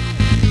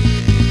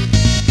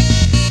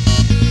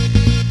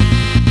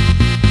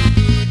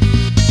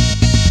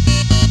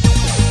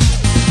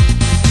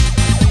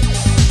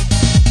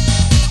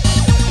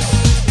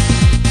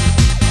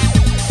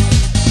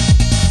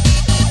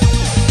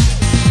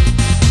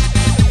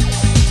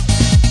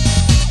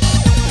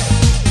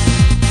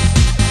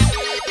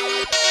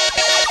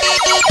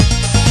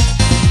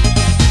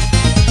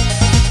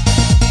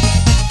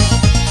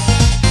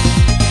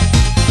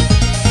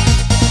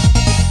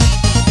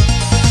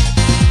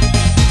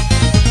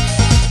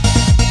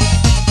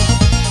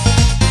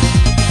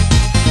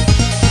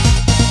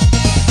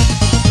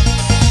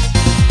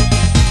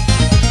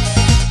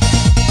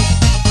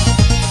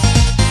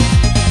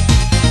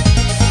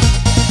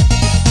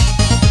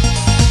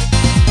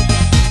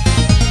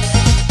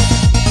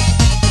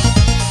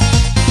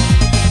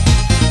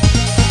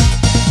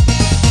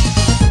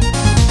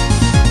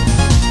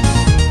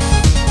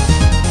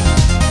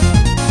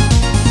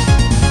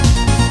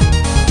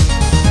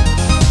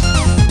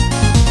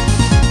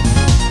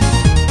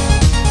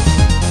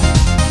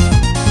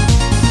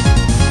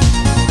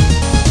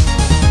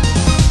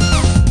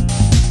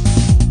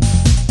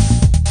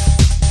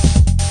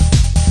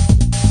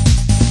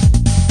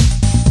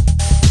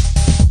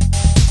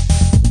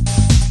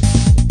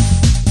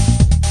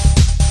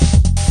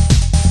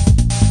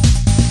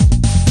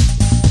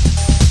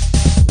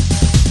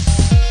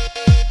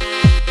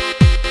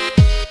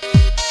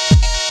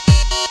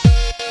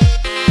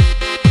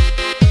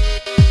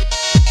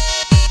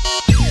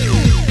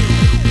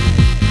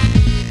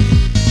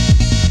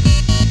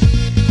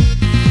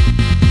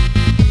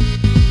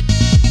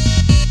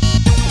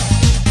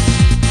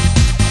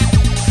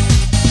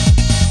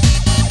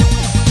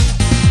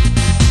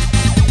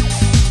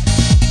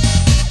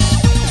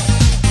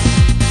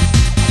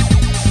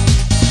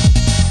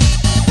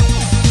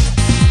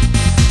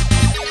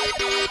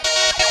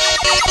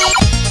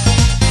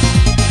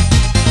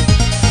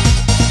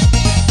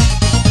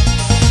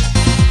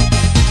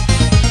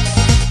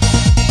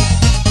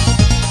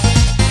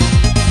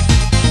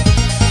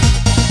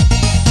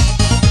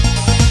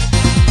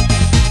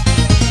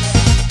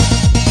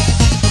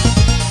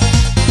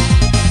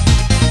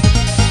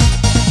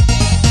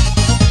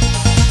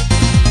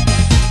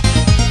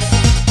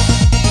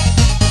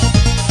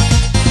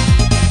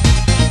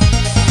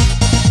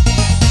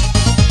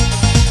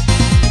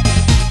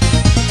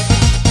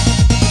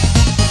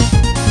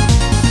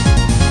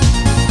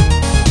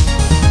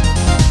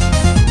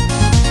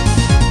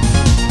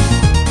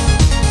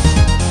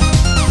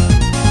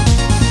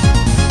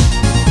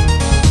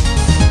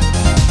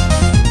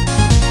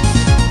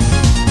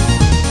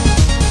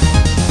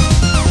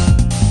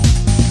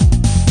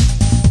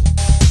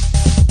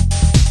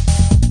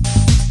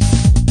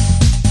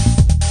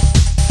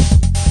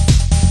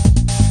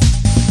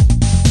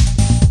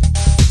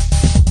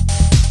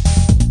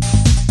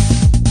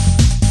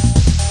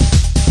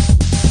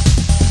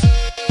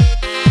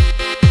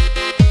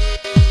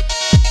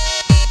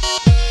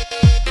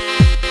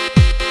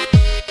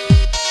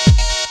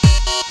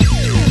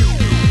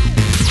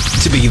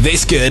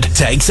 This good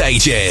takes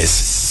ages.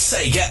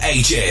 Sega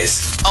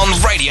Ages on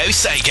Radio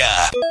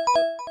Sega.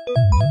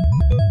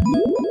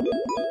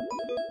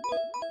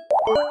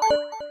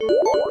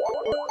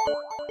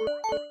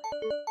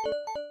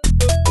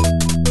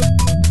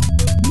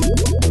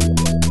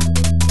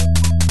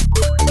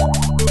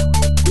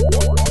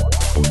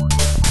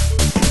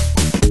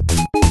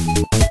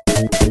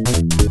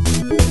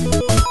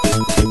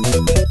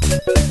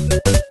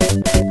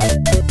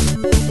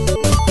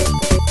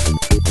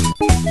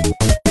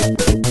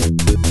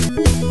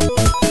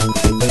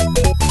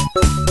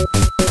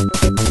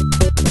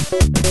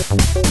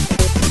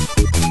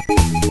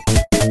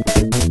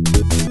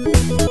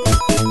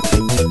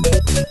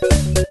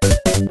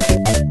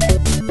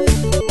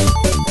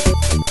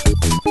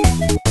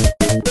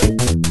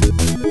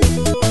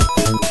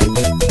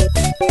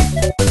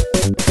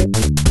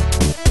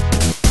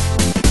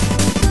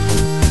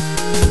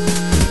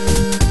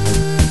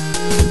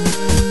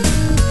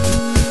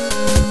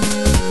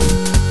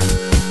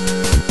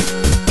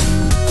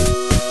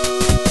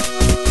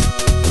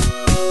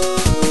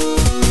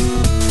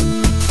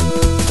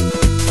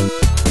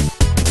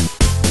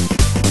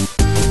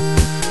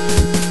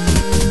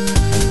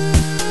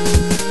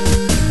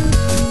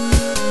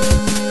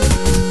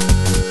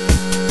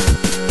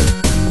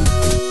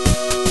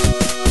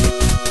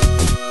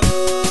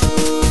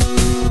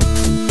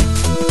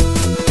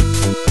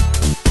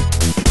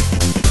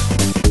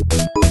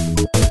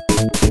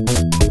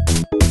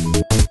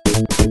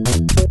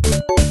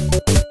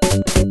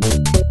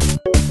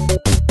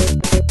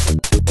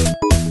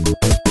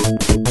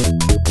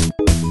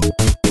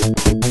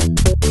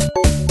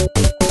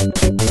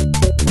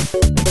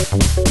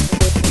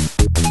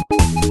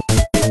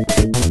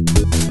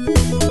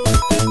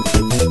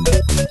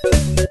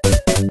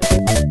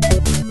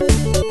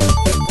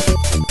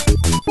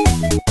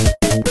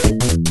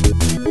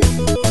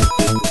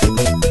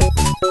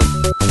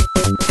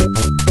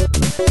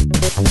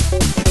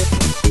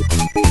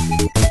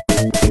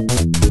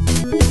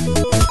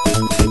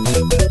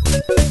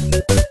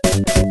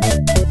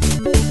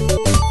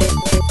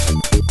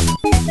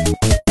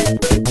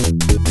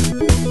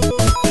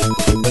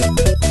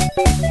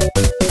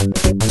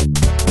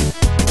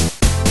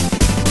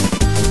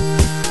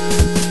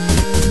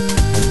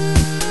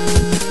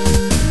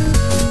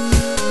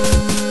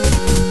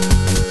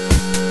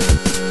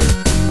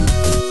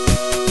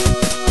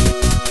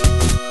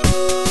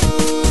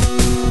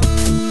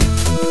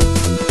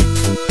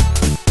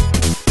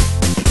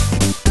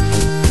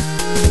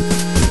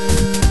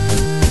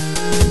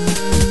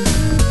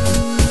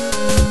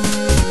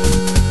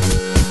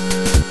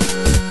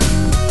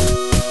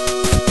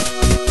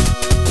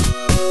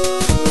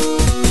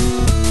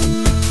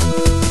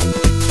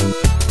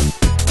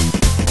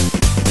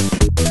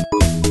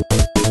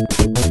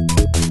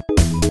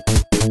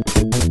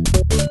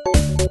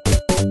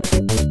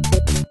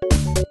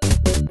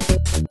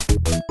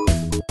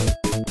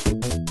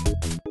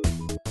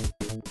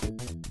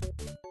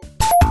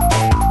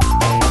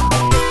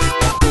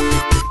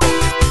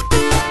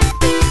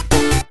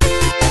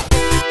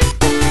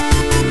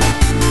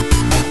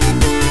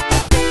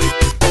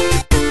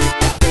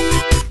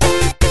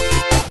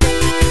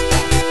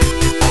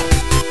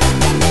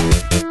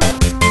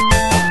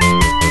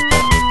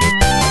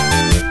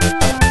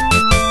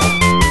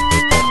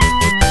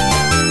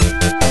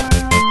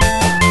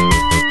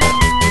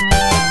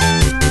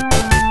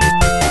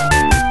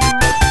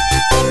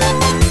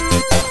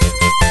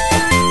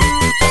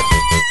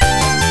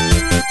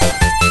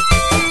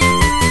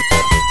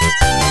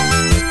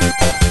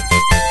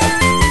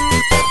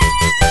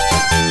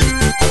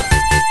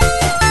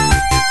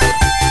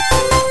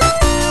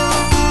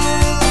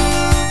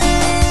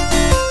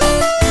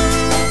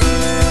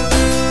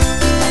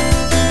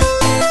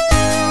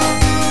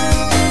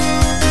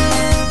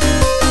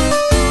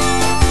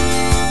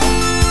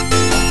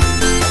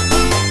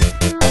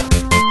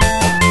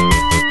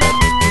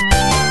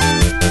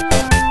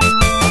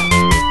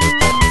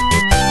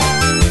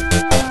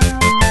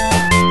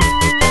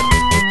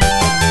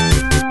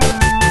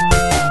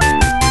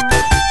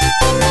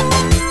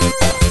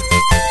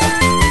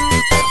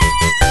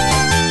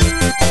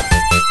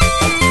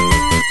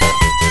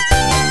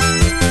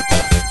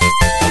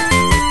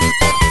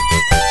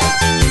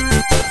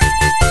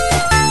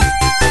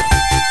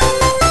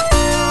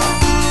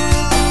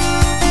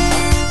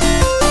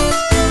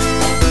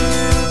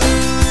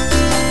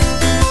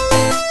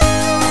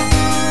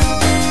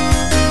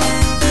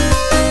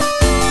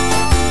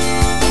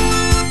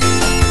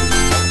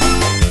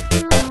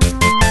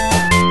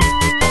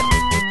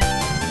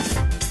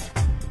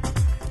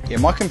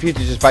 My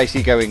computer's just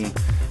basically going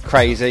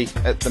crazy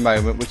at the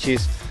moment, which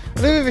is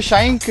a little bit of a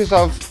shame because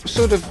I've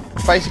sort of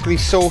basically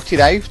sorted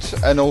out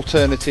an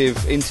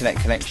alternative internet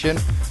connection,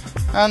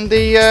 and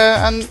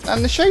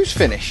the show's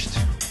finished.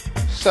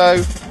 So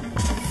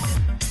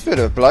it's a bit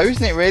of a blow,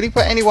 isn't it, really?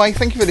 But anyway,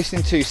 thank you for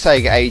listening to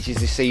Sega Ages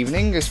this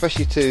evening,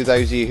 especially to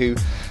those of you who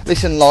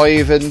listen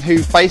live and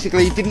who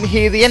basically didn't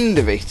hear the end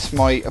of it.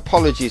 My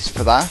apologies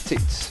for that.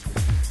 It's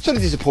sort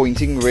of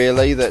disappointing,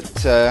 really,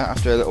 that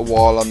after a little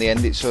while on the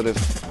end, it sort of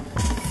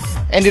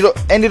ended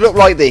up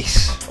like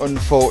this,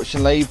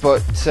 unfortunately.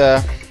 But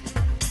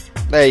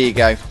there you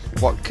go.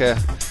 What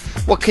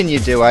can you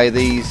do, eh?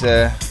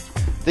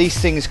 These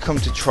things come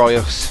to try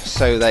us,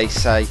 so they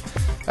say.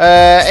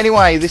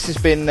 Anyway, this has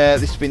been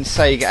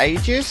Sega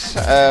Ages.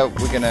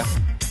 We're gonna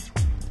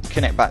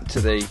connect back to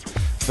the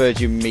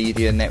Virgin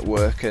Media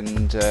Network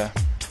and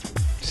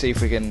see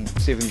if we can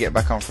get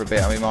back on for a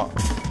bit. I mean,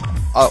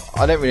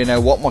 I don't really know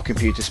what my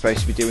computer's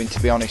supposed to be doing,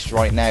 to be honest.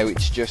 Right now,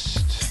 it's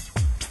just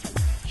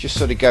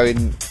sort of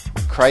going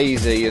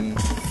crazy and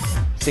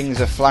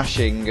things are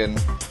flashing and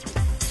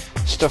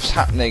stuff's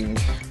happening.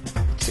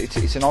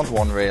 It's an odd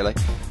one, really.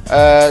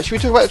 Should we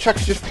talk about the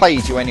tracks I just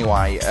played you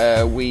anyway?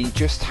 We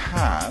just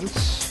had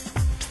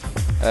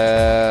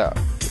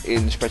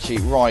in the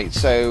spreadsheet, right,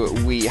 so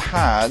we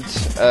had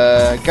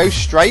Go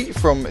Straight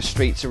from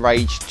Streets of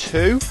Rage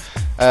 2,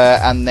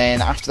 and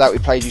then after that we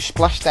played you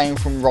Splashdown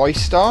from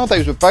Rystar.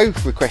 Those were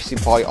both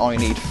requested by I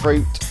Need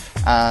Fruit.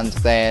 And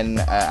then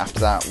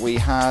after that we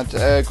had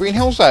Green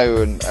Hill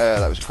Zone,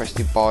 that was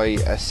requested by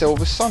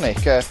Silver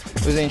Sonic.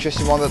 It was an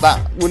interesting one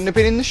that wouldn't have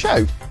been in the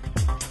show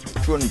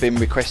if it wouldn't have been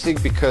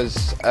requested,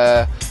 because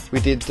we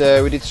did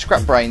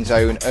Scrap Brain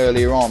Zone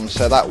earlier on,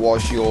 so that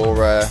was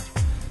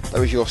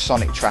your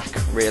Sonic track,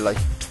 really,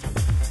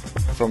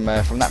 from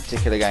that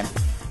particular game.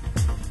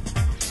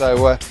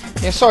 So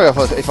yeah, sorry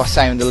if I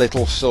sound a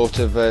little sort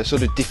of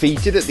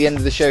defeated at the end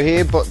of the show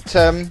here, but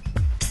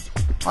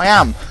I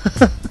am.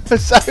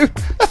 So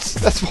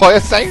that's why I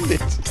sound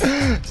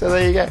it. So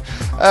there you go.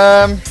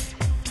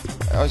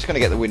 I was going to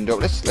get the window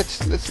up.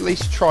 Let's at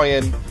least try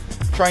and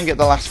get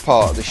the last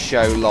part of the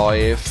show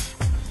live,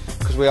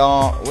 because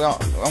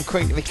I'm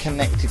currently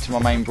connected to my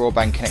main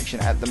broadband connection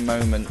at the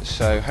moment.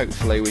 So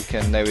hopefully we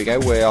can. There we go.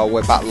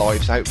 We're back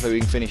live. So hopefully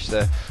we can finish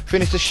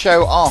the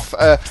show off.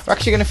 We're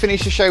actually going to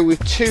finish the show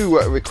with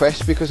 2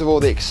 requests because of all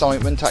the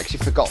excitement. I actually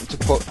forgot to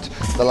put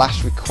the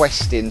last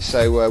request in,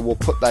 so we'll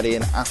put that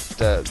in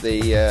after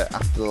the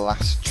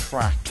last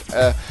track.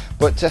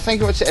 But thank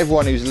you very much to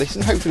everyone who's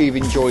listened. Hopefully you've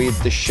enjoyed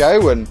the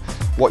show and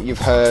what you've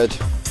heard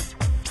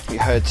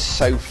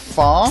so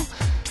far.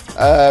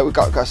 We've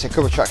got a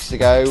couple of tracks to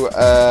go.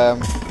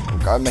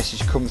 We've got a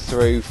message come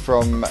through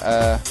from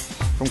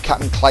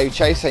Captain Cloud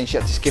Chase saying she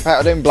had to skip out.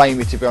 I don't blame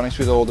you, to be honest,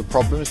 with all the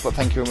problems, but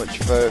thank you very much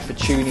for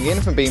tuning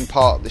in, for being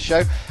part of the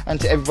show, and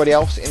to everybody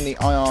else in the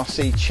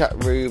IRC chat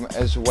room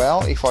as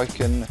well. If I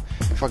can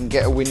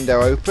get a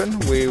window open,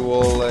 we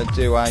will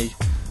do a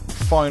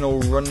final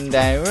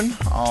rundown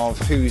of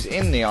who's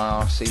in the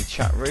IRC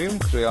chat room,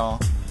 because we are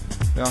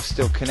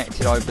still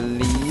connected, I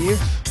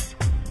believe.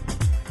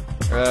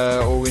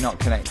 Or we're not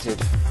connected?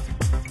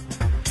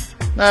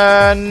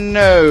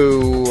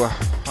 No.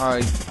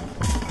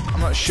 I'm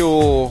not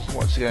sure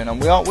what's going on.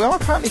 We are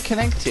apparently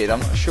connected.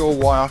 I'm not sure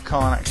why I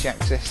can't actually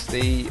access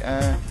the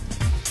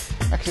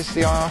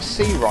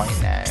IRC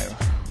right now.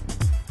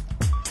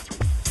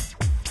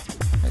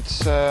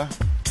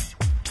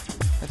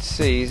 Let's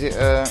see. Is it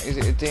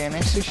a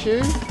DNS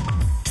issue?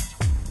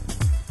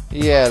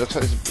 Yeah, looks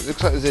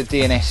like there's a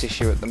DNS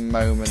issue at the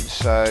moment.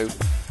 So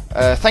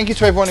thank you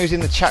to everyone who's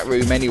in the chat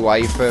room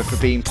anyway for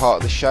being part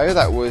of the show.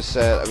 That was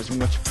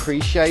much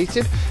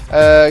appreciated.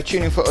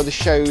 Tune in for other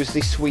shows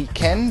this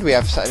weekend. We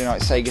have Saturday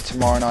Night Sega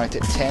tomorrow night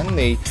at 10,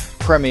 the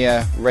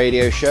premiere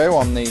radio show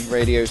on the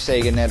Radio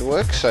Sega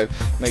network, so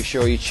make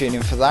sure you tune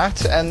in for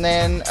that. And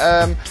then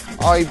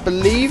I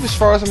believe, as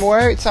far as I'm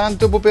aware, it's our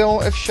double bill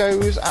of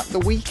shows at the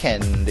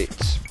weekend.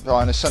 It's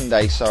on a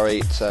Sunday, sorry,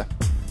 it's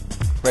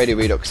Radio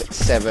Redux at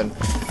 7,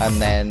 and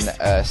then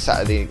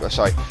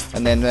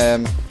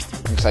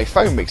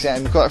Phone Mix,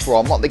 and we've got that for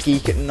I'm Not the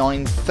Geek at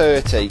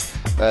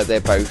 9:30.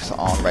 They're both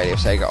on Radio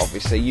Sega,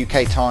 obviously.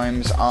 UK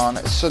times on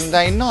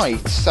Sunday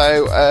night.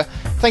 So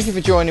thank you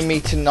for joining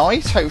me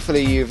tonight.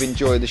 Hopefully you've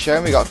enjoyed the show,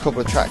 and we've got a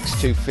couple of tracks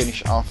to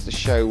finish off the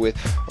show with.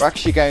 We're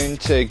actually going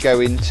to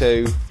go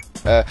into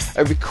a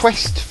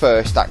request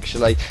first,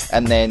 actually,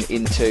 and then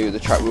into the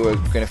track we were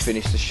going to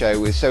finish the show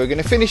with. So we're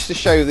going to finish the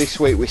show this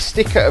week with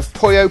Sticker of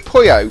Puyo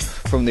Puyo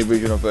from the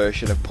original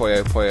version of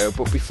Puyo Puyo,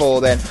 but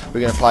before then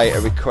we're going to play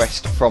a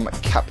request from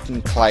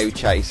Captain Cloud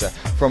Chaser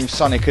from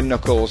Sonic &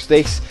 Knuckles.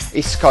 This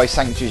is Sky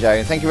Sanctuary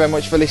Zone. Thank you very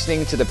much for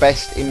listening to the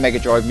best in Mega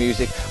Drive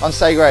music on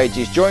Sega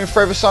Ages. Join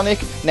Forever Sonic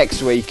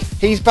next week.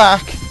 He's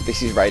back.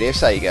 This is Radio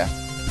Sega.